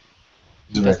responding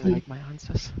directly. He doesn't like my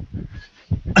answers.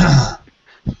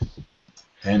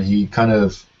 And he kind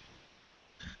of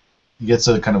gets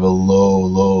a kind of a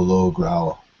low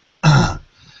growl. And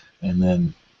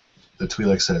then the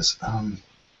Twi'lek says,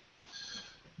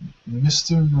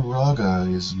 Mr. Maraga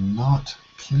is not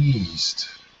pleased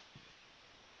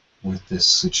with this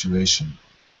situation.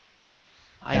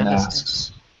 I and understand.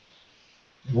 asks,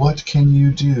 what can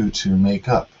you do to make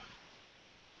up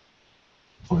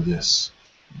for this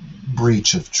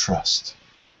breach of trust?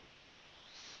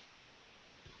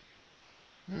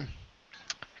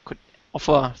 Could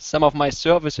offer some of my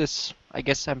services. I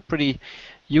guess I'm pretty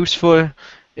useful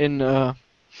in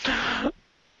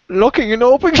locking and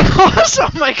opening doors. Oh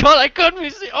my God, I couldn't be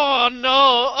seen. Oh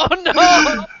no! Oh no!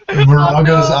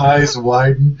 Maraga's eyes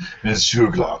widen as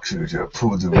Shuglok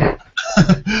Pudu.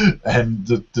 And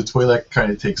the Twi'lek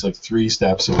kind of takes like 3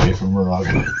 steps away from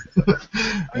Maraga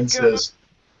and says,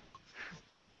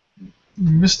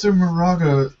 Mr.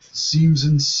 Maraga seems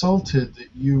insulted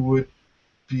that you would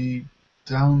be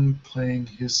downplaying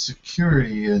his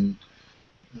security and...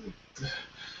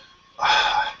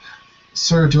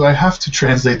 Sir, do I have to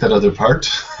translate that other part?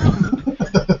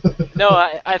 No,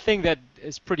 I think that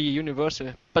is pretty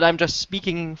universal. But I'm just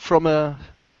speaking from a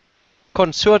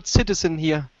concerned citizen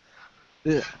here.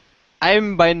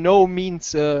 I'm by no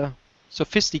means a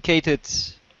sophisticated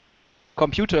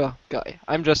computer guy.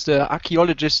 I'm just an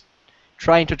archaeologist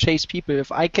trying to chase people.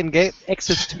 If I can get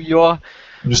access to your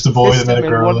I'm just a boy that met a system in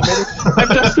girl. 1 minute, I'm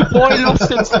just a boy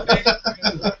lost in space.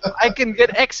 I can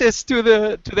get access to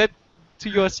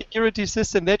your security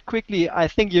system that quickly. I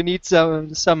think you need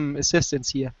some assistance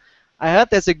here. I heard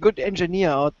there's a good engineer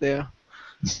out there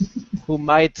who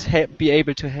might be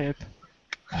able to help.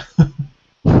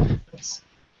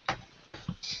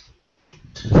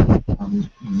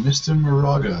 Mr.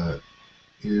 Maraga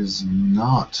is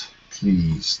not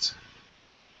pleased,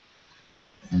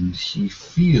 and he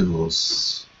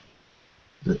feels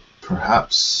that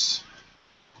perhaps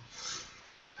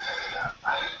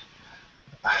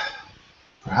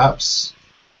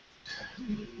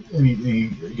and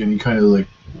he kind of like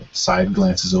side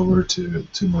glances over to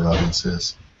Maraga and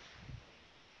says,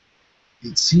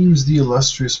 "It seems the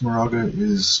illustrious Maraga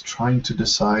is trying to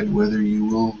decide whether you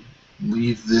will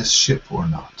leave this ship or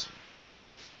not.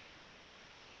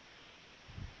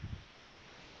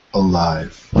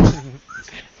 Alive.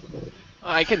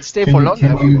 I can stay for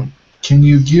longer. Can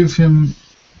you give him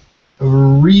a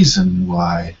reason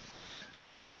why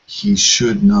he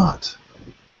should not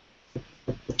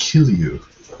kill you?"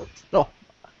 No,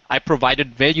 I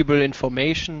provided valuable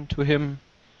information to him.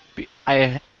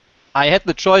 I had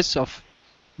the choice of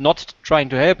not trying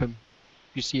to help him,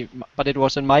 you see, but it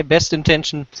was in my best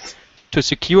intention to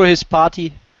secure his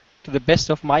party to the best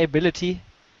of my ability.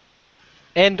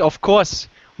 And of course,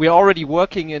 we are already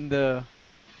working in the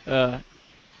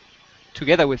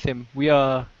together with him. We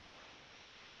are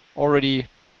already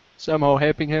somehow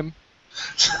helping him.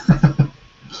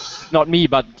 Not me,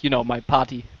 but my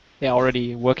party. They're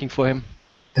already working for him.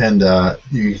 And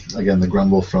again, the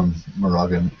grumble from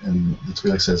Maraga, and the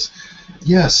Twi'lek says,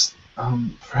 "Yes,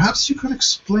 perhaps you could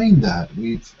explain that.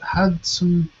 We've had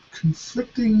some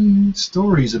conflicting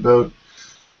stories about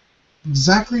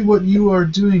exactly what you are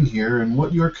doing here and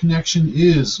what your connection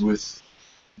is with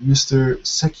Mr.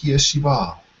 Sekkiya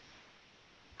Shi'bal."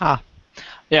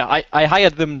 Yeah, I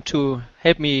hired them to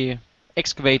help me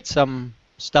excavate some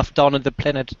stuff down on the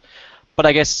planet, but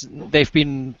I guess they've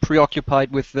been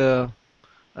preoccupied with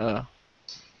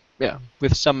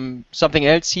with something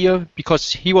else here,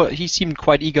 because he seemed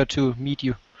quite eager to meet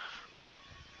you,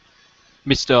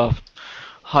 Mr.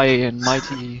 High and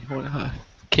Mighty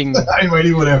King. High and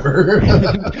Mighty, whatever.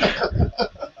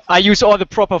 I use all the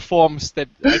proper forms that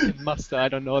I can muster. I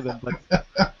don't know them, but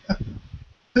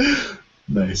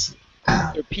nice.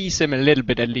 Appease him a little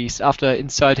bit at least after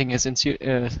insulting his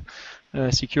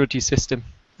security system.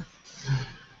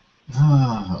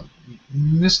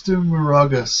 Mr.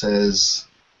 Maraga says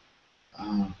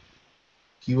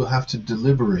he will have to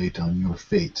deliberate on your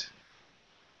fate.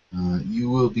 You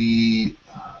will be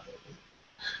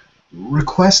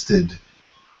requested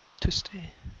To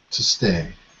stay. to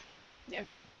stay. Yeah.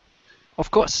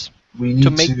 Of course. We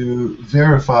need to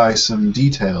verify some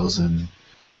details, and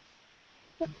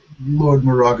Lord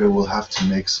Maraga will have to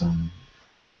make some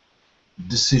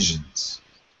decisions.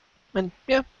 And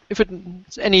yeah, if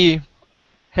it's any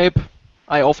help,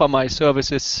 I offer my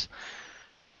services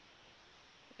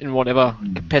in whatever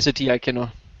capacity I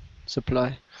can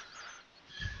supply.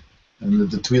 And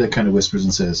the Twi'lek kind of whispers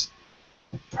and says,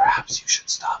 "Perhaps you should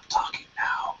stop talking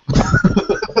now."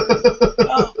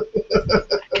 Oh,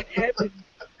 I can help him.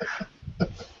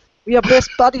 We are best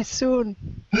buddies soon.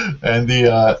 And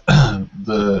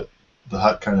the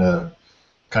Hutt kind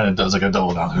of does like a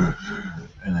double down,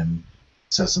 and then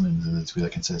says something to the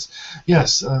Twi'lek and says,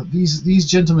 "Yes, these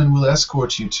gentlemen will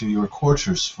escort you to your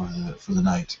quarters for the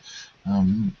night.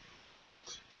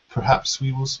 Perhaps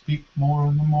we will speak more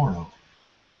on the morrow."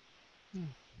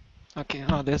 Okay,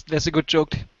 there's a good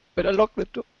joke. Better lock the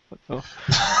door. Oh.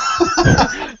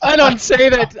 I don't say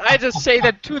that. I just say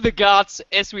that to the guards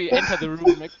as we enter the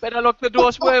room. Like, better lock the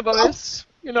doors well, boys.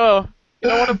 You don't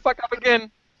want to fuck up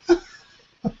again.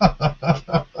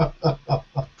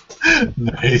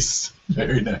 Nice,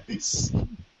 very nice.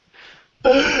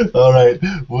 All right,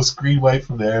 we'll screen wipe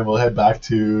from there. We'll head back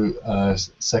to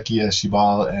Sekkiya,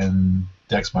 Shi'bal, and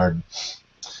Dex Mardin.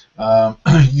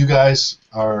 You guys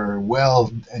are well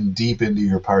and deep into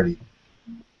your party.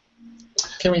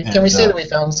 Can we say that we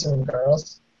found some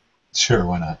girls? Sure,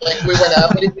 why not? Like we went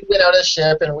out on a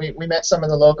ship and we met some of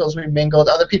the locals. We mingled.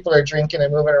 Other people are drinking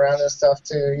and moving around and stuff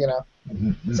too.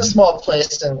 It's a small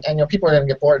place, and people are gonna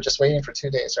get bored just waiting for 2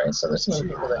 days, right? So there's some other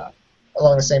people that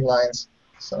along the same lines.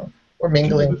 So we're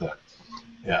mingling.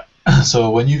 Yeah. So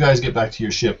when you guys get back to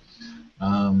your ship,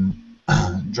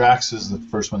 Drax is the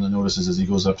first one that notices as he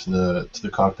goes up to the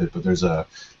cockpit. But there's a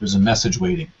message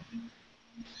waiting,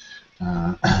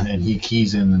 and he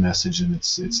keys in the message, and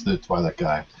it's the Twi'lek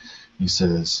guy. He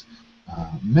says,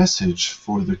 Message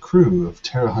for the crew of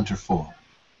Terra Hunter 4.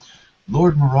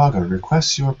 Lord Maraga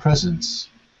requests your presence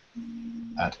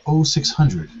at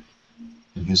 0600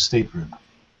 in his stateroom.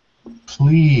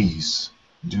 Please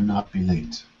do not be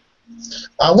late.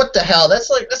 What the hell? That's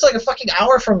like a fucking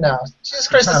hour from now. Jesus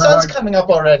Christ, the sun's coming up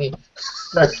already.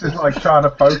 Dex is like trying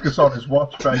to focus on his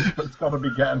watch face, but it's got to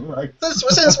be getting late.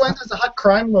 Since when does the Hutt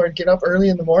crime lord get up early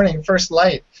in the morning, first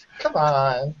light? Come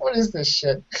on, what is this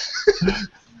shit?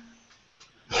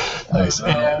 Nice.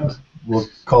 And we'll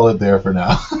call it there for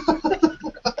now.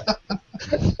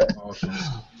 Awesome.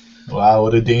 Wow,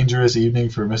 what a dangerous evening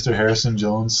for Mr. Harrison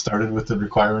Jones. Started with the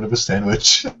requirement of a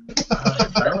sandwich.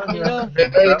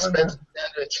 Very expensive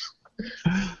sandwich.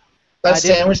 That I didn't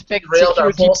sandwich expect derailed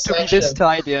our security whole to be session. this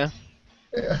tight, yeah.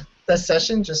 Yeah. That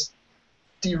session just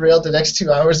derailed the next 2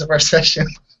 hours of our session.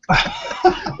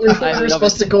 we were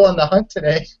supposed to go on the hunt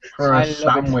today. For I a love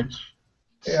sandwich.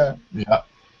 Yeah. Yeah.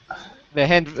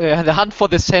 The hunt for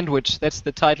the sandwich. That's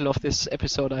the title of this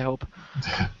episode, I hope.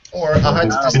 Or a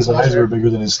hunt to His eyes were displeasure. bigger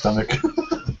than his stomach.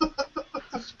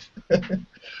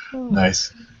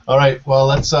 Nice. All right. Well,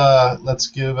 let's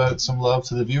give out some love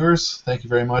to the viewers. Thank you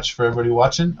very much for everybody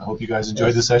watching. I hope you guys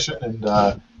enjoyed the session and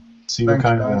see what Thanks,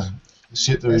 kind guys. of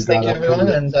shit that Yes, we've got thank you, up to everyone,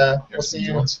 with and we'll Harrison see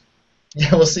you. Jones.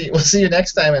 Yeah, we'll see you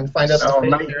next time and find out the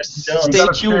fate of mate, Harrison you Jones. Stay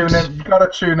gotta tuned. tune in. You gotta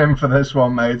tune in for this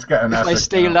one, mate. It's getting If I epic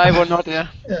stay now. alive or not, yeah.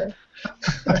 Yeah.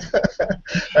 All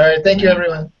right, thank you,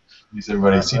 everyone. Thanks,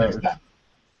 everybody. See you next time.